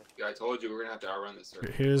 Yeah, I told you we're gonna have to outrun this.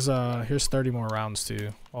 Sir. Here's 30 more rounds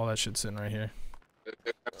too. All that shit's sitting right here.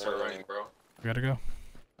 Start running, bro. We gotta go.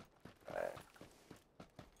 Alright.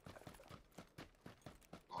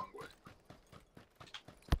 Long way.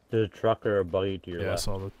 There's a truck or a buggy to your Yeah, I left.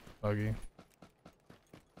 saw the buggy.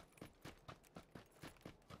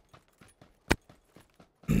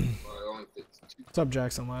 Well, it only fits 2. What's up,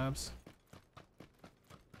 Jackson Labs?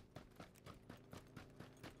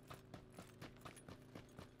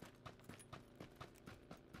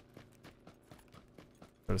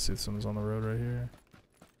 Try to see if someone's on the road right here.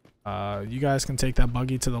 You guys can take that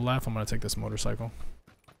buggy to the left. I'm gonna take this motorcycle.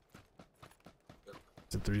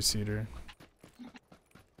 It's a 3-seater.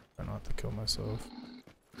 Try not to kill myself.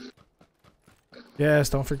 Yes,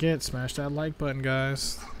 don't forget, smash that like button,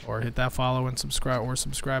 guys, or hit that follow and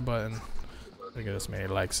subscribe button. To get as many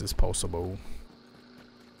likes as possible.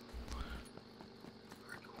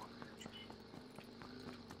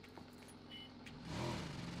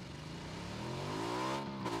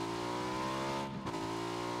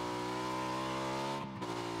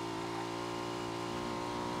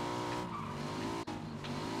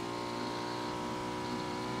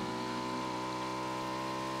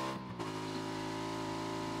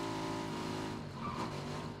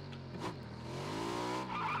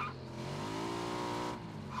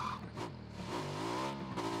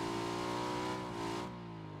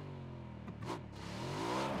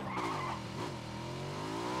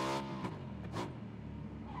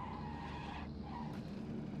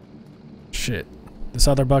 Shit. This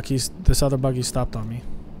other buggy stopped on me.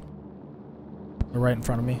 They're right in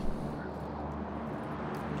front of me.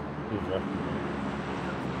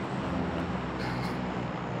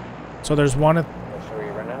 So there's one at... Should we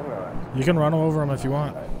run him or what? You can run over him if you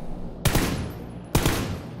want.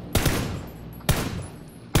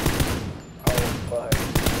 Oh, fuck.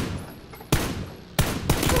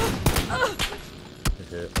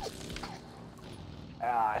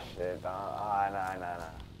 Ah, shit. Nah.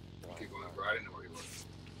 Keep going, bro. I didn't know where he was.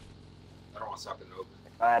 I don't want to stop the open.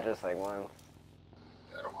 I had just like one.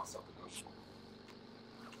 Yeah, I don't want to stop the open.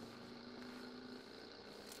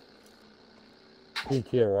 He's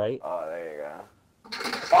to your right. Oh, there you go.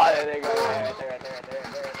 Oh, there they go. Right there.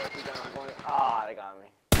 Keep going, going. Ah, they got me.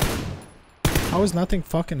 How is nothing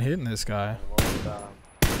fucking hitting this guy?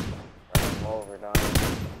 I'm over, done.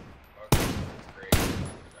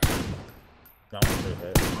 That one's pretty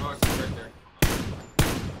hit. Oh, it's right there.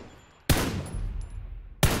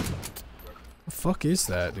 The fuck is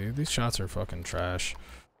that, dude? These shots are fucking trash.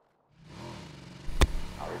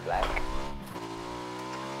 I'll be black.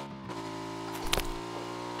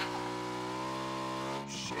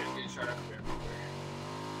 Shit, I'm getting shot up there.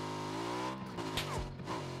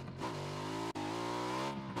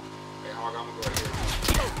 Hey, Hog, I'm gonna go right here.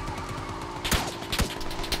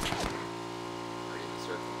 Are you in the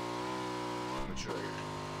circle? I'm gonna chill here.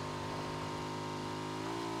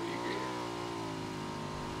 What do you get here?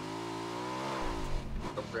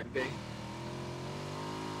 A friend day?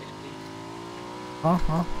 Huh?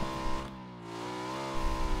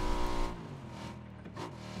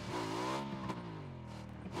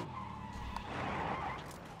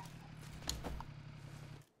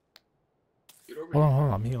 Get over Hold here.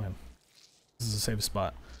 on, I'm healing. This is a safe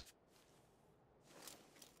spot.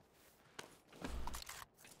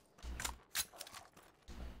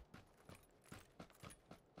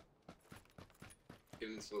 Get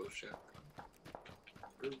in this little shack.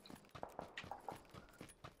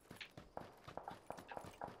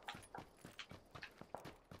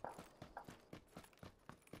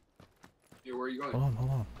 Yo, where are you going? Hold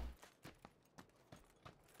on.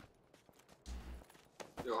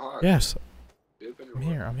 Yo, Hog. Yes, Dipping or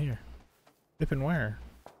I'm what? here. Dipping where?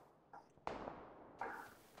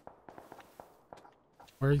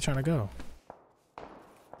 Where are you trying to go? No,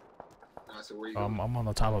 I said, where you going? I'm on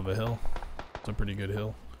the top of a hill. It's a pretty good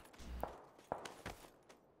hill.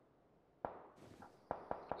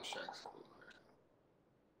 The shack's cool.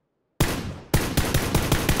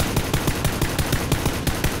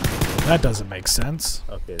 That doesn't make sense.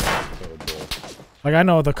 Okay, that's so cool. Like, I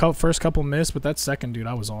know the first couple missed, but that second dude,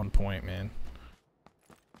 I was on point, man.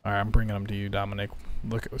 Alright, I'm bringing him to you, Dominic.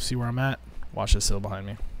 Look, see where I'm at? Watch this hill behind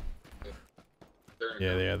me. They're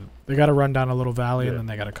Yeah, they gotta run down a little valley and Yeah. then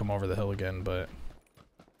they gotta come over the hill again, but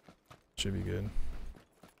should be good.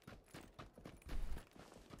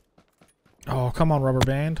 Oh, come on, rubber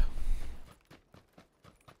band.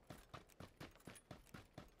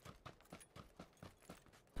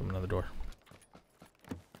 Come another door.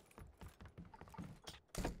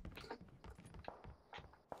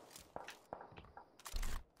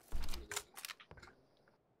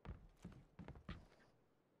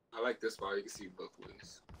 I like this spot. You can see both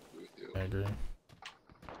ways. I agree.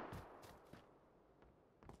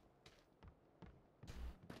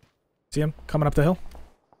 See him coming up the hill?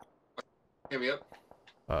 Hit me up.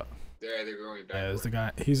 Uh, They're going back. Yeah, there's the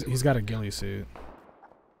guy. He's got a ghillie suit.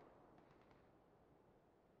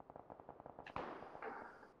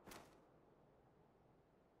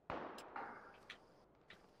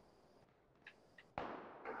 I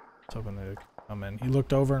was hoping they'd come in. He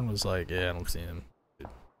looked over and was like, "Yeah, I don't see him."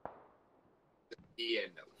 Yeah,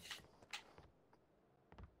 no.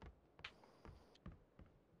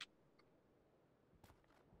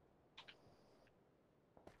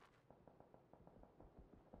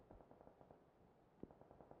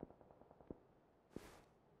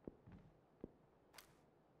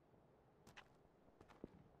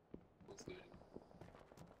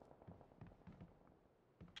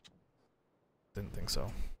 Didn't think so.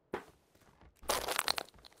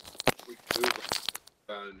 We moved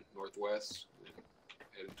northwest, and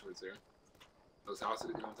heading towards there. Those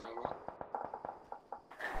houses, you know what I'm talking about?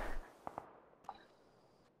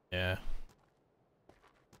 Yeah.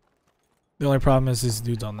 The only problem is this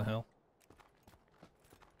dude's on the hill.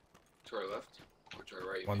 To our left, or to our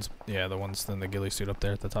right? Yeah, the ones in the ghillie suit up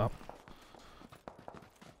there at the top.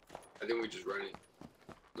 I think we just run it.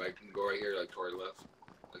 Like, go right here, like to our left.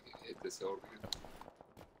 Like, hit this hill over here.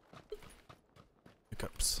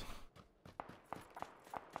 Pickups.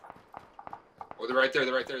 Oh, they're right there,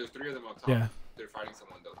 they're right there. There's 3 of them on top. Yeah. They're fighting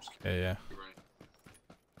someone, though. Just kidding. Yeah. Keep running.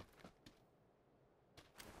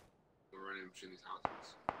 We're running between these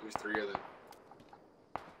houses. There's 3 of them.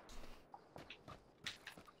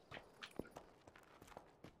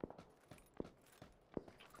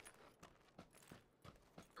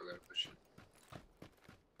 I gotta push it.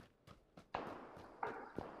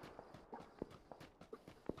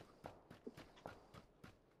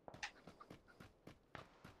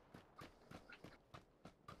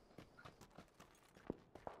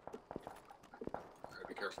 Alright,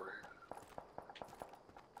 be careful here.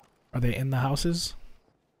 Are they in the houses?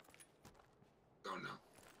 Don't know.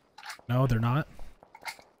 No, they're not.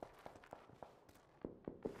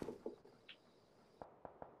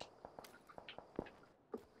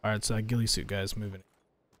 Alright, so that ghillie suit guy's moving.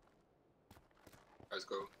 Let's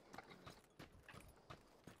go.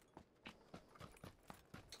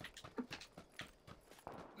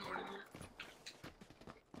 No one in here.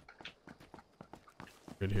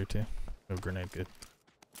 Good here too. No grenade, good.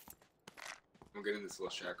 I'm getting this little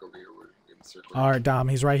shack over here. We're getting circled. Alright, Dom,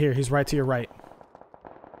 he's right here. He's right to your right. To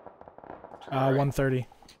the right. 130.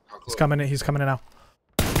 How He's close? coming in. He's coming in now.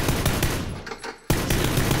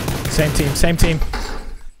 Same team. Same team.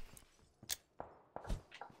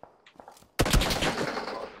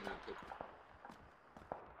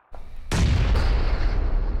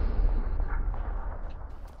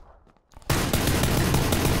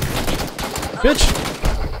 Bitch!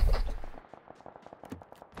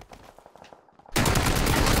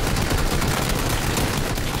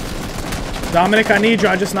 Dominic, I need you.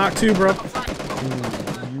 I just knocked 2, bro.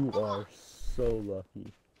 You are so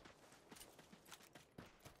lucky.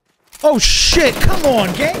 Oh shit! Come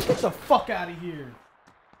on, gang! Get the fuck out of here!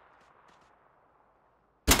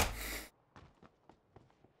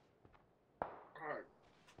 Alright.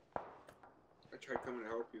 I tried coming to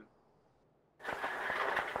help you.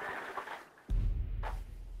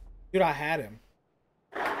 Dude, I had him.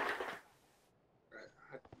 I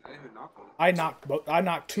didn't even knock him. I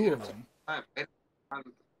knocked 2 of them. I hit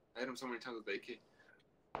him so many times with the AK.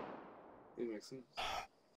 Didn't make sense.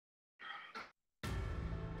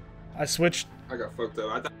 I switched. I got fucked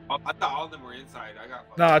up. I thought all of them were inside. I got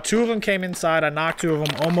fucked Nah, up. 2 of them came inside. I knocked 2 of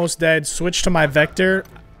them. Almost dead. Switched to my vector.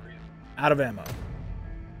 Out of ammo.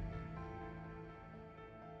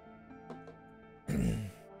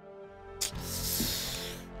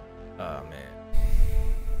 Oh man.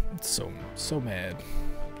 I'm so mad.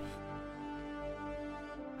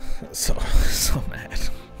 so mad.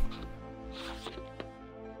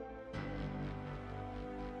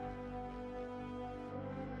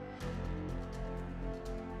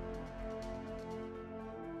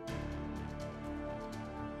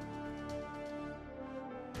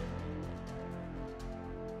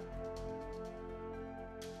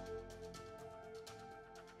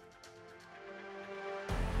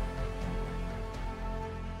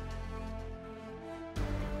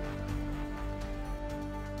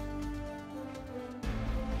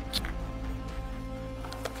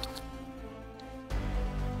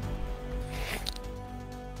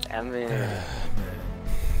 I mean,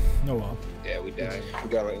 No, well, Yeah, we died. We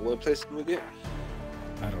got like what place did we get?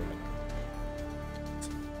 I don't know.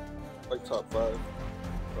 Like top 5.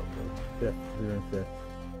 Yeah, we're in fifth.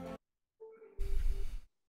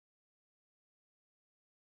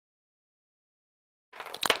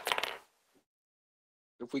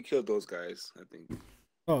 If we killed those guys, I think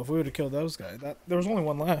Oh, if we would have killed those guys, there was only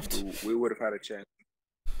one left. we would have had a chance.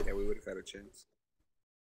 Yeah, we would have had a chance.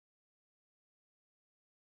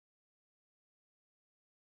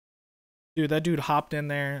 Dude, that dude hopped in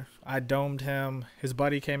there. I domed him. His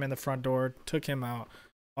buddy came in the front door, took him out,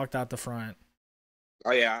 walked out the front.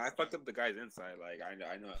 Oh yeah, I fucked up the guys inside. Like I know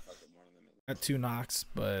I fucked up more than them. Got 2 knocks,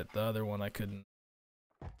 but the other one I couldn't.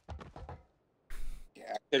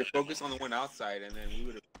 Yeah, I could have focused on the one outside, and then we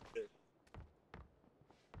would have.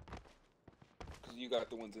 Because you got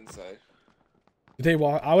the ones inside. I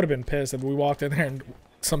would have been pissed if we walked in there and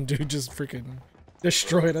some dude just freaking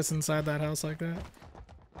destroyed us inside that house like that.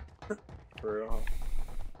 For real.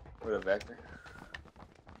 With a vector.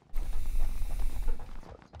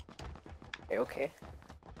 hey, okay.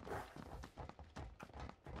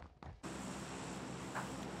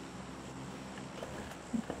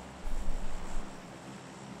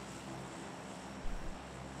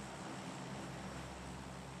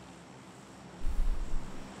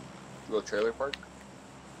 Little trailer park.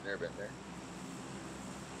 Never been there.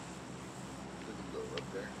 We can go up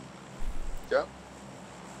there. Jump.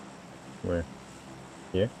 Where?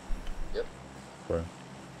 Here? Yep. Where?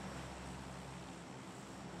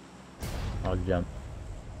 I'll jump.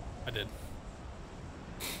 I did.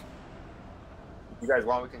 You guys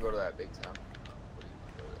want? We can go to that big town.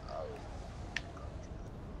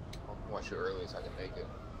 I want you early so I can make it.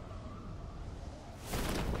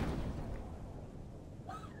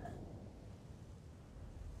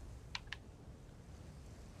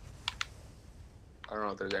 I don't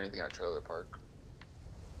know if there's anything at trailer park.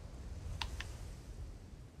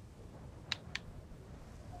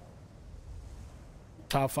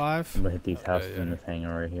 Top 5? I'm gonna hit these houses yeah. in this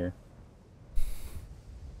hangar right here.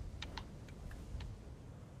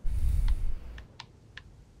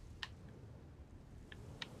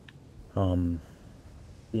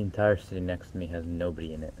 The entire city next to me has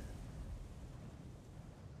nobody in it.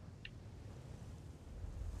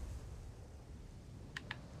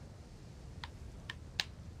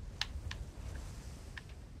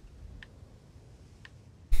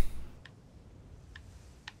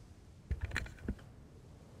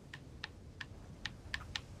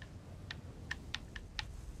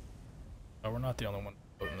 Oh, we're not the only one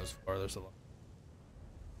voting this far. There's a lot.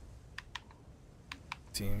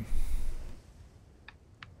 Team.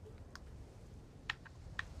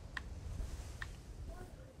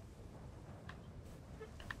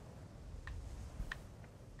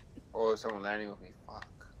 Oh, there's someone landing with me. Fuck.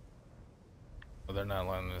 But they're not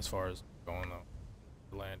landing as far as going though.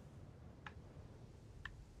 To land.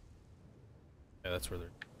 Yeah, that's where they're.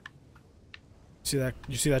 See that?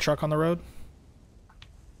 You see that truck on the road?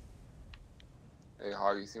 Hey,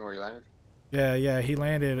 Hog, you seen where he landed? Yeah, he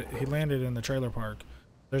landed in the trailer park.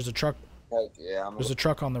 There's a truck. Heck, yeah, There's a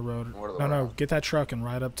truck on the road. No, get that truck and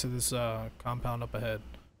ride up to this compound up ahead.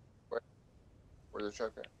 Where's the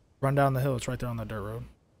truck at? Run down the hill. It's right there on that dirt road.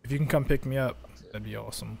 If you can come pick me up, that'd be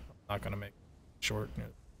awesome. I'm not gonna make it short.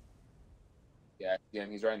 Yeah,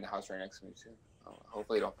 he's right in the house right next to me too.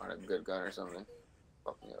 Hopefully, you don't find a good gun or something.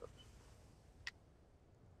 Fuck me up.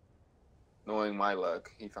 Knowing my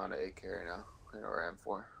luck, he found an AK right now. Or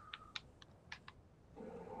M4.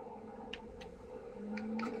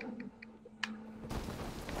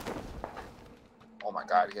 Oh my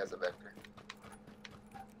god, he has a vector.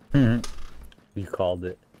 You called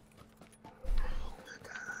it. Oh my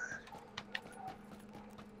god.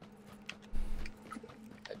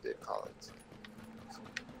 I did call it.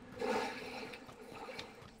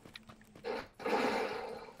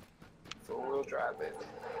 Four-wheel drive it.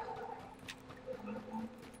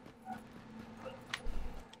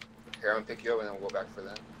 Here, I'm gonna pick you up and then we'll go back for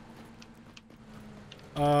them.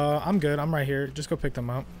 I'm good. I'm right here. Just go pick them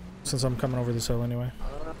up, since I'm coming over this hill anyway.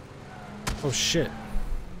 Oh shit.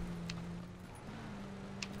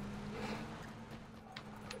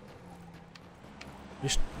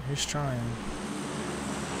 He's trying.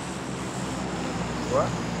 What?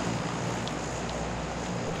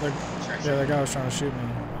 Yeah, that guy was trying to shoot me.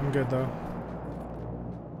 I'm good though.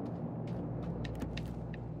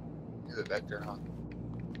 He's a vector, huh?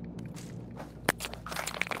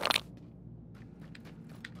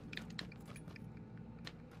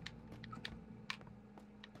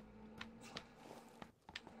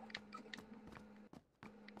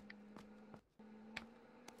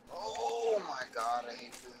 Oh my god. god, I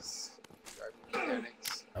hate this. Driving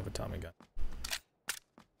mechanics. I have a Tommy gun.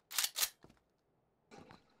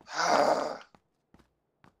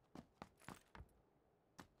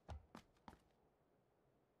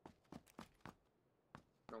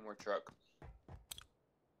 No more truck.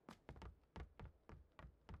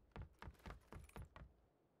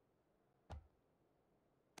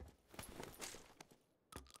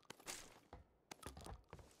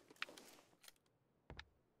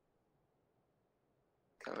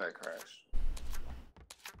 Come back, crash.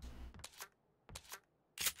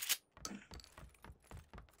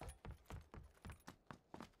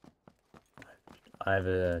 I have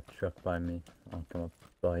a truck by me. I'll come up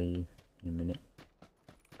by you in a minute.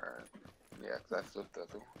 Alright. Yeah, 'cause I flipped that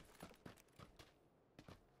through.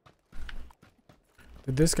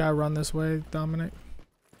 Did this guy run this way, Dominic?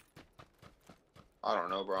 I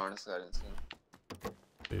don't know, bro. Honestly, I didn't see him.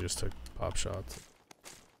 He just took pop shots.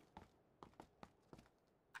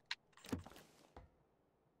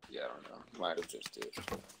 Yeah, I don't know. Might have just did.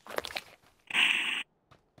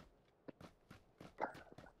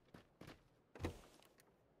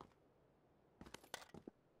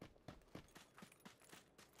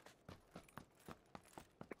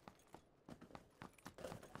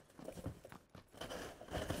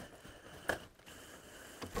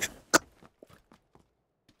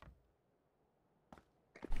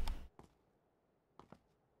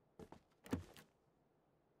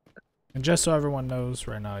 And just so everyone knows,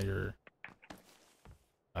 right now you're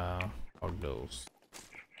Hogbills.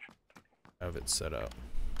 Have it set up.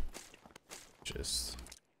 Just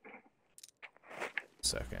a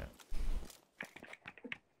second.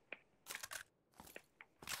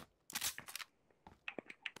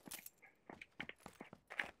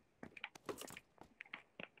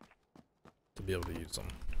 To be able to use them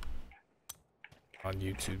on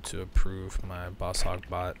YouTube to approve my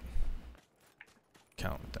XxHogBossx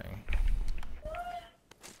account thing.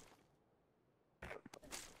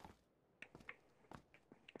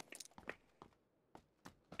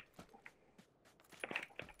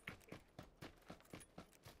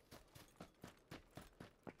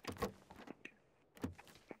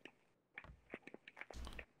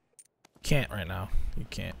 Can't right now. You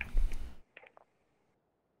can't.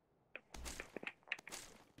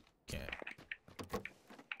 Can't.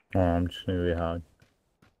 Oh, I'm just gonna be hog.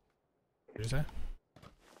 What did you say?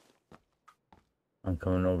 I'm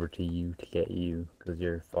coming over to you to get you, because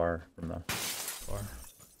you're far from us. Far.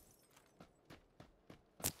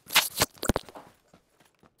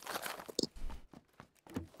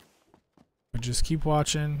 But just keep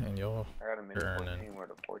watching and you'll I got a minute earn 14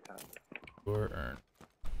 worth of 4 times. or earn.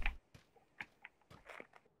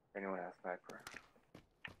 Anyone has sniper?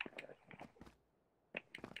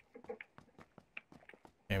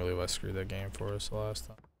 Can't believe I screwed that game for us the last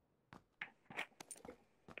time.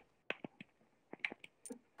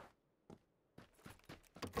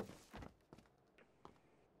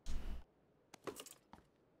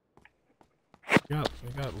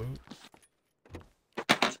 We got loot.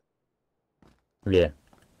 Yeah.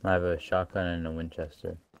 I have a shotgun and a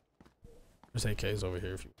Winchester. There's AKs over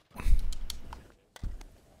here if you want.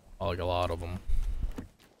 Like a lot of them.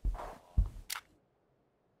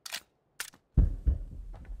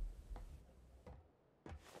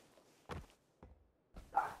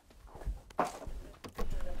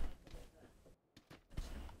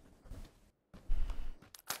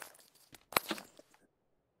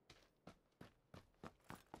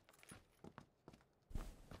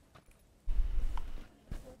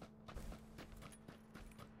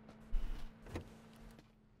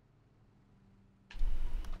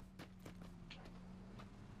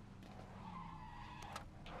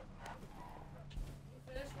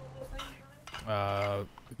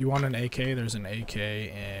 If you want an AK, there's an AK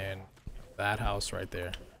in that house right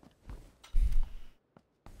there.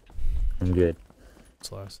 I'm good.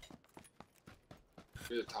 What's last?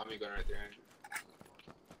 There's a Tommy gun right there, Andrew.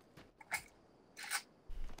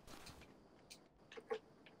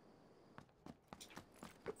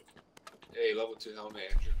 Hey, level 2 helmet,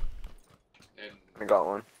 Andrew. And I got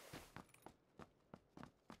one.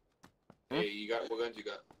 hey, you got what guns you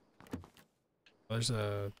got? There's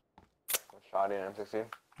a Shotty and M16.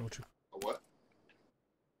 what you A what?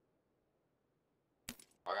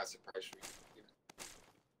 I got surprise for you.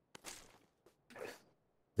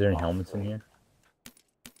 Is there any helmets in here?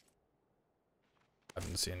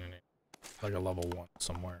 haven't seen any. Like a level 1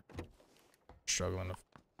 somewhere. Struggling to.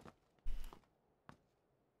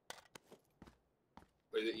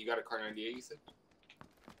 Wait, you got a car 98, you said?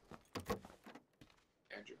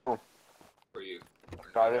 Andrew. Oh. For you.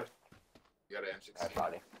 Shotty. You got an Yeah, M16.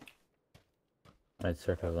 Shotty. I'd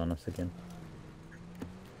circle on us again.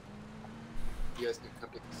 You guys can come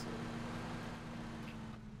pick this up.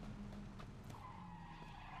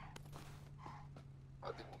 I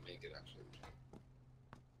think we'll make it actually.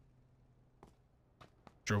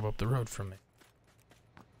 Drove up the road from me.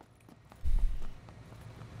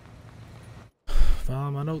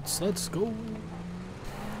 Found my notes. Let's go.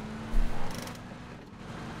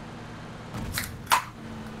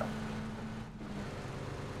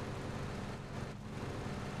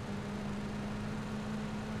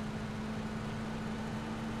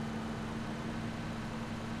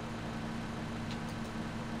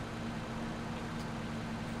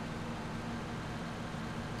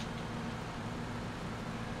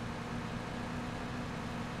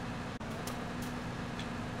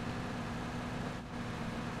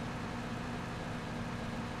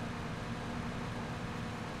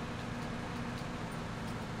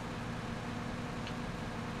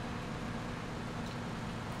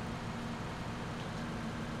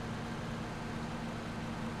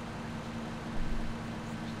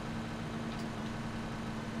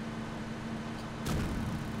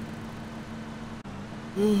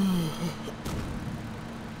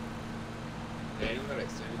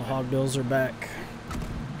 The hog bills are back.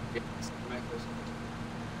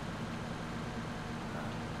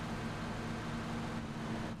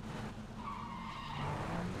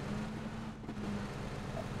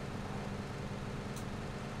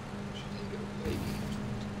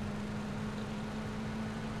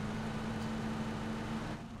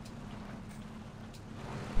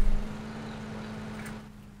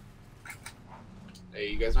 Hey,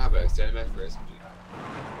 you guys don't have a extended mag for SMG?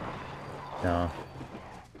 No.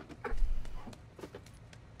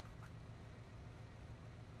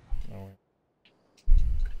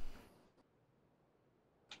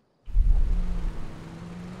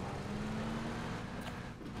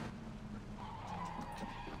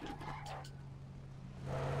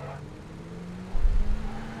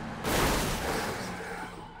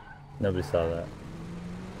 Nobody saw that.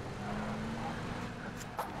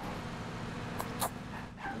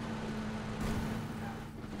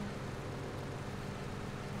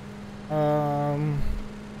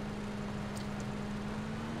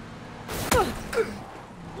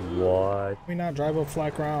 What? We not drive up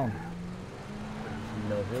flat ground.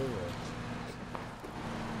 No hill.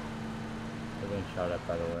 We're getting shot at,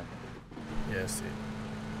 by the way. Yes.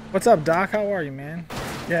 What's up, Doc? How are you, man?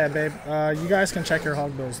 Yeah, babe. You guys can check your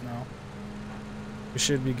hog bills now. We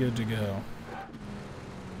should be good to go.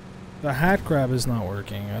 The hat grab is not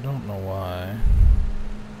working. I don't know why.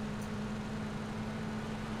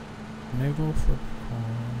 Naval for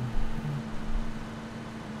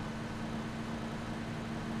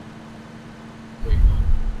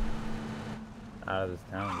Out of this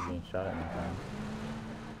town, we're being shot at in time.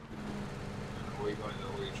 Where are you going?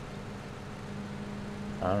 Where are you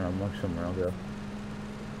trying? I don't know, I'm looking somewhere, I'll go.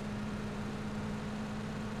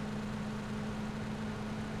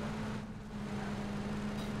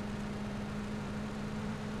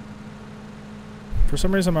 For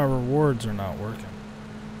some reason, my rewards are not working.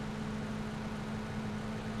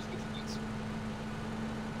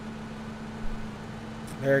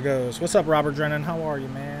 There it goes. What's up, Robert Drennan? How are you,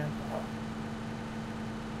 man?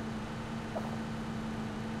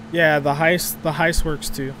 Yeah, the heist works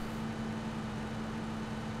too.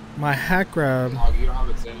 My hat grab. Oh, you don't have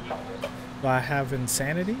extended mag for SMG? Do I have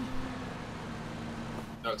insanity?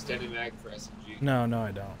 No, extended mag for SMG. No,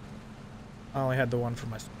 I don't. I only had the one for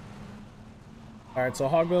myself. Alright, so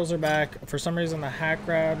hog bills are back. For some reason, the hat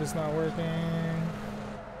grab is not working.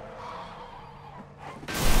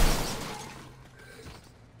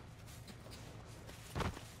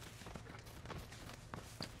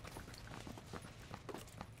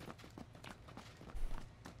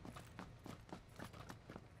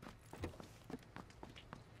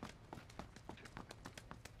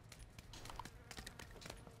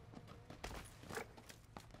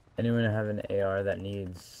 Anyone have an AR that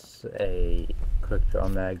needs a quick draw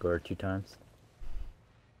mag or 2 times?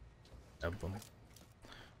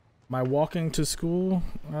 My walking to school,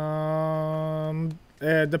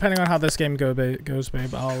 depending on how this game goes,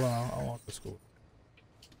 babe, I'll walk to school.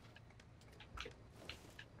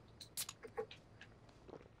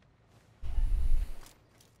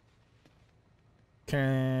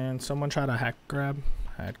 Can someone try to hat grab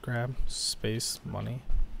space money?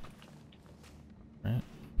 Right.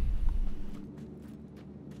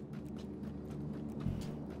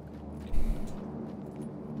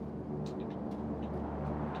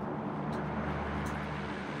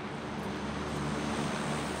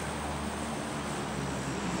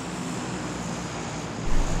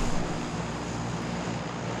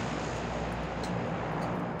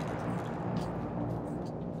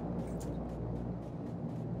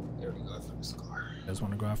 guys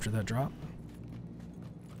want to go after that drop?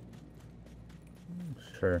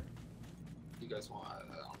 Sure. You guys want?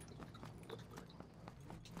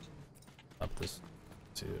 Up this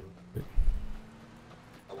too.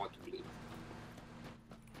 I want to believe.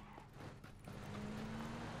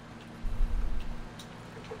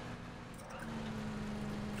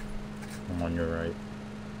 I'm on your right.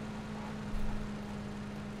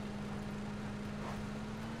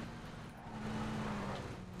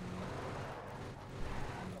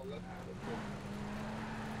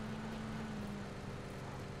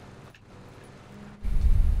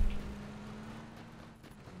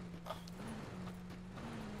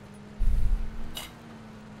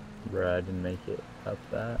 Bro, I didn't make it up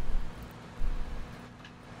that.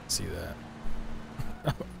 See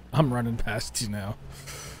that? I'm running past you now.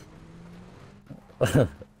 It's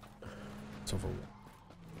over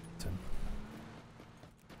 10.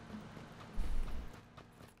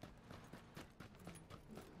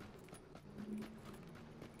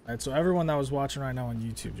 Alright, so everyone that was watching right now on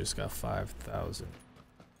YouTube just got 5,000.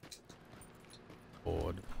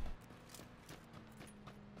 Bored.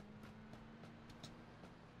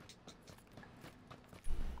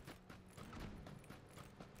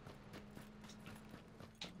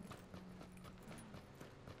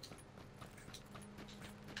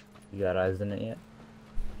 You got eyes in it yet?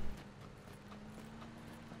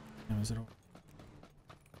 No, is it over?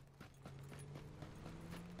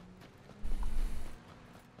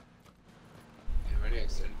 Yeah, already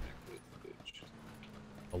extended back to the bitch.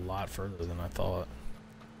 A lot further than I thought.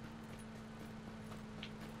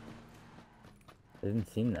 It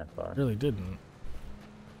didn't seem that far. It really didn't.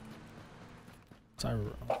 Sorry.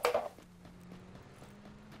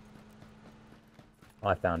 Oh,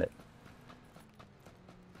 I found it.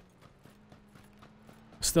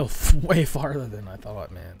 Still way farther than I thought,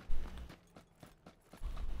 man.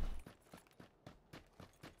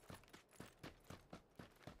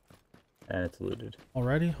 And it's looted.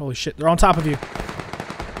 Already? Holy shit, they're on top of you.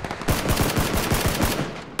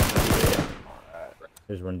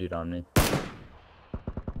 There's one dude on me.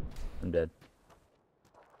 I'm dead.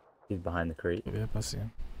 He's behind the crate. Yep, I see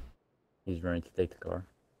him. He's running to take the car.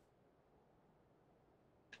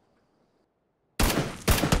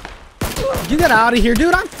 Get out of here,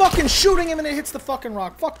 dude. I'm fucking shooting him and it hits the fucking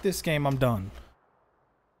rock. Fuck this game. I'm done.